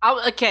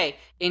 Okay,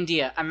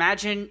 India,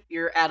 imagine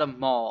you're at a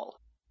mall.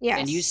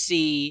 Yes. And you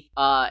see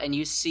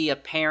a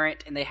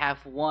parent and they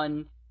have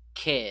 1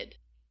 kid.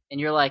 And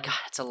you're like, oh,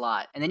 that's a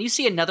lot. And then you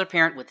see another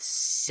parent with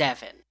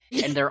 7,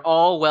 and they're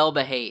all well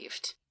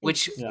behaved.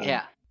 Which,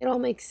 yeah. It all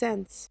makes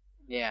sense.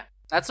 Yeah,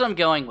 that's what I'm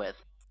going with.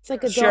 It's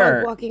like a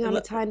dog walking on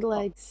its hind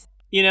legs.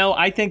 You know,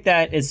 I think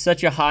that is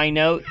such a high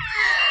note.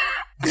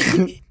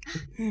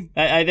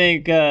 I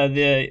think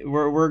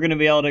we're gonna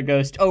be able to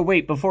go. Oh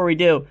wait, before we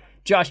do,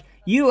 Josh,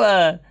 you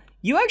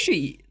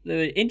actually.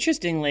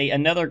 Interestingly,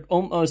 another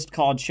almost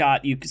called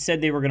shot. You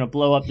said they were going to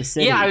blow up the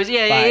city. Yeah, I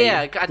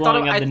thought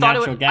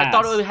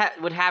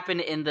it would happen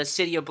in the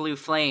City of Blue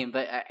Flame,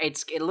 but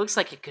it looks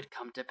like it could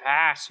come to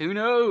pass. Who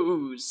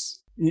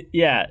knows?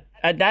 Yeah,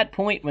 at that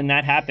point when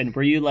that happened,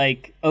 were you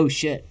like, "Oh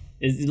shit"?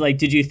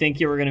 Did you think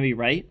you were going to be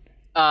right?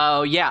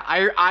 Oh yeah,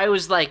 I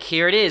was like,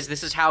 here it is.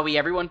 This is how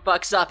everyone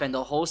fucks up and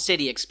the whole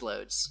city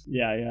explodes.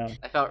 Yeah.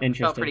 I felt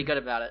pretty good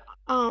about it.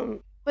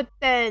 But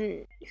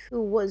then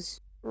who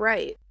was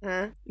right,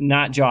 huh?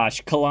 Not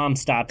Josh. Kalam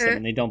stops him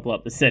and they don't blow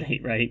up the city,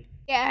 right?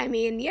 Yeah, I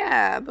mean,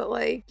 yeah, but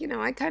like, you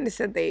know, I kind of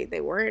said they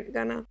weren't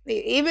gonna,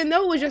 even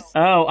though it was just.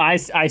 Oh, I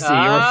see. You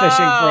were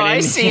fishing for an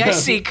India. I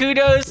see.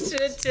 Kudos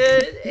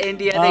to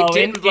India. They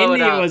didn't blow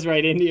it up. India was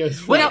right. India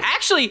was right. Well,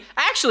 actually,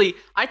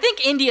 I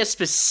think India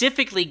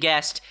specifically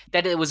guessed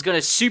that it was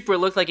gonna super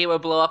look like it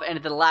would blow up, and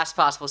at the last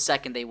possible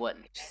second they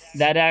wouldn't.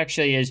 That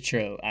actually is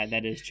true.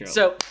 That is true.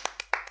 So.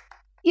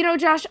 You know,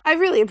 Josh, I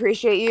really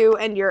appreciate you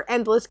and your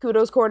endless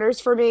kudos corners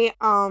for me.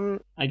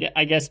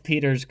 I guess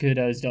Peter's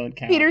kudos don't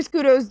count. Peter's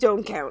kudos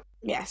don't count.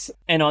 Yes.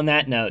 And on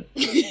that note.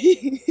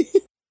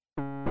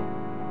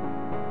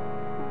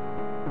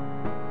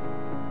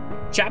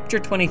 Chapter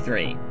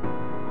 23.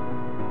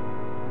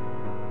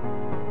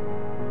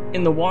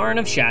 In the Warren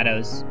of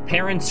Shadows,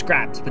 Perrin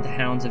scraps with the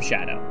Hounds of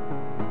Shadow.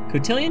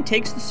 Cotillion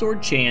takes the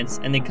sword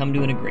chance and they come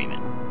to an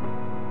agreement.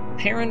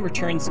 Perrin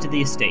returns to the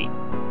estate,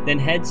 then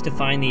heads to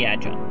find the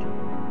adjunct.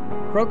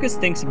 Crocus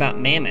thinks about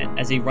Mamet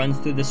as he runs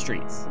through the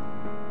streets.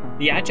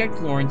 The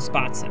adjunct Lauren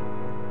spots him.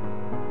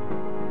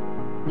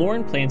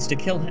 Lauren plans to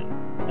kill him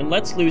and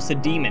lets loose a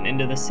demon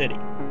into the city.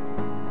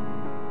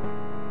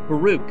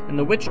 Baruch and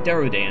the witch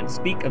Darudan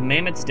speak of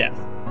Mamet's death,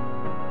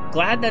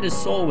 glad that his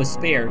soul was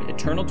spared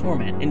eternal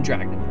torment in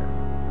Dragnipur.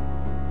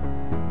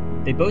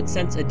 They both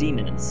sense a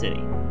demon in the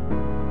city.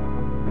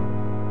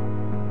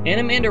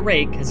 Anamanda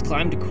Rake has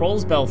climbed to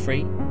Kroll's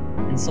belfry,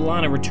 and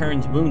Solana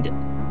returns wounded,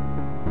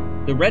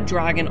 The red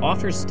dragon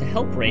offers to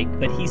help Rake,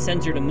 but he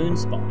sends her to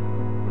Moonspawn.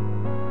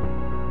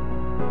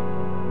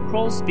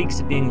 Kroll speaks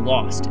of being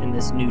lost in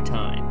this new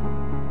time.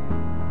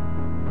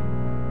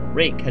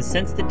 Rake has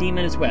sensed the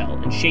demon as well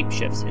and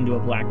shapeshifts into a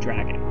black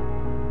dragon.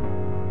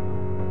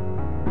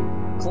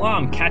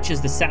 Kalam catches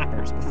the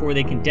sappers before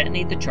they can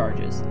detonate the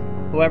charges.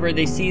 However,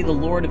 they see the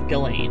Lord of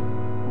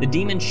Ghislaine. The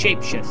demon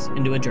shapeshifts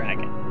into a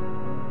dragon.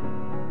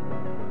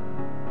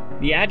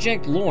 The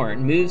adjunct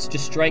Lorn moves to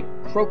strike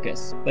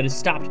Crocus, but is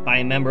stopped by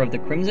a member of the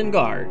Crimson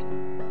Guard,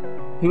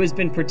 who has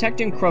been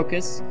protecting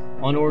Crocus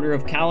on order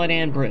of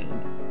Caladan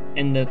Brune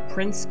and the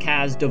Prince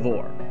Kaz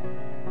Devor.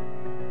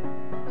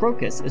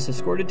 Crocus is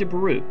escorted to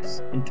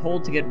Baruch's and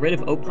told to get rid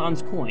of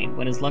Opan's coin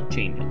when his luck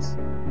changes.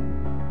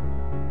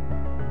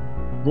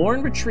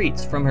 Lorn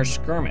retreats from her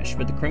skirmish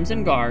with the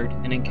Crimson Guard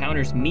and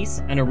encounters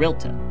Mies and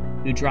Arilta,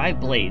 who drive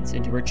blades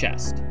into her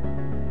chest.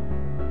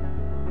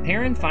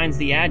 Perrin finds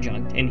the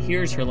adjunct and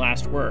hears her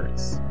last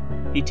words.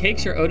 He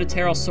takes her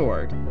Odoterral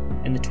sword,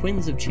 and the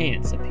Twins of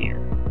Chance appear.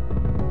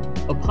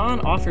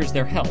 Opan offers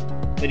their help,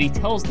 but he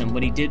tells them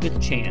what he did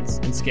with Chance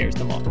and scares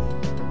them off.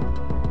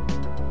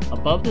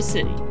 Above the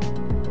city,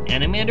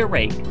 Anomander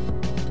Rake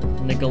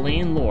and the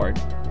Ghislaine Lord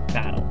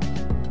battle.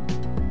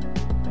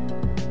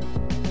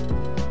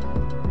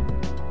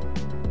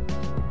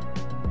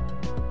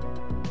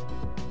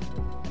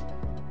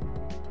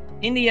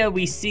 India,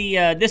 we see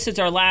this is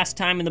our last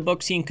time in the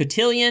book seeing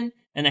Cotillion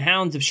and the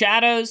Hounds of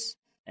Shadows,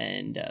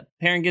 and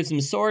Perrin gives him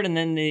a sword, and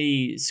then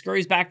he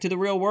scurries back to the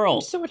real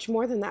world. There's so much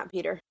more than that,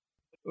 Peter.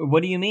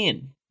 What do you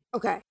mean?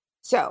 Okay,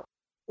 so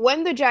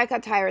when the Jack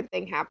got tired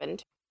thing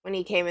happened, when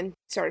he came and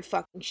started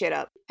fucking shit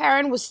up,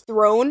 Perrin was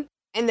thrown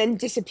and then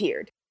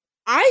disappeared.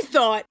 I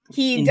thought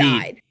he Indeed.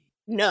 died.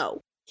 No,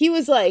 he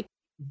was like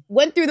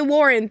went through the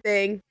Warren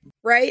thing,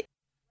 right?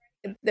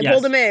 They Yes.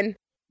 pulled him in,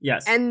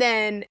 Yes. and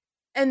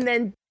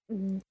then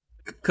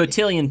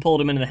Cotillion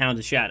pulled him into the Hounds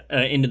of Shadow,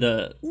 into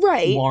the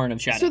right. Warren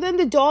of Shadow. So then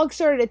the dog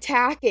started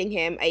attacking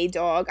him. A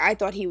dog. I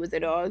thought he was a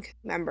dog.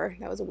 Remember,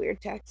 that was a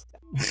weird text.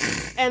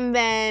 And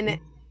then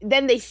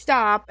they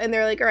stop and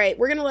they're like, "All right,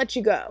 we're gonna let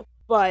you go,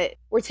 but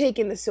we're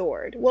taking the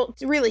sword." Well,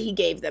 really, he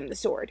gave them the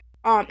sword.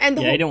 And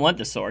the he didn't want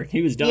the sword.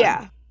 He was done.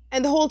 Yeah,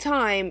 and the whole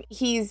time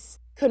he's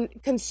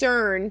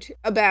concerned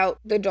about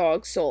the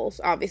dog's souls,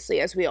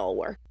 obviously, as we all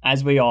were.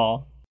 As we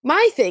all.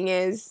 My thing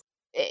is,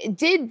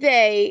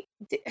 I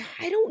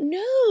don't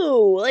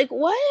know. Like,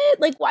 what?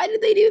 Like, why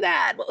did they do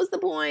that? What was the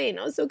point?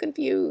 I was so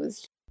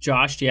confused.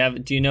 Josh,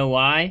 do you know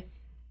why?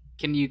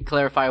 Can you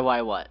clarify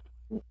why what?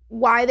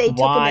 Why they took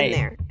him in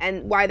there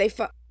and why they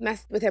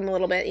messed with him a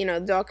little bit. You know,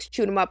 the dogs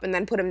chewed him up and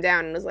then put him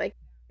down and was like,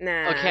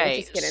 nah.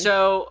 Okay, just kidding.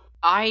 so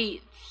I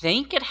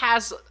think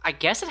I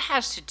guess it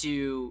has to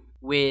do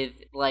with,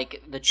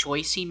 like, the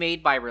choice he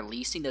made by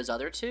releasing those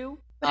other two.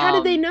 But how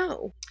did they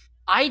know?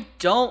 I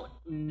don't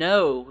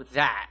know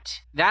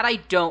that. That I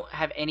don't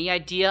have any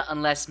idea,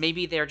 unless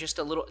maybe they're just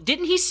a little...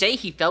 Didn't he say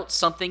he felt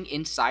something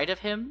inside of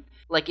him?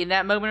 Like, in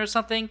that moment or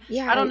something?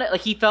 Yeah. I don't know.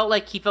 Like, he felt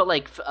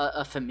like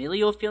a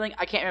familial feeling.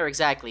 I can't remember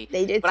exactly.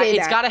 They did but say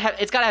it's that.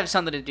 It's gotta have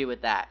something to do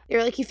with that.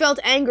 They're like, he felt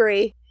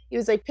angry. He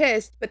was, like,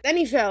 pissed. But then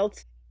he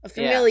felt a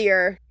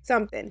familiar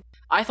something.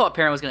 I thought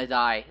Perrin was gonna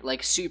die,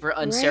 like, super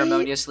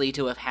unceremoniously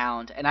to a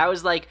hound. And I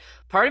was like,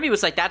 part of me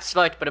was like, that's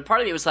fucked. But a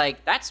part of me was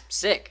like, that's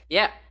sick.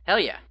 Yeah. Hell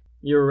yeah.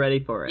 You were ready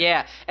for it.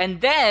 Yeah.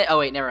 And then... Oh,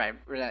 wait. Never mind.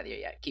 We're not there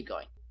yet. Keep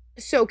going.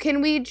 So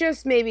can we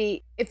just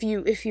maybe, if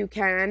you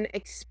can,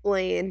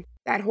 explain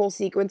that whole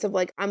sequence of,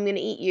 like, I'm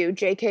gonna eat you,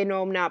 JK,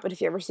 no I'm not, but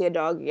if you ever see a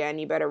dog again,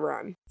 you better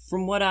run.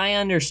 From what I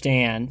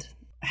understand,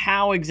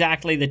 how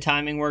exactly the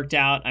timing worked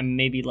out, I'm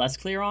maybe less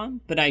clear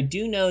on, but I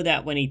do know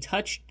that when he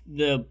touched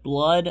the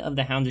blood of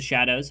the Hounds of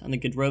Shadows on the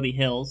Godrobi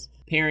Hills,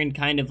 Perrin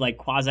kind of, like,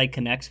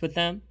 quasi-connects with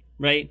them,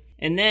 right?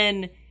 And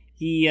then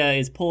he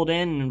is pulled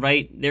in,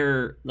 right?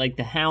 They're, like,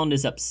 the Hound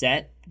is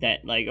upset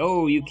that, like,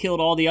 oh, you killed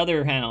all the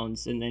other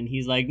hounds. And then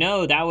he's like,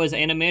 no, that was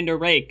Anomander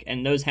Rake,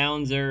 and those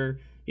hounds are,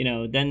 you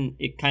know, then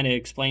it kind of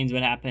explains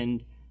what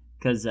happened,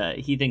 because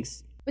he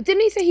thinks... But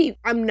didn't he say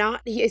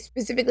he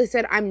specifically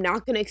said, I'm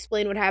not going to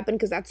explain what happened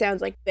because that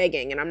sounds like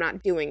begging and I'm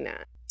not doing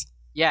that.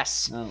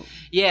 Yes. Oh.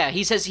 Yeah,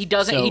 he says he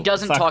doesn't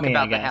So, talk me,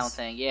 about I the hound guess.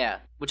 thing, yeah.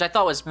 Which I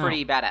thought was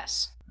pretty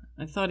badass.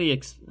 I thought I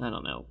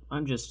don't know.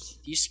 I'm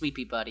just... You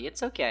sweepy buddy,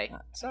 it's okay.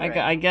 It's all right.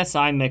 I guess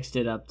I mixed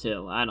it up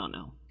too. I don't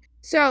know.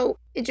 So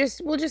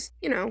we'll just,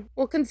 you know,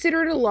 we'll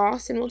consider it a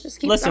loss and we'll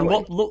just keep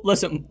going.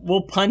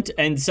 We'll punt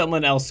and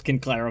someone else can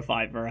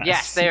clarify for us.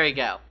 Yes, there you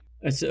go.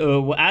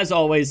 So, as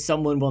always,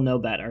 someone will know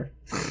better.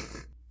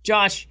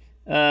 Josh,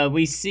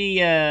 we see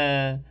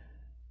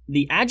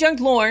the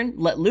adjunct Lorn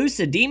let loose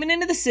a demon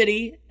into the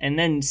city and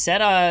then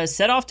set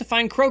off to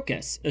find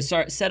Crocus.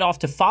 Set off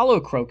to follow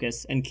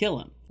Crocus and kill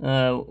him.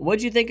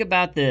 What'd you think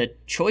about the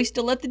choice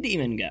to let the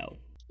demon go?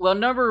 Well,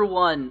 number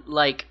one,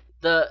 like,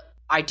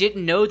 I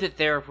didn't know that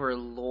there were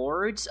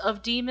lords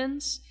of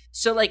demons.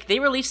 So, like, they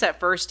released that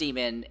first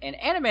demon, and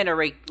Anomander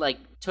Rake, like,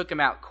 took him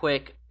out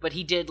quick, but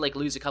he did, like,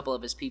 lose a couple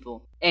of his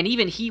people. And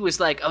even he was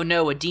like, oh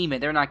no, a demon,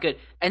 they're not good.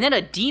 And then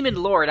a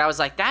demon lord, I was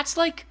like, that's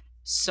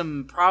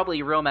some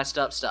probably real messed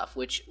up stuff,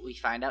 which we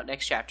find out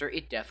next chapter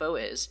it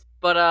defo is.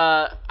 But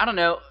I don't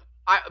know.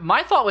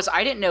 My thought was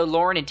I didn't know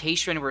Lauren and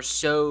Tayshrin were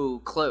so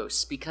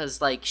close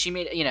because like she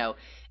made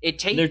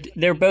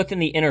they're both in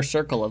the inner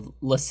circle of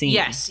Laseen.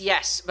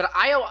 Yes, but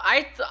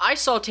I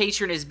saw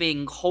Tayshrin as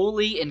being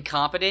wholly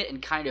incompetent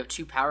and kind of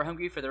too power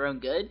hungry for their own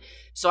good.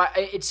 So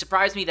it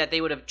surprised me that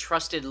they would have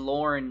trusted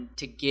Lauren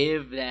to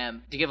give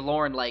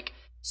Lauren like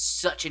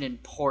such an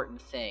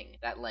important thing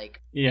that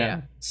like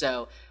yeah.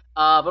 So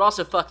but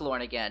also fuck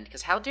Lauren again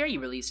because how dare you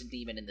release a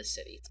demon in this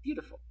city? It's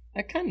beautiful.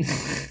 I kind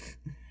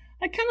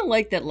of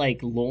like that like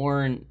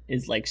Lauren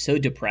is like so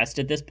depressed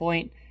at this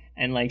point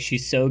and like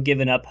she's so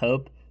given up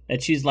hope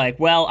that she's like,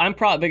 well, I'm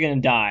probably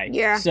gonna die.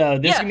 Yeah. So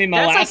this is gonna be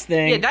my last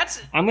thing. Yeah,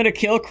 I'm gonna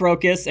kill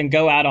Crocus and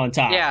go out on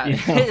top. Yeah.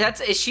 You know?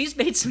 She's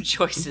made some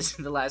choices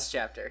in the last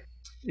chapter.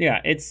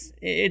 Yeah, it's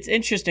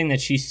interesting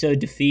that she's so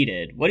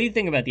defeated. What do you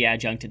think about the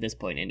adjunct at this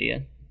point,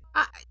 India?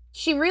 I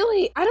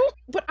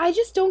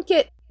just don't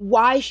get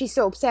why she's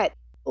so upset.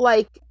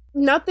 Like,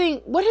 nothing,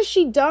 what has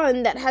she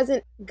done that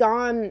hasn't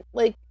gone,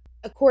 like,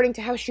 according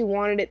to how she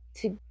wanted it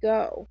to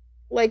go?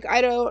 Like,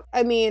 well,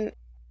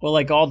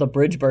 like, all the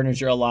bridge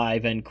burners are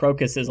alive, and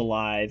Crocus is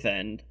alive,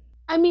 and...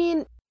 I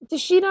mean,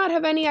 does she not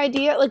have any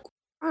idea? Like,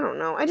 I don't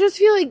know. I just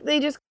feel like they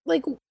just,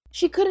 like,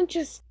 she couldn't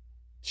just...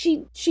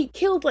 She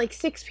killed, like,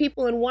 6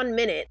 people in 1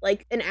 minute,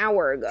 like, an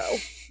hour ago.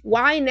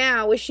 Why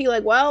now is she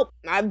like, well,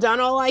 I've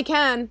done all I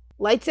can.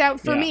 Lights out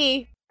for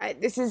me.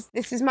 This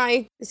is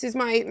my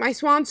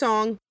swan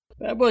song.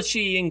 Well,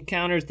 she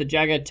encounters the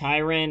Jagged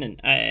Tyrant,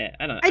 and I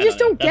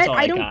don't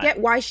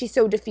get why she's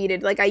so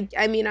defeated. Like,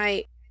 I mean,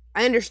 I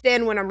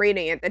understand when I'm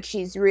reading it that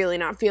she's really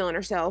not feeling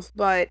herself,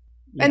 but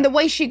and the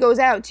way she goes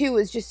out too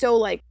is just so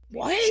like,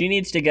 what? She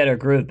needs to get her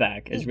groove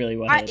back. Is really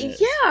what it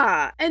is.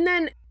 Yeah, and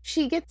then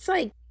she gets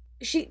like,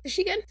 does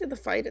she get into the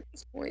fight at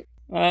this point?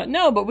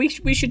 No, but we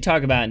should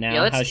talk about it now.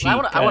 Yeah, I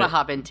want to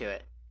hop into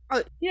it.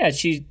 Yeah,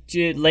 she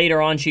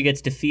later on she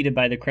gets defeated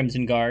by the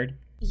Crimson Guard.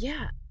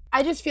 Yeah.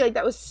 I just feel like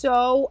that was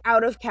so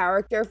out of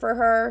character for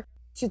her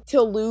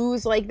to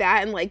lose like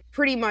that, and like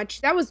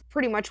that was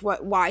pretty much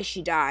why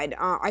she died.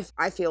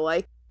 I feel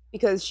like,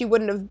 because she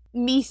wouldn't have,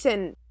 Mies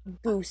and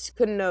Goose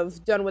couldn't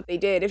have done what they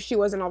did if she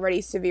wasn't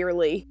already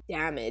severely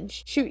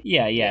damaged.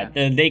 Yeah.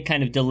 They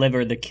kind of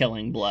deliver the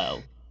killing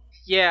blow.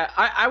 Yeah,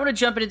 I want to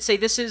jump in and say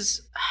this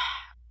is,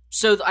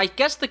 so I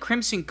guess the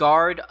Crimson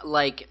Guard,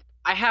 like,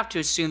 I have to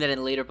assume that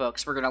in later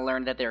books we're going to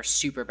learn that they're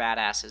super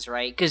badasses,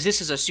 right? Because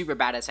this is a super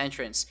badass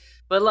entrance.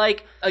 But,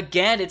 like,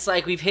 again, it's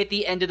like we've hit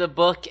the end of the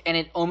book, and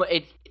it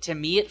to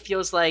me, it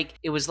feels like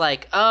it was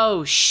like,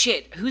 oh,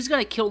 shit, who's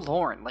going to kill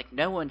Lauren? Like,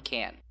 no one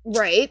can.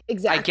 Right,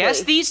 exactly. I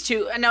guess these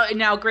two,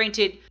 now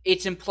granted,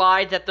 it's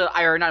implied that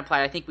not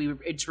implied, I think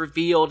it's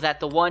revealed that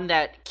the one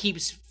that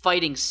keeps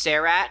fighting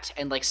Serrat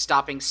and, like,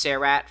 stopping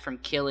Serrat from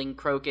killing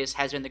Crocus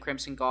has been the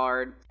Crimson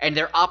Guard, and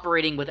they're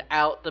operating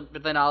without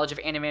the knowledge of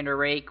Anomander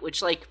Rake,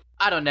 which, like,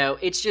 I don't know,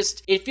 it's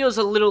just, it feels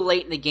a little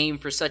late in the game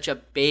for such a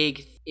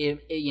big,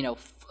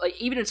 like,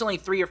 even if it's only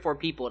 3 or 4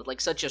 people, like,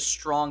 such a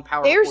strong,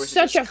 powerful force.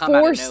 There's such a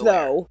force,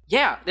 though.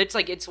 Yeah,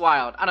 it's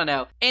wild. I don't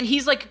know. And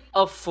he's, like,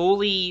 a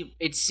fully,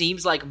 it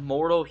seems like,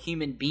 mortal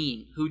human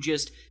being who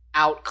just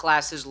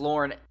outclasses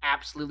Lauren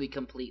absolutely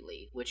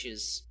completely, which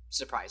is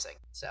surprising.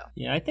 So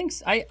yeah, I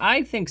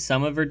think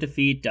some of her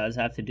defeat does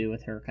have to do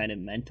with her kind of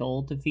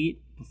mental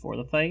defeat before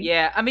the fight.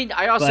 Yeah, I mean,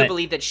 I also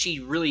believe that she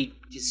really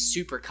is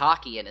super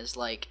cocky and is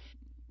like,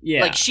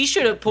 yeah, like she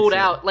should have pulled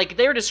out. Like,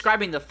 they were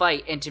describing the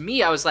fight, and to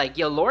me, I was like,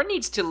 yo, Lauren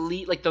needs to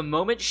lead. Like, the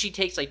moment she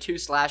takes like 2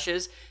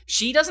 slashes,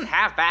 she doesn't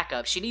have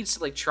backup. She needs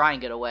to like try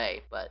and get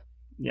away, but.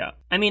 Yeah.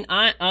 I mean,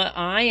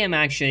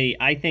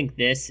 I think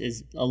this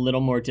is a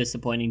little more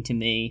disappointing to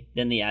me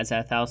than the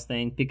Azath House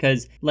thing,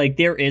 because, like,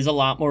 there is a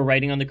lot more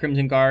writing on the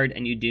Crimson Guard,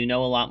 and you do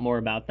know a lot more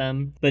about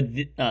them. But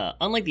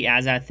unlike the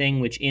Azath thing,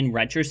 which in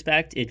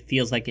retrospect, it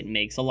feels like it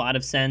makes a lot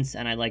of sense,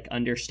 and I, like,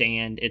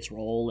 understand its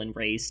role and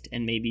race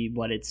and maybe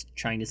what it's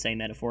trying to say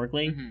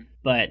metaphorically. Mm-hmm.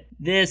 But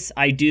this,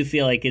 I do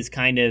feel like, is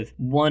kind of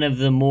one of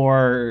the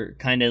more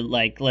kind of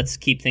like, let's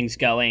keep things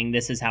going.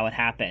 This is how it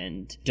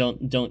happened.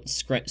 Don't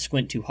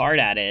squint too hard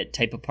at it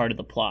type of part of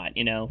the plot,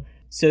 you know?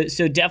 So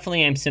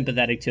definitely I'm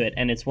sympathetic to it.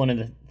 And it's one of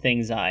the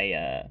things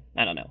I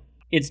don't know.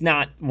 It's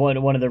not one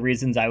of the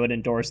reasons I would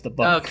endorse the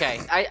book. Okay.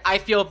 I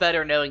feel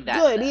better knowing that.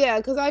 Good, yeah.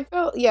 Because I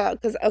felt,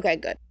 okay,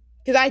 good.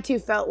 Because I too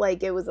felt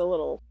like it was a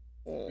little...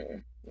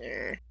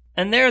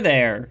 And they're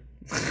there.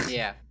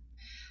 Yeah.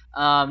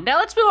 Now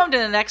let's move on to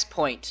the next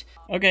point.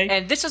 Okay.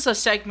 And this is a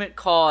segment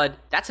called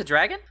That's a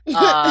Dragon?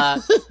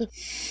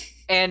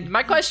 And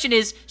my question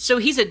is, so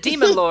he's a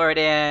demon lord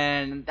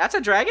and that's a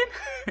dragon?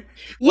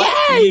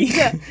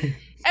 Yes!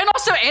 And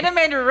also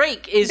Anomander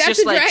Rake is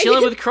just like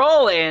chilling with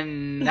Kroll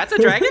and that's a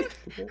dragon?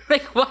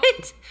 Like,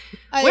 what?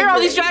 Where are all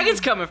these dragons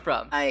coming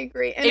from? I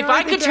agree. And if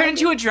I could turn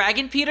into a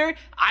dragon, Peter,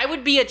 I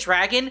would be a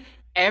dragon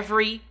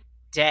every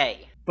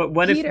day. But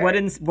what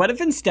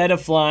if instead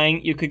of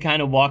flying, you could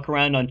kind of walk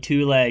around on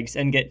two legs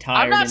and get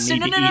tired and need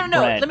to eat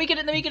bread? Let me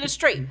get it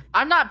straight.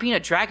 I'm not being a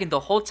dragon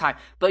the whole time,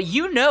 but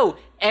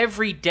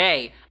every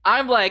day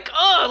I'm like,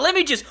 oh, let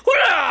me just,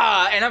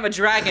 and I'm a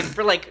dragon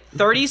for like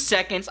 30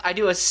 seconds. I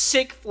do a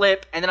sick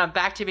flip, and then I'm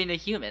back to being a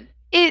human.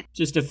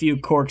 Just a few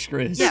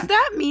corkscrews. Does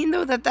that mean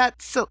though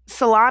that's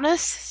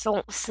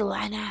Solanus?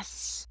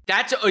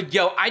 That's I didn't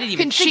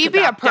even. Can think she be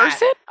about a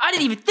person? That. I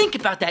didn't even think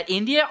about that.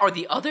 India, are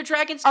the other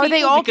dragons? Are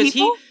they all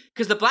people?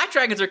 Because the black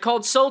dragons are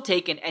called Soul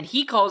Taken, and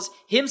he calls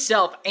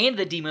himself and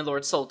the Demon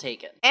Lord Soul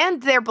Taken.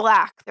 And they're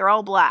black. They're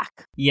all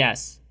black.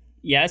 Yes.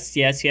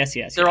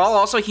 They're all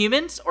also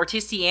humans, or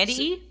Tisti and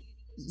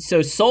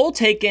So Soul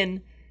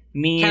Taken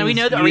means. Can we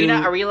know that?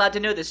 Are we allowed to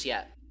know this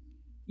yet?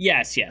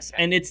 Yes.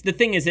 And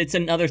it's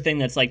another thing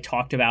that's like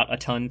talked about a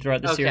ton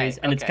throughout the series,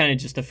 and it's kind of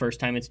just the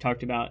first time it's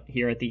talked about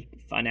here at the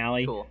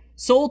finale. Cool.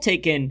 Soul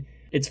Taken,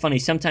 it's funny,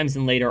 sometimes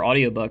in later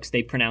audiobooks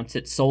they pronounce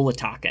it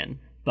Solataken,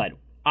 but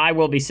I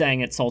will be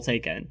saying it's Soul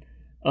Taken.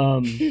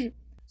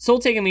 Soul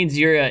Taken means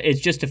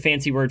it's just a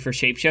fancy word for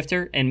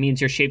shapeshifter, and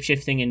means you're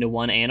shapeshifting into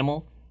one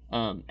animal.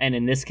 And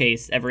in this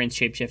case, everyone's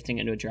shapeshifting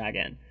into a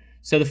dragon.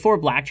 So the 4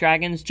 black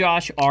dragons,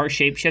 Josh, are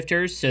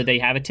shapeshifters, so they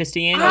have a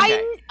Tistian.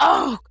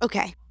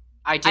 Okay.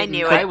 I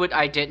knew it.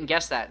 I didn't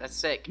guess that. That's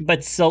sick. But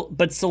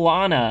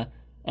Solana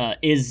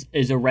is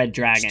a red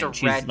dragon.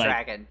 Just a red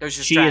dragon. There's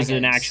just she dragons. is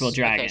an actual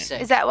dragon.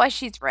 Okay, is that why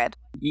she's red?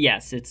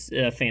 Yes, it's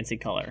a fancy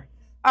color.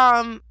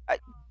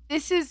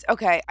 This is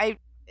okay.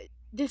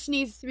 This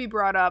needs to be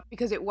brought up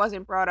because it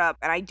wasn't brought up,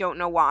 and I don't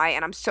know why.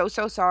 And I'm so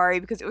sorry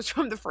because it was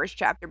from the first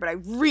chapter, but I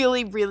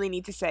really, really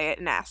need to say it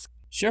and ask.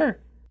 Sure.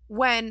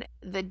 When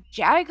the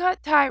Jadagot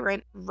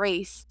Tyrant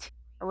raced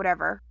or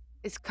whatever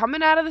is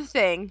coming out of the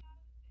thing,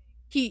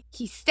 he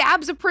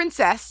stabs a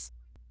princess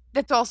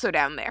that's also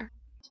down there.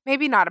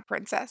 Maybe not a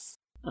princess.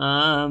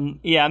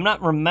 Yeah, I'm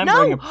not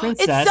remembering a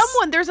princess. It's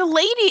someone. There's a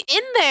lady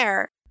in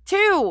there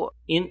too.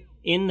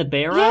 In the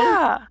barrow?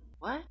 Yeah.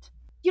 What?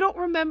 You don't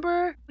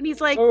remember when he's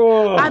like,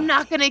 I'm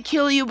not gonna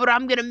kill you, but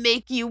I'm gonna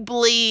make you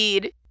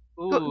bleed.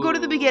 Go to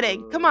the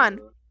beginning. Come on.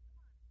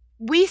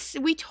 We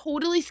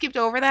totally skipped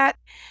over that,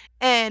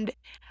 and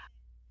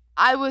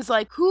I was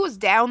like, who was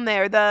down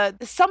there? The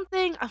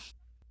something.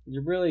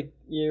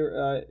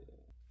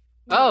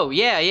 Oh,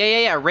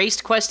 yeah.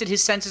 Raced quested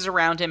his senses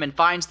around him and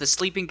finds the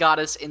sleeping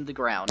goddess in the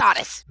ground.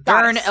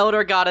 Burn,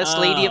 elder goddess,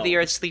 lady of the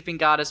earth, sleeping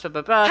goddess, How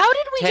did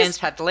we Tens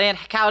pat the land,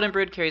 cowed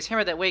brood carries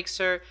hammer that wakes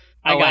her.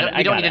 We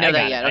don't need to know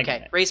that yet.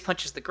 Okay. Race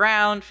punches the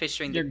ground,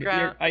 fishing the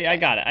ground. I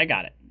got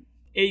it.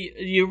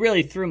 You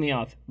really threw me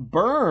off.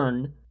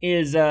 Burn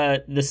is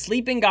the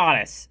sleeping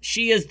goddess.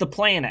 She is the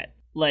planet.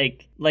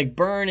 Like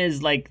Burn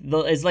is like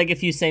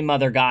if you say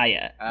Mother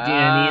Gaia. Do you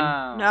know what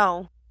I mean?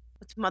 No.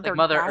 It's Mother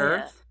Mother Gaia.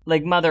 Earth?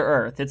 Like Mother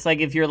Earth. It's like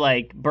if you're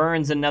like,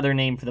 Burn's another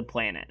name for the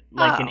planet.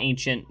 Like an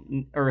ancient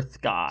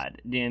Earth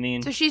god. Do you know what I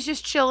mean? So she's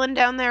just chilling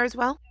down there as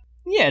well?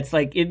 Yeah, it's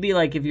like, it'd be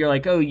like if you're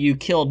like, oh, you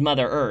killed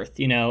Mother Earth,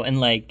 and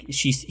like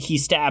he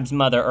stabs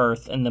Mother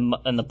Earth and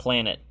the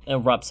planet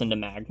erupts into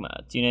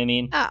magma. Do you know what I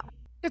mean? Oh,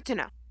 good to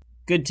know.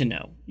 Good to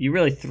know. You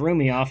really threw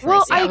me off.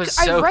 Well, I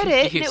read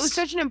it, and it was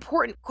such an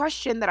important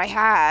question that I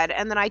had,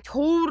 and then I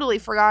totally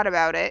forgot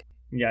about it.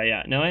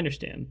 Yeah. No, I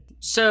understand.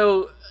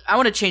 So I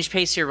want to change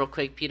pace here real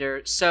quick,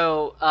 Peter.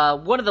 So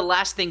one of the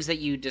last things that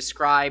you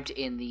described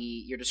in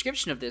your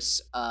description of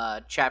this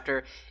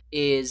chapter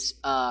is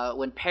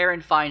when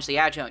Perrin finds the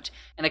adjunct.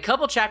 And a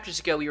couple chapters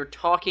ago, we were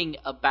talking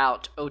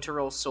about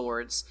Otterol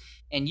swords,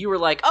 and you were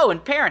like, "Oh,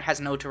 and Perrin has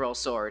an Otterol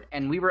sword,"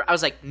 and I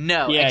was like,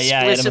 "No,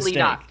 explicitly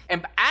not."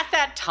 And at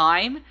that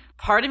time,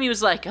 part of me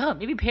was like, "Oh,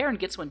 maybe Perrin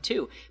gets one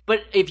too."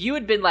 But if you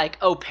had been like,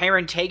 "Oh,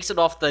 Perrin takes it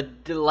off the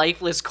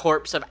lifeless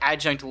corpse of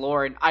Adjunct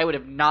Lauren," I would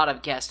have not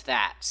have guessed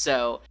that.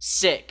 So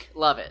sick,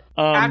 love it.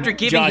 After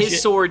giving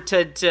his sword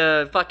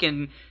to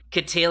fucking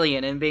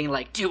Catalion and being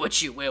like, "Do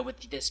what you will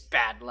with this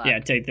bad luck." Yeah,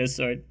 take this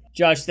sword.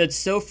 Josh, that's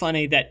so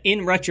funny that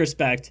in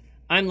retrospect,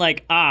 I'm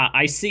like,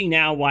 I see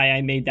now why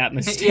I made that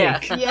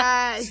mistake. Yeah.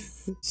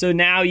 Yes. So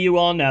now you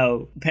all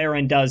know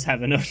Perrin does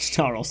have an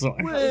Otterol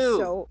sword.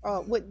 So,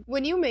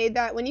 when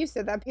you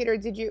said that, Peter,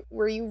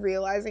 were you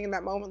realizing in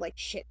that moment like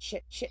shit?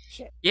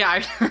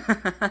 Yeah.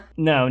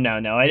 No.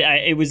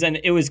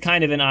 It was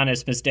kind of an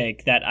honest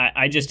mistake that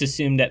I just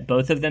assumed that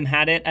both of them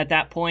had it at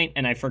that point,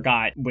 and I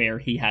forgot where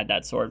he had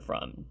that sword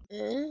from.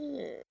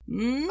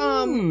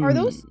 Are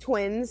those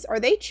twins? Are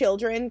they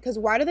children? Because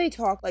why do they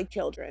talk like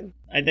children?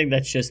 I think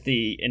that's just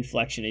the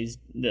inflection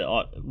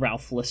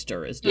Ralph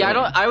Lister is doing.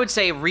 Yeah, I would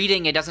say reading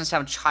it doesn't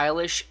sound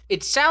childish.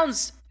 It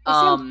sounds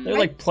they're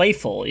like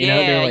playful, Yeah,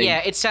 They're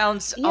like, it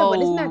sounds but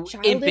isn't that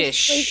childish,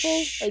 impish,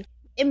 playful, like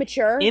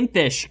immature?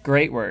 Impish,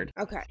 great word.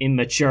 Okay.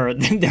 Immature.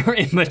 They're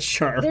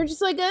immature. They're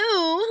just like,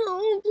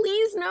 oh,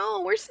 please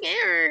no, we're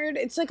scared.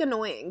 It's like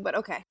annoying, but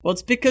okay. Well,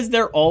 it's because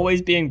they're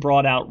always being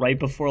brought out right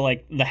before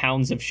like the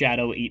Hounds of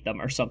Shadow eat them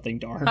or something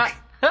dark.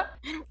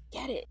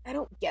 get it. I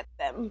don't get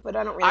them, but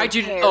I don't really I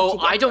do. care Oh, to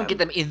get I don't them. get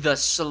them in the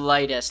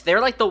slightest. They're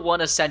like the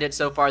one ascendant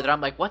so far that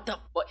I'm like, what the?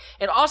 What?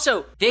 And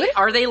also,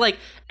 are they like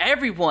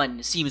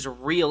everyone seems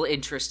real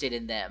interested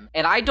in them,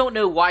 and I don't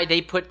know why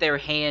they put their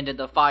hand in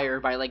the fire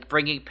by like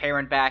bringing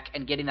Perrin back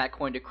and getting that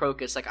coin to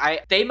Crocus. Like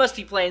they must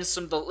be playing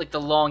the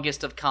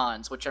longest of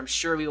cons, which I'm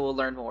sure we will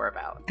learn more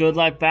about. Good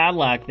luck, bad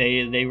luck.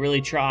 They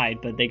really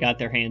tried, but they got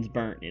their hands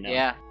burnt.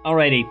 Yeah.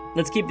 Alrighty,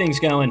 let's keep things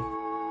going.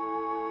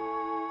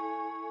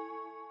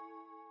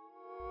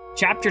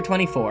 Chapter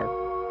 24.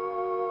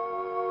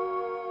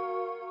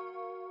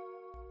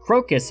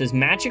 Crocus is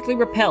magically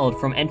repelled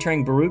from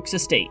entering Baruch's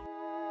estate.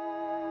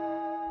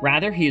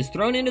 Rather, he is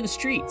thrown into the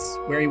streets,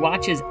 where he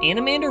watches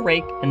Anomander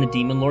Rake and the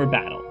Demon Lord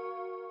battle.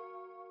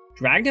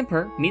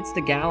 Dragnipper meets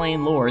the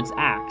Gallane Lord's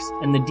axe,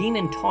 and the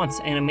demon taunts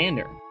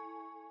Anomander.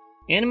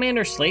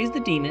 Anomander slays the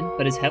demon,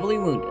 but is heavily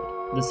wounded.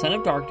 The Son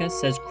of Darkness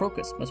says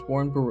Crocus must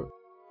warn Baruch.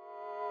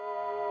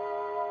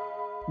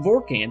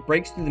 Vorkan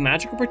breaks through the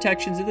magical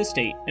protections of the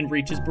state and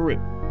reaches Baruch.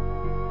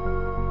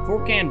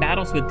 Vorkan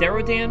battles with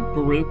Darodan,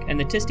 Baruch, and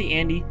the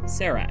Tisti-Andi,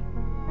 Serat.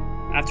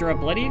 After a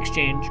bloody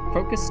exchange,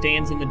 Crocus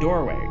stands in the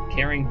doorway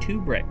carrying 2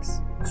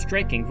 bricks,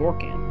 striking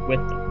Vorkan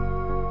with them.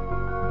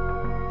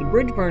 The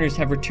bridge burners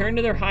have returned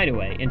to their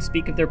hideaway and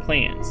speak of their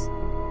plans.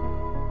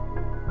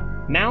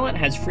 Mallet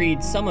has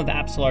freed some of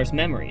Apsalar's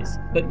memories,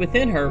 but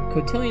within her,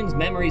 Cotillion's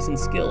memories and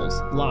skills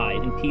lie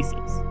in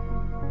pieces.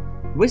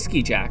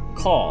 Whiskey Jack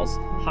calls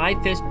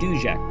High Fist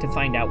Duzek to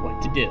find out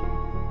what to do.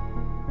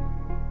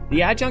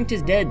 The adjunct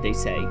is dead, they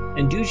say,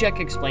 and Duzek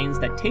explains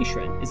that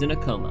Tayshrin is in a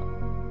coma.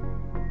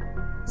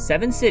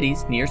 7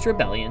 cities nearest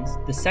rebellions,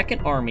 the Second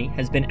Army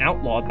has been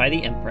outlawed by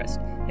the Empress,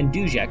 and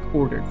Duzek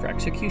ordered for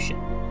execution.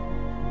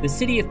 The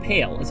city of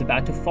Pale is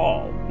about to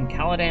fall, and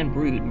Caladan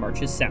Brood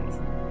marches south.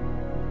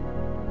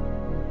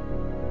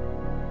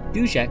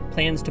 Duzek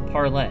plans to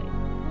parley.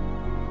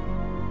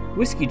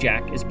 Whiskey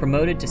Jack is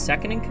promoted to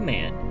second in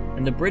command,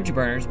 and the bridge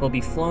burners will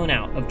be flown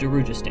out of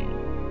Darujistan.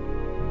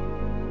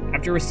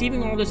 After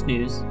receiving all this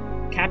news,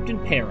 Captain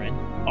Perrin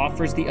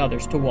offers the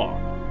others to walk.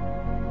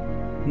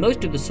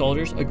 Most of the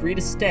soldiers agree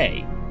to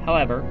stay,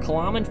 however,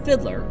 Kalam and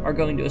Fiddler are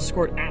going to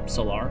escort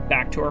Apsalar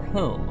back to her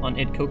home on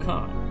Idko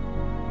Khan.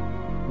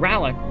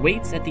 Rallick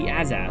waits at the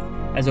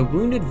Azath as a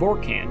wounded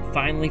Vorkan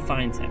finally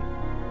finds him.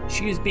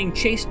 She is being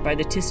chased by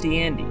the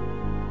Tisti-Andi.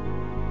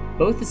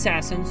 Both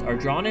assassins are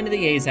drawn into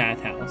the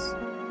Azath house.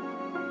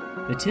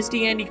 The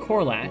Tisti-Andi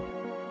Korlat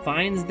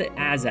finds the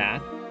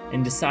Azath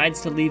and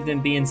decides to leave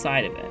them be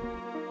inside of it.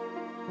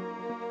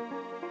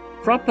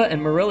 Kruppa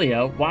and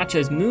Murillo watch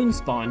as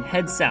Moonspawn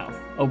heads south,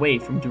 away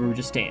from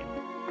Darujistan.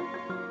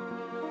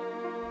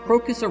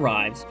 Crocus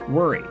arrives,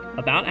 worried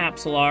about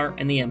Apsalar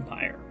and the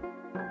Empire.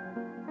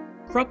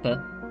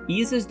 Kruppa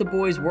eases the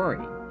boy's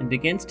worry and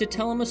begins to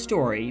tell him a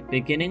story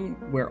beginning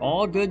where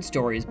all good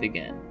stories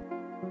begin,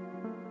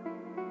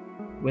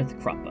 with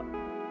Kruppa.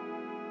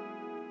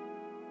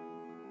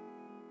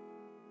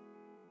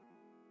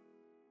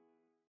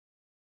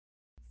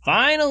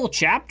 Final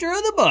chapter of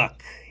the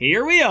book.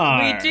 Here we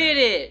are. We did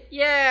it.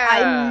 Yeah.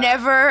 I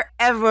never,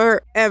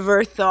 ever,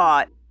 ever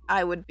thought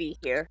I would be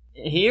here.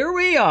 Here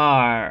we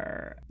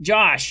are.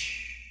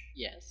 Josh.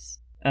 Yes.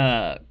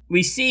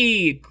 We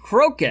see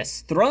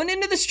Crocus thrown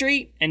into the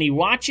street, and he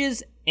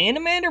watches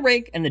Anomander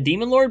Rake and the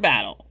Demon Lord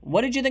battle.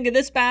 What did you think of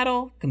this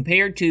battle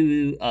compared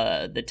to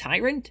the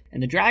Tyrant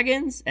and the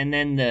Dragons, and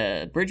then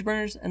the Bridge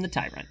Burners and the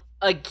Tyrant?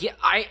 Again,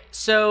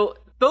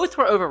 both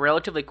were over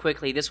relatively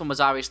quickly. This one was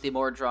obviously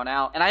more drawn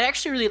out. And I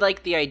actually really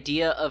like the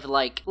idea of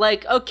like,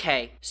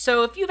 okay,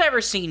 so if you've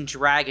ever seen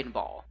Dragon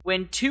Ball,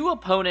 when 2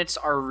 opponents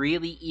are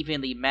really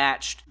evenly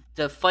matched,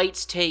 the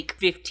fights take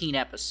 15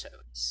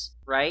 episodes,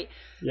 right?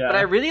 Yeah. But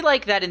I really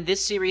like that in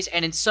this series,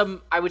 and in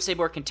some, I would say,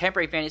 more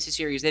contemporary fantasy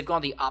series, they've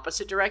gone the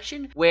opposite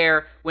direction,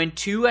 where when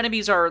 2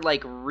 enemies are,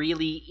 like,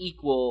 really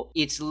equal,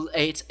 it's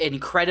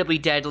incredibly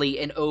deadly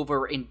and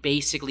over in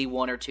basically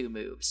 1 or 2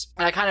 moves.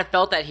 And I kind of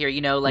felt that here,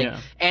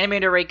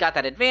 Anomander Rake got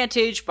that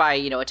advantage by,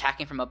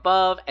 attacking from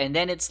above, and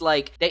then it's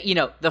like, that,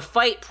 the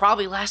fight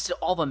probably lasted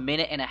all of a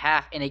minute and a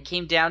half, and it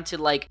came down to,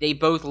 like, they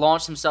both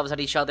launched themselves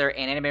at each other,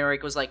 and Anomander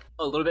Rake was, like,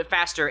 a little bit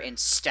faster and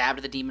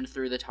stabbed the demon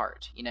through the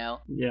heart, Yeah.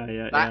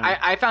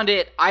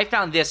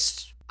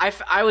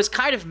 I was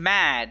kind of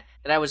mad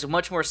that I was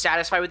much more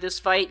satisfied with this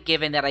fight,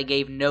 given that I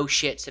gave no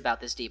shits about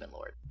this Demon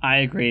Lord. I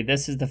agree.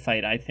 This is the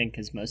fight I think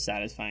is most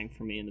satisfying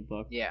for me in the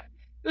book. Yeah.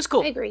 It was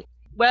cool. I agree.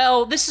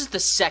 Well, this is the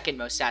second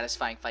most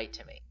satisfying fight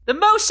to me. The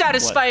most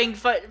satisfying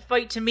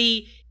fight to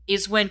me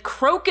is when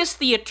Crocus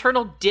the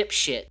Eternal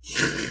Dipshit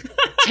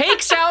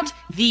takes out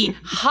the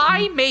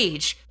High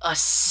Mage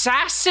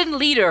Assassin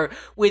Leader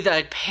with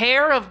a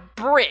pair of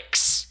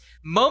bricks.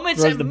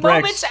 Moments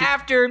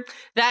after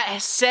that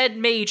said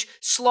mage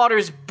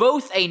slaughters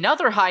both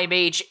another high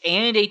mage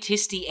and a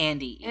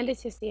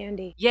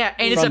Tisti-Andi. Yeah,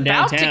 and is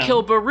about to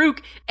kill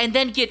Baruch and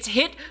then gets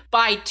hit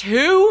by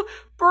 2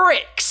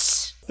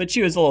 bricks. But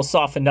she was a little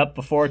softened up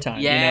before time,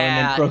 and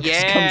then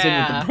Crocus comes in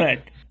with the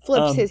brick.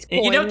 Flips his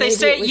coin. You know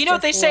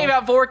what they say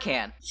about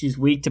Vorkan? She's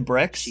weak to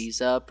bricks?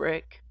 She's a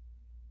brick.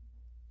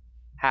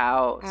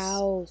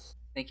 House.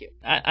 Thank you.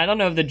 I don't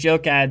know if the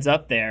joke adds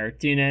up there.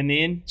 Do you know what I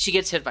mean? She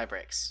gets hit by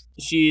bricks.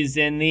 She's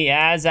in the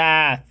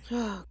Azath.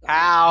 Oh,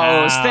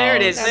 God. House. There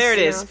it is. That's There it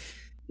is. enough.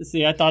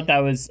 See, I thought that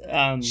was...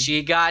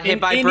 She got hit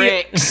by India-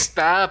 bricks.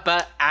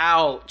 But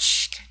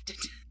ouch.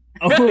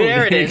 Oh,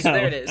 there it you is. go.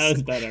 There it is. That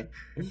was better.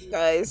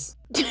 Guys.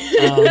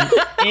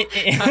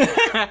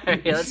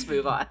 Okay, let's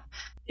move on.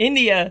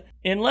 India,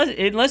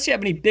 unless you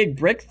have any big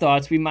brick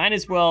thoughts, we might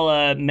as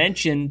well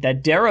mention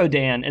that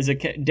Darodin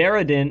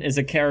is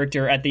a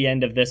character at the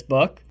end of this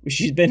book.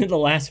 She's been in the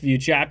last few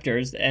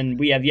chapters, and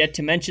we have yet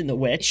to mention the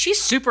witch. She's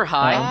super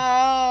high.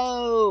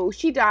 Oh,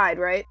 she died,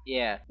 right?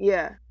 Yeah.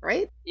 Yeah,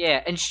 right?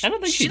 Yeah, and I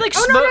don't think she like Oh,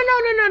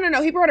 smoked.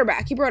 no. He brought her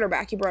back. He brought her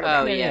back.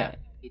 Oh, yeah.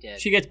 He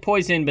did. She gets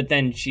poisoned, but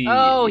then she...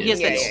 Oh, he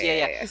has Yeah, that.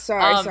 Yeah.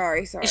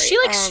 Sorry. Is she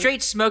like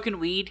straight smoking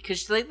weed?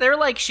 Because they're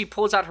like she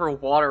pulls out her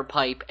water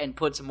pipe and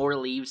puts more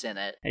leaves in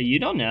it. Hey, you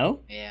don't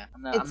know. Yeah,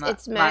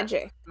 It's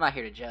magic. I'm not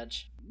here to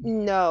judge.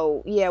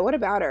 No, yeah. What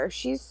about her?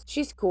 She's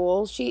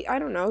cool. I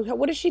don't know.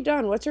 What has she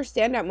done? What's her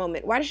standout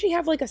moment? Why does she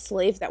have like a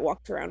slave that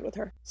walks around with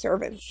her?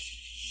 Servant.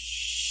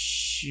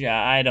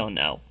 I don't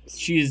know.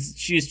 She's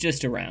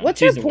just around. What's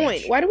She's her a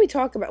point? witch. Why do we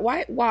talk about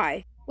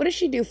why? What does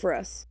she do for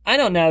us? I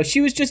don't know. She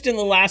was just in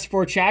the last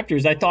 4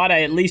 chapters. I thought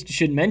I at least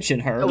should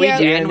mention her. We Yeah.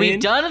 did, You know and what I mean? we've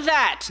done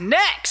that.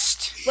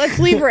 Next. Let's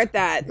leave her at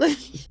that.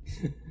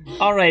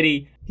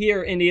 Alrighty,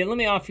 here, India, let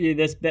me offer you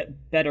this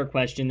better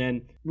question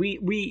then.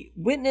 We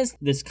witnessed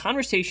this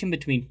conversation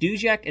between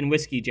Dujek and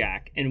Whiskey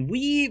Jack, and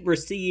we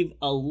receive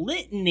a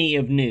litany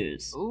of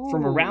news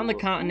from around the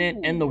continent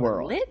and the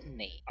world.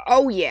 Litany.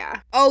 Oh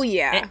yeah.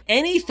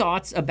 Any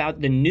thoughts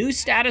about the new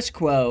status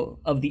quo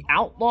of the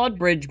outlawed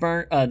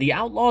the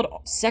outlawed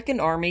Second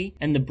Army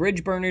and the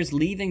bridge burners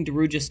leaving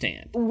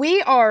Darujistan?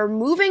 We are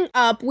moving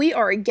up. We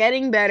are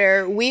getting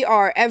better. We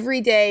are every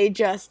day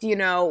just,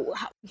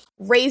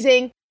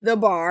 raising the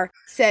bar,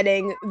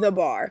 setting the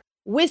bar.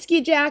 Whiskey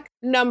Jack,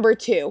 number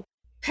 2.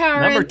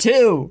 Perrin,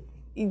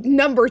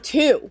 Number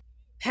 2,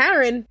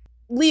 Perrin,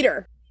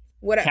 leader.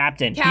 What?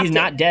 Captain. He's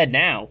not dead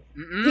now.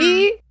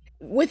 He,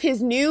 with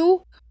his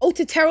new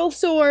Otaterel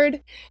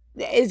sword,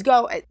 is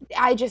go.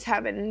 I just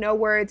have no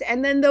words.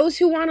 And then those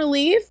who want to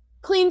leave,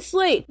 clean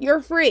slate.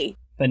 You're free.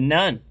 But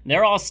none.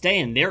 They're all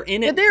staying. They're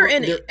in it. But they're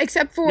in it,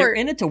 except for... They're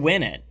in it to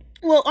win it.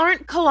 Well,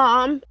 aren't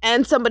Kalam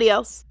and somebody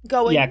else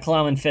going? Yeah,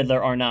 Kalam and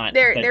Fiddler are not.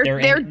 They're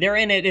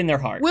in it in their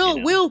heart.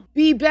 We'll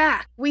be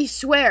back. We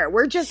swear.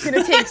 We're just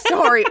gonna take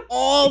Sorry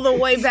all the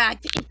way back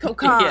to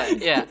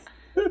Ikokan. Yeah.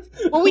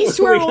 Well, we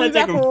swear we'll be We're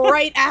back gonna take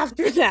right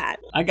after that.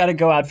 I gotta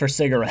go out for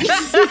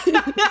cigarettes.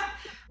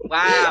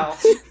 Wow.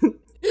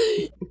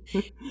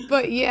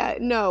 But yeah,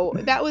 no,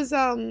 that was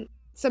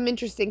some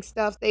interesting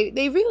stuff.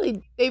 They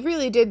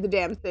really did the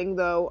damn thing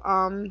though.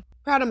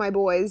 Proud of my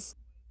boys.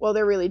 Well,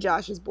 they're really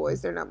Josh's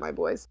boys. They're not my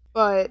boys.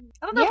 But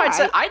I don't know if I'd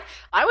say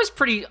I was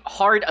pretty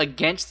hard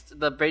against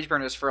the Bridge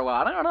Burners for a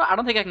while. I don't know. I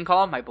don't think I can call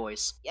them my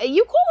boys.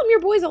 You call them your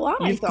boys a lot.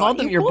 You've I thought. called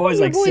them You your call boys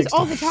them like your 6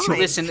 all the times. time.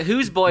 Listen,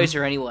 whose boys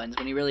are anyone's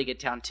when you really get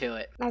down to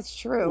it? That's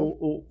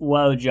true.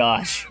 Whoa,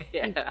 Josh.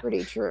 Yeah.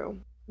 Pretty true.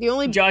 The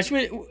only Josh,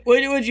 what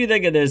would you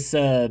think of this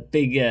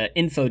big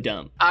info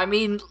dump? I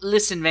mean,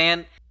 listen,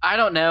 man. I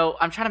don't know.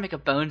 I'm trying to make a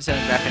Bone Zone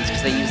reference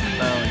because they use the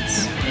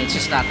bones, and it's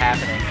just not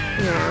happening.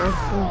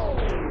 Yeah.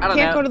 I don't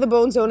Can't know. go to the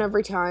Bone Zone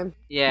every time.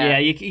 Yeah,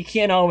 you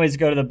can't always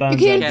go to the bone You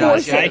can't zone.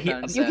 force Josh. it.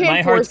 You can't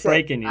My force heart's it.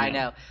 breaking. I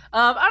know.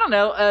 I don't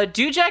know.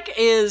 Dujek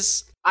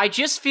is. I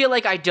just feel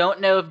like I don't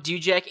know if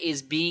Dujek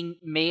is being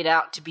made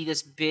out to be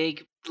this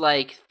big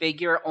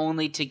figure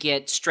only to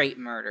get straight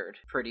murdered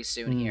pretty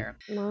soon here.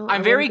 No, I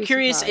I'm very wouldn't be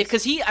curious surprised.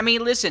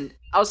 because listen,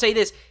 I'll say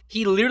this.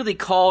 He literally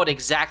called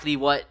exactly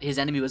what his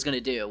enemy was going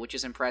to do, which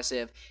is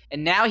impressive.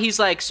 And now he's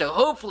like, so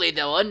hopefully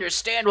they'll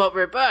understand what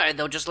we're about.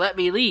 They'll just let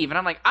me leave. And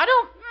I'm like,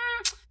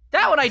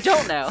 that one I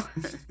don't know.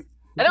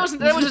 That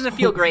doesn't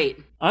feel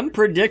great. I'm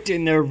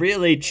predicting they're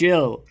really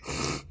chill.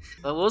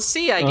 But we'll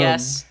see, I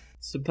guess.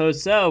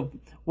 Suppose so.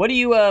 What do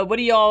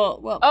y'all?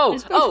 Well,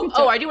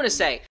 I do want to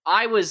say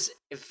I was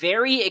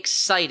very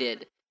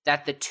excited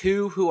that the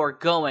two who are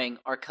going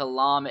are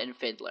Kalam and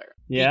Fiddler.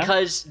 Yeah.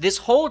 Because this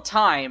whole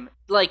time,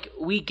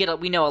 we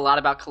know a lot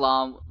about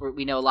Kalam,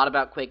 we know a lot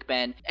about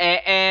Quickben,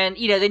 and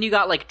then you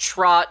got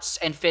Trots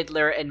and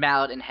Fiddler and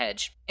Mallet and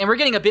Hedge. And we're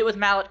getting a bit with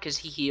Mallet because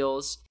he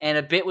heals, and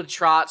a bit with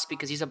Trots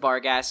because he's a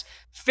Barghast.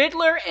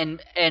 Fiddler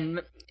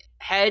and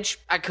Hedge,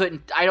 I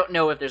don't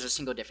know if there's a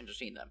single difference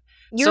between them.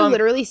 You're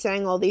literally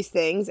saying all these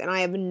things, and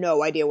I have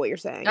no idea what you're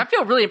saying. I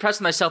feel really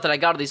impressed with myself that I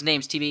got all these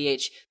names,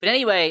 TBH. But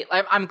anyway,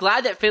 I'm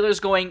glad that Fiddler's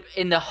going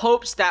in the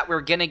hopes that we're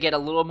going to get a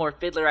little more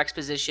Fiddler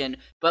exposition.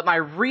 But my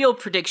real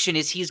prediction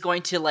is he's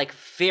going to,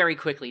 very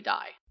quickly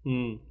die.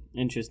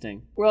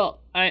 Interesting.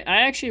 Well, I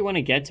actually want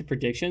to get to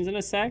predictions in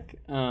a sec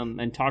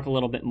and talk a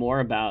little bit more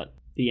about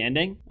the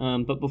ending.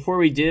 But before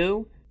we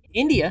do,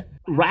 India,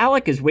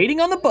 Rallick is waiting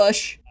on the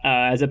bush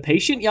as a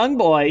patient young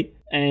boy,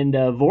 and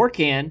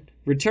Vorkan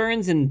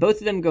returns, and both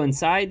of them go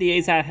inside the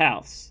Azath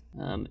house.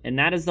 And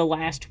that is the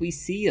last we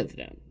see of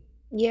them.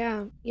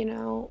 Yeah,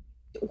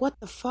 what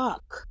the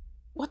fuck?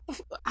 what the?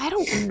 I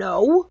don't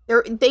know.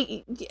 Are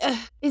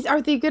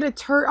they gonna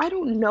turn? I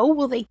don't know.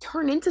 Will they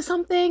turn into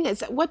something?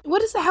 What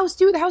does the house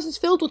do? The house is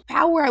filled with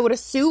power, I would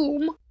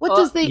assume.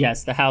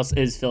 Yes, the house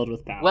is filled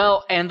with power.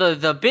 Well, and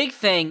the big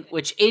thing,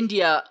 which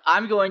India,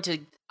 I'm going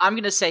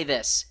to say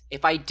this.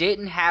 If I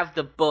didn't have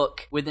the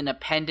book with an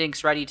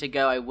appendix ready to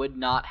go, I would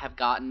not have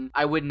gotten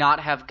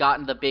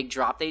the big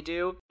drop they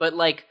do. But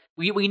like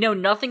we know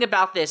nothing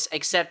about this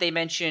except they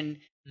mention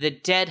the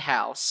Dead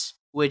House,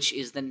 which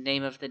is the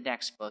name of the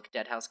next book,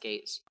 Dead House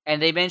Gates.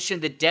 And they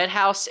mentioned the Dead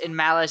House in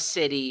Malice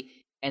City,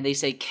 and they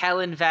say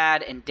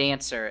Kellanvad and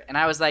Dancer. And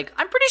I was like,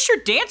 I'm pretty sure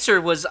Dancer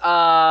was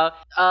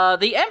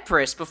the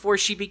Empress before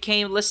she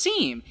became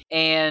Lassim.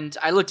 And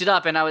I looked it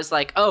up, and I was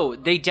like, oh,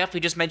 they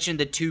definitely just mentioned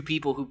the two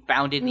people who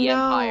founded the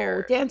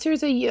Empire.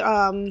 Dancer's a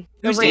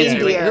Who's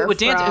reindeer.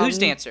 Dancer? Who's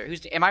Dancer?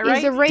 Am I right?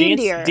 He's a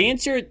reindeer.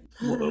 Dancer,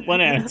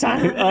 one at a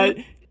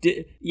time.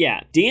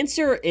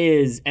 Dancer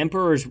is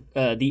Emperor's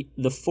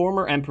the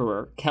former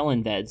Emperor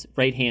Kellanved's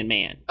right-hand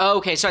man. Oh,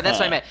 okay, sorry, that's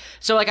what I meant.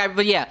 So like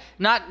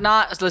not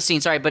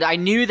Lassim, sorry, but I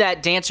knew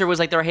that Dancer was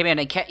like the right-hand man.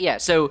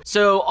 And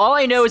so all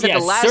I know is that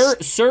the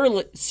last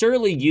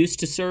Surly used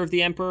to serve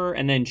the Emperor,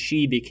 and then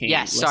she became.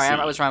 Yes, sorry,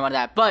 I was wrong on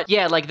that. But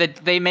yeah, like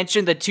they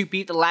mentioned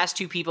the last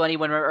two people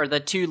or the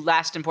two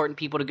last important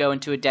people to go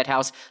into a dead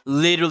house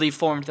literally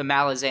formed the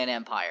Malazan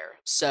Empire.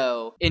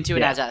 So into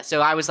an Azaz.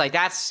 So I was like,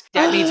 that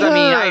means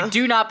I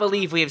do not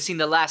believe we have seen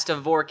the last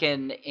of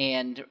Vorkin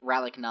and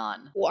Rallick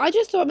Nan. Well, I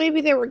just thought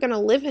maybe they were gonna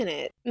live in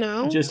it.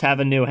 No, just have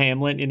a new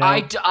Hamlet. You know,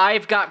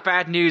 I've got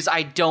bad news.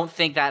 I don't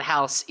think that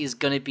house is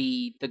gonna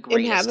be the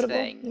greatest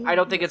thing. Mm-hmm. I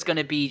don't think it's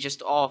gonna be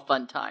just all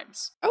fun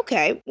times.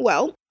 Okay,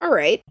 well, all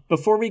right.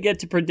 Before we get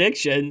to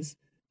predictions,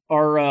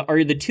 are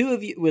the two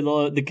of you with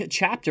the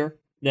chapter,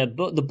 the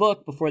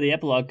book before the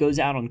epilogue goes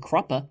out on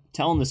Kruppa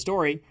telling the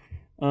story?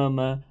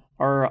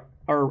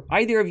 Are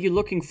either of you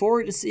looking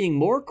forward to seeing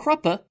more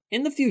Kruppa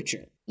in the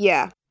future?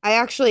 Yeah, I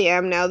actually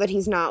am, now that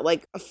he's not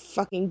like a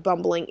fucking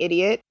bumbling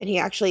idiot and he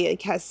actually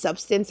like has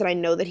substance, and I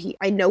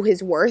know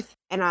his worth,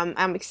 and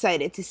I'm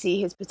excited to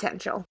see his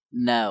potential.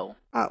 No.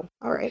 Oh,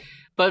 all right.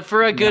 But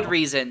for a good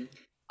reason.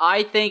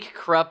 I think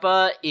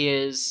Kruppa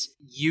is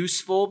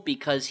useful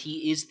because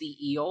he is the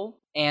eel.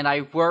 And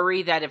I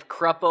worry that if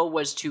Kruppa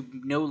was to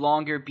no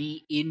longer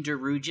be in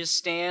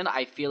Darujhistan,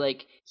 I feel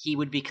like he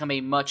would become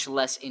a much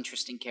less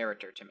interesting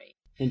character to me.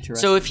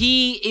 Interesting. So if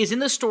he is in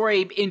the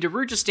story in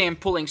Darujhistan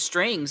pulling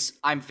strings,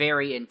 I'm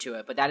very into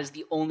it. But that is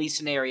the only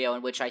scenario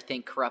in which I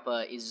think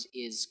Kruppa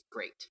is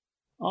great.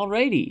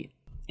 Alrighty.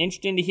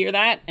 Interesting to hear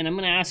that, and I'm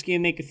going to ask you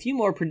to make a few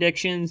more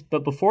predictions,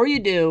 but before you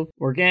do,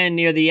 we're getting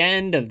near the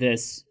end of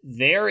this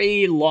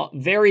very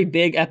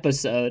big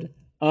episode.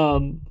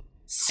 Some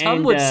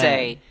would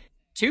say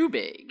too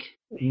big.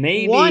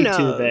 Maybe One too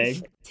of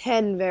big.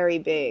 10 very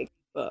big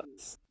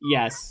books.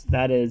 Yes,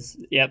 that is.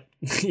 Yep.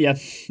 Yep.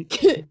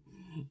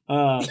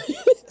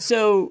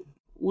 So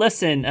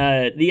listen,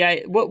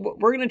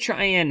 we're gonna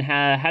try and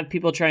have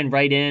people try and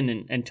write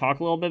in and talk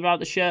a little bit about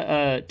the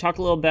show, talk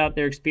a little about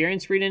their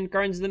experience reading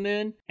Gardens of the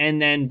Moon,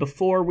 and then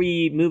before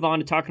we move on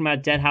to talking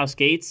about Dead House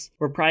Gates,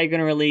 we're probably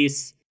gonna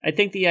release. I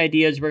think the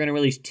idea is we're gonna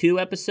release 2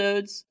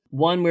 episodes.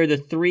 One where the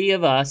 3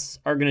 of us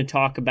are gonna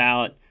talk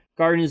about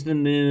Gardens of the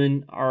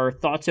Moon, our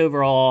thoughts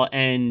overall,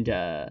 and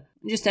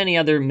just any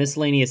other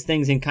miscellaneous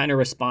things, and kind of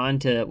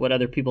respond to what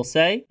other people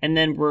say. And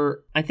then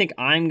I think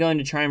I'm going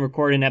to try and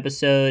record an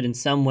episode in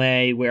some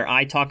way where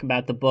I talk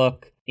about the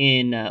book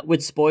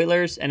with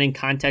spoilers and in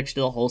context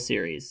to the whole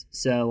series.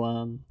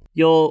 So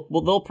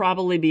they'll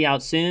probably be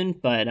out soon,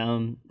 but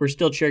we're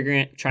still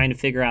trying to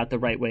figure out the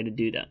right way to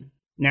do them.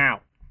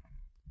 Now,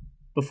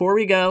 before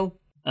we go,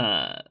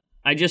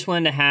 I just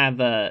wanted to have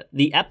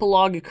the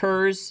epilogue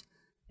occurs.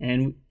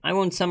 And I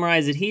won't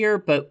summarize it here,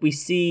 but we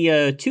see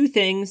 2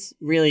 things,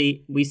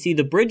 really. We see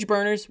the bridge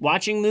burners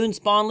watching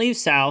Moonspawn leave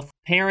south,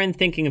 Perrin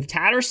thinking of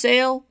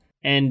Tattersail,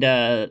 and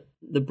the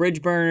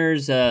bridge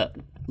burners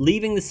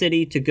leaving the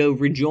city to go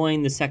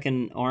rejoin the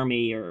Second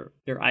Army, or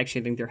I actually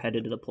think they're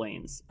headed to the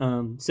plains.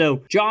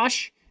 So,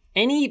 Josh,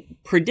 any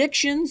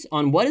predictions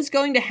on what is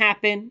going to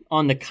happen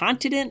on the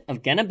continent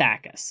of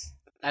Genabacchus?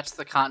 That's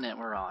the continent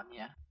we're on,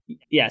 yeah?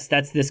 Yes,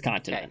 that's this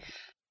continent.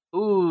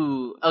 Okay.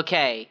 Ooh,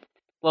 okay.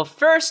 Well,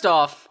 first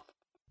off,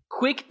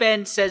 Quick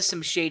Ben says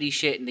some shady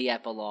shit in the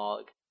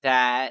epilogue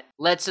that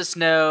lets us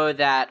know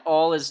that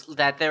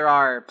that there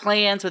are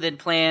plans within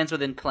plans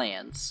within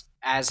plans,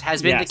 as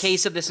has been the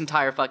case of this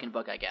entire fucking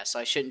book, I guess. So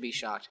I shouldn't be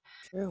shocked.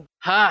 True.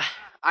 I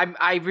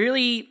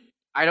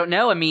don't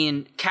know. I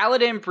mean,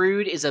 Kaladin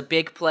Brood is a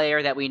big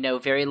player that we know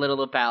very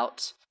little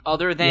about.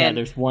 Other than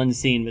there's one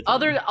scene with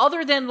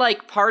other than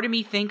like part of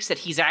me thinks that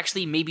he's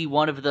actually maybe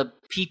one of the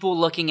people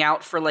looking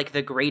out for like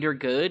the greater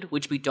good,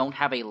 which we don't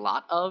have a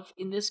lot of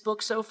in this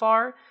book so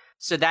far.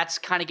 So that's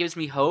kind of gives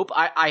me hope.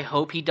 I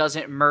hope he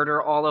doesn't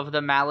murder all of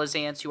the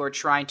Malazans who are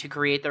trying to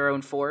create their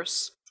own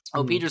force.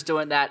 Oh, Peter's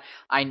doing that.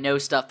 I know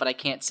stuff, but I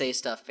can't say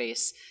stuff.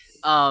 Face.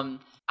 I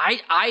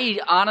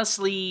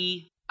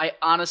honestly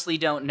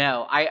don't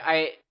know.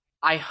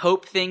 I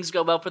hope things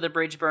go well for the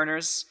bridge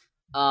burners.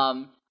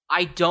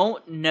 I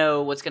don't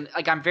know what's gonna,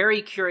 like, I'm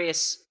very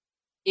curious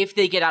if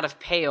they get out of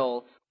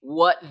Pale,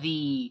 what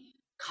the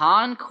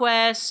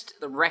conquest,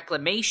 the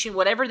reclamation,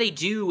 whatever they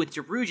do with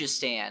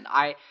Darujhistan.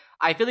 I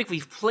feel like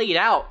we've played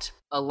out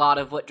a lot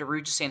of what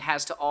Darujhistan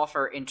has to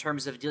offer in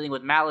terms of dealing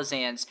with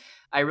Malazans.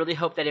 I really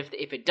hope that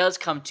if it does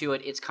come to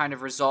it, it's kind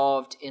of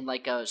resolved in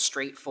like a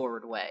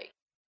straightforward way.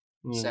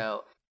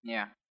 So,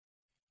 yeah.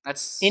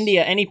 That's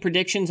India, any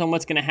predictions on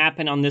what's going to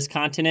happen on this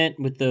continent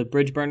with the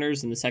bridge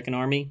burners and the Second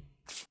Army?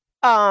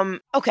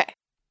 Okay.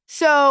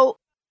 So,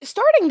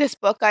 starting this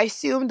book, I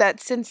assumed that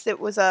since it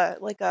was a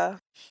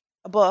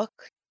book,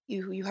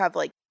 you have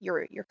like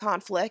your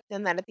conflict,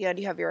 and then at the end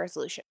you have your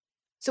resolution.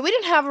 So we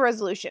didn't have a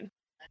resolution.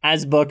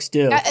 As books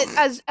do.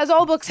 As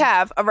all books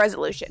have a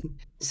resolution.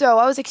 So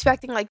I was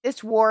expecting like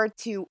this war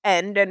to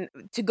end and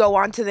to go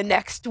on to the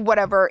next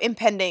whatever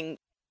pending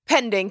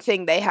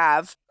thing they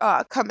have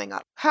coming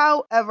up.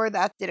 However,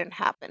 that didn't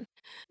happen.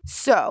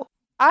 So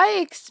I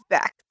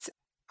expect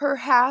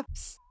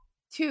perhaps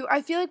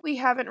I feel like we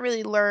haven't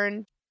really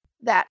learned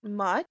that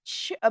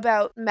much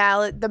about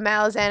the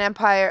Malazan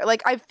Empire.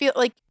 Like, I feel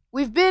like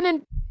we've been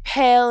in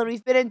Pale and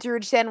we've been in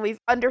Darujhistan, we've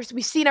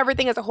seen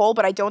everything as a whole,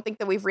 but I don't think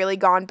that we've really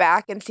gone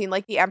back and seen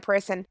like the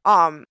Empress and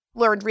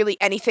learned really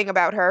anything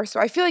about her. So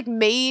I feel like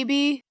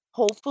maybe,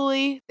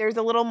 hopefully, there's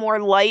a little more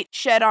light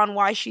shed on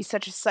why she's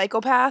such a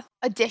psychopath.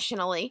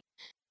 Additionally,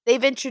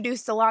 they've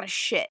introduced a lot of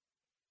shit.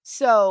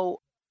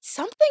 So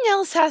something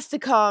else has to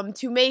come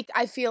to make,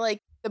 I feel like,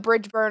 the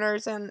bridge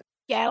burners and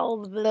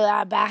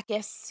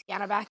Ganabakis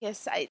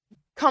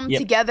come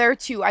together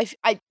to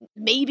I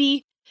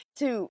maybe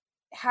to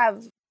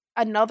have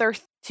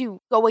to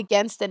go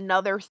against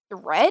another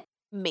threat.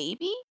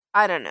 Maybe,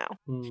 I don't know.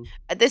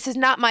 This is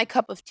not my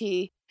cup of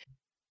tea,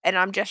 and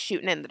I'm just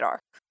shooting in the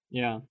dark.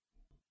 Yeah.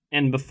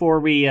 And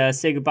before we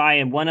say goodbye,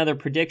 and one other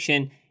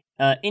prediction,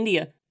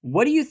 India,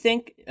 what do you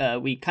think?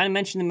 We kind of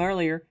mentioned them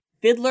earlier.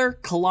 Fiddler,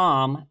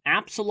 Kalam,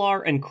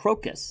 Apsalar, and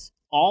Crocus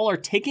all are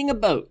taking a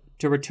boat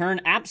to return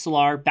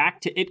Apsalar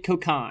back to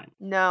Itko Khan.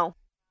 No.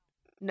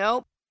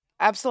 Nope.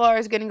 Apsalar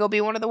is going to go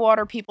be one of the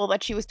water people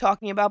that she was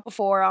talking about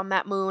before on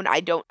that moon.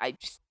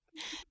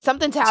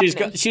 Something's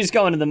happening. She's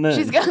going to the moon.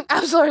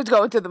 Apsalar is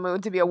going to the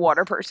moon to be a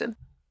water person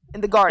in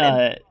the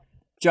garden.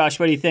 Josh,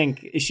 what do you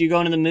think? Is she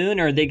going to the moon,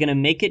 or are they going to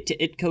make it to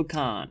Itko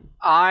Khan?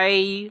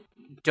 I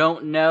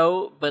don't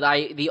know, but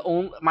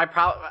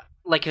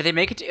like, if they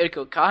make it to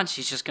Itko Khan,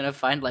 she's just going to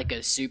find like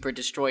a super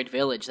destroyed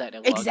village that no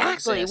longer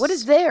exactly. exists. What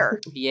is there?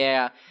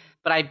 Yeah.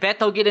 But I bet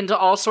they'll get into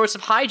all sorts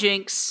of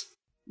hijinks.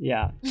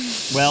 Yeah.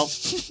 Well,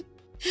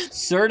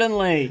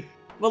 certainly.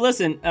 Well,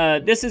 listen,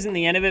 this isn't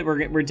the end of it. We're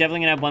definitely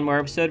going to have one more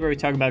episode where we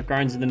talk about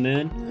Gardens of the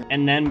Moon,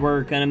 and then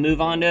we're going to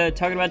move on to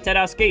talking about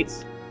Deadhouse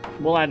Gates.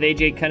 We'll have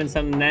AJ cutting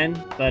something then,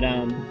 but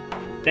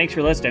thanks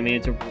for listening. I mean,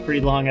 it's a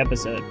pretty long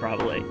episode,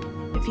 probably.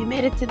 If you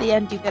made it to the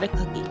end, you get a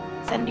cookie.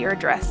 Send your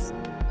address.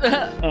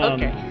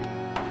 Okay.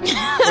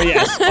 Well,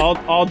 yes,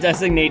 I'll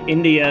designate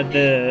India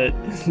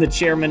the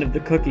chairman of the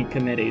cookie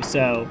committee.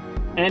 So,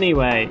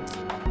 anyway,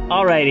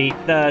 alrighty.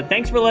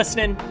 Thanks for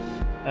listening.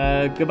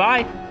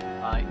 Goodbye.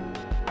 Bye.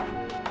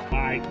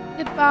 Bye.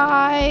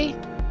 Goodbye.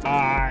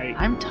 Bye.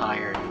 I'm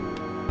tired.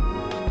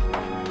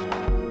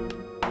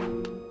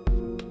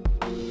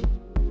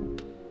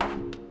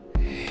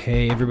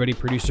 Hey everybody,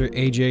 producer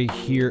AJ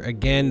here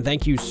again.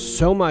 Thank you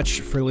so much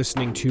for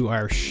listening to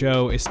our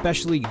show,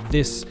 especially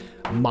this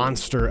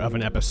monster of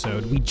an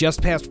episode. We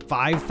just passed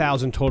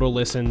 5,000 total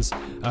listens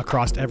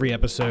across every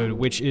episode,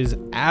 which is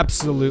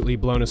absolutely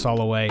blown us all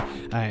away,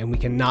 and we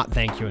cannot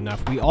thank you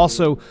enough. We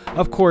also,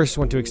 of course,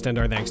 want to extend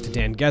our thanks to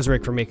Dan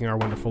Gesrick for making our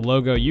wonderful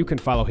logo. You can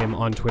follow him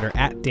on Twitter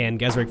at Dan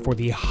Gesrick for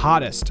the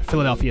hottest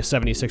Philadelphia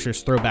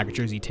 76ers throwback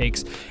jersey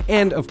takes.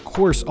 And of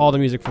course, all the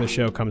music for the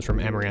show comes from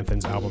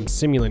Amaranthin's album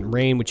Simulant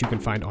Rain, which you can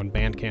find on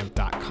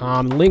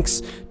bandcamp.com.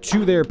 Links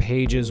to their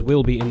pages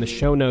will be in the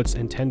show notes,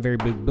 and 10 Very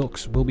Big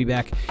Books will be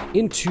back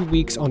in 2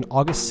 weeks on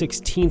August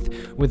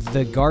 16th with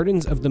the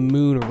Gardens of the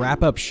Moon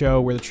wrap-up show,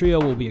 where the trio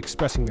will be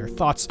expressing their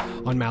thoughts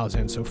on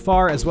Malazan so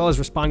far, as well as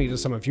responding to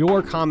some of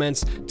your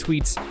comments,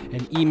 tweets,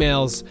 and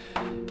emails,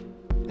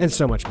 and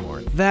so much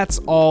more. That's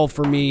all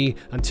for me.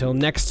 Until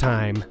next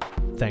time,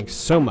 thanks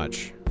so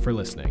much for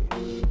listening.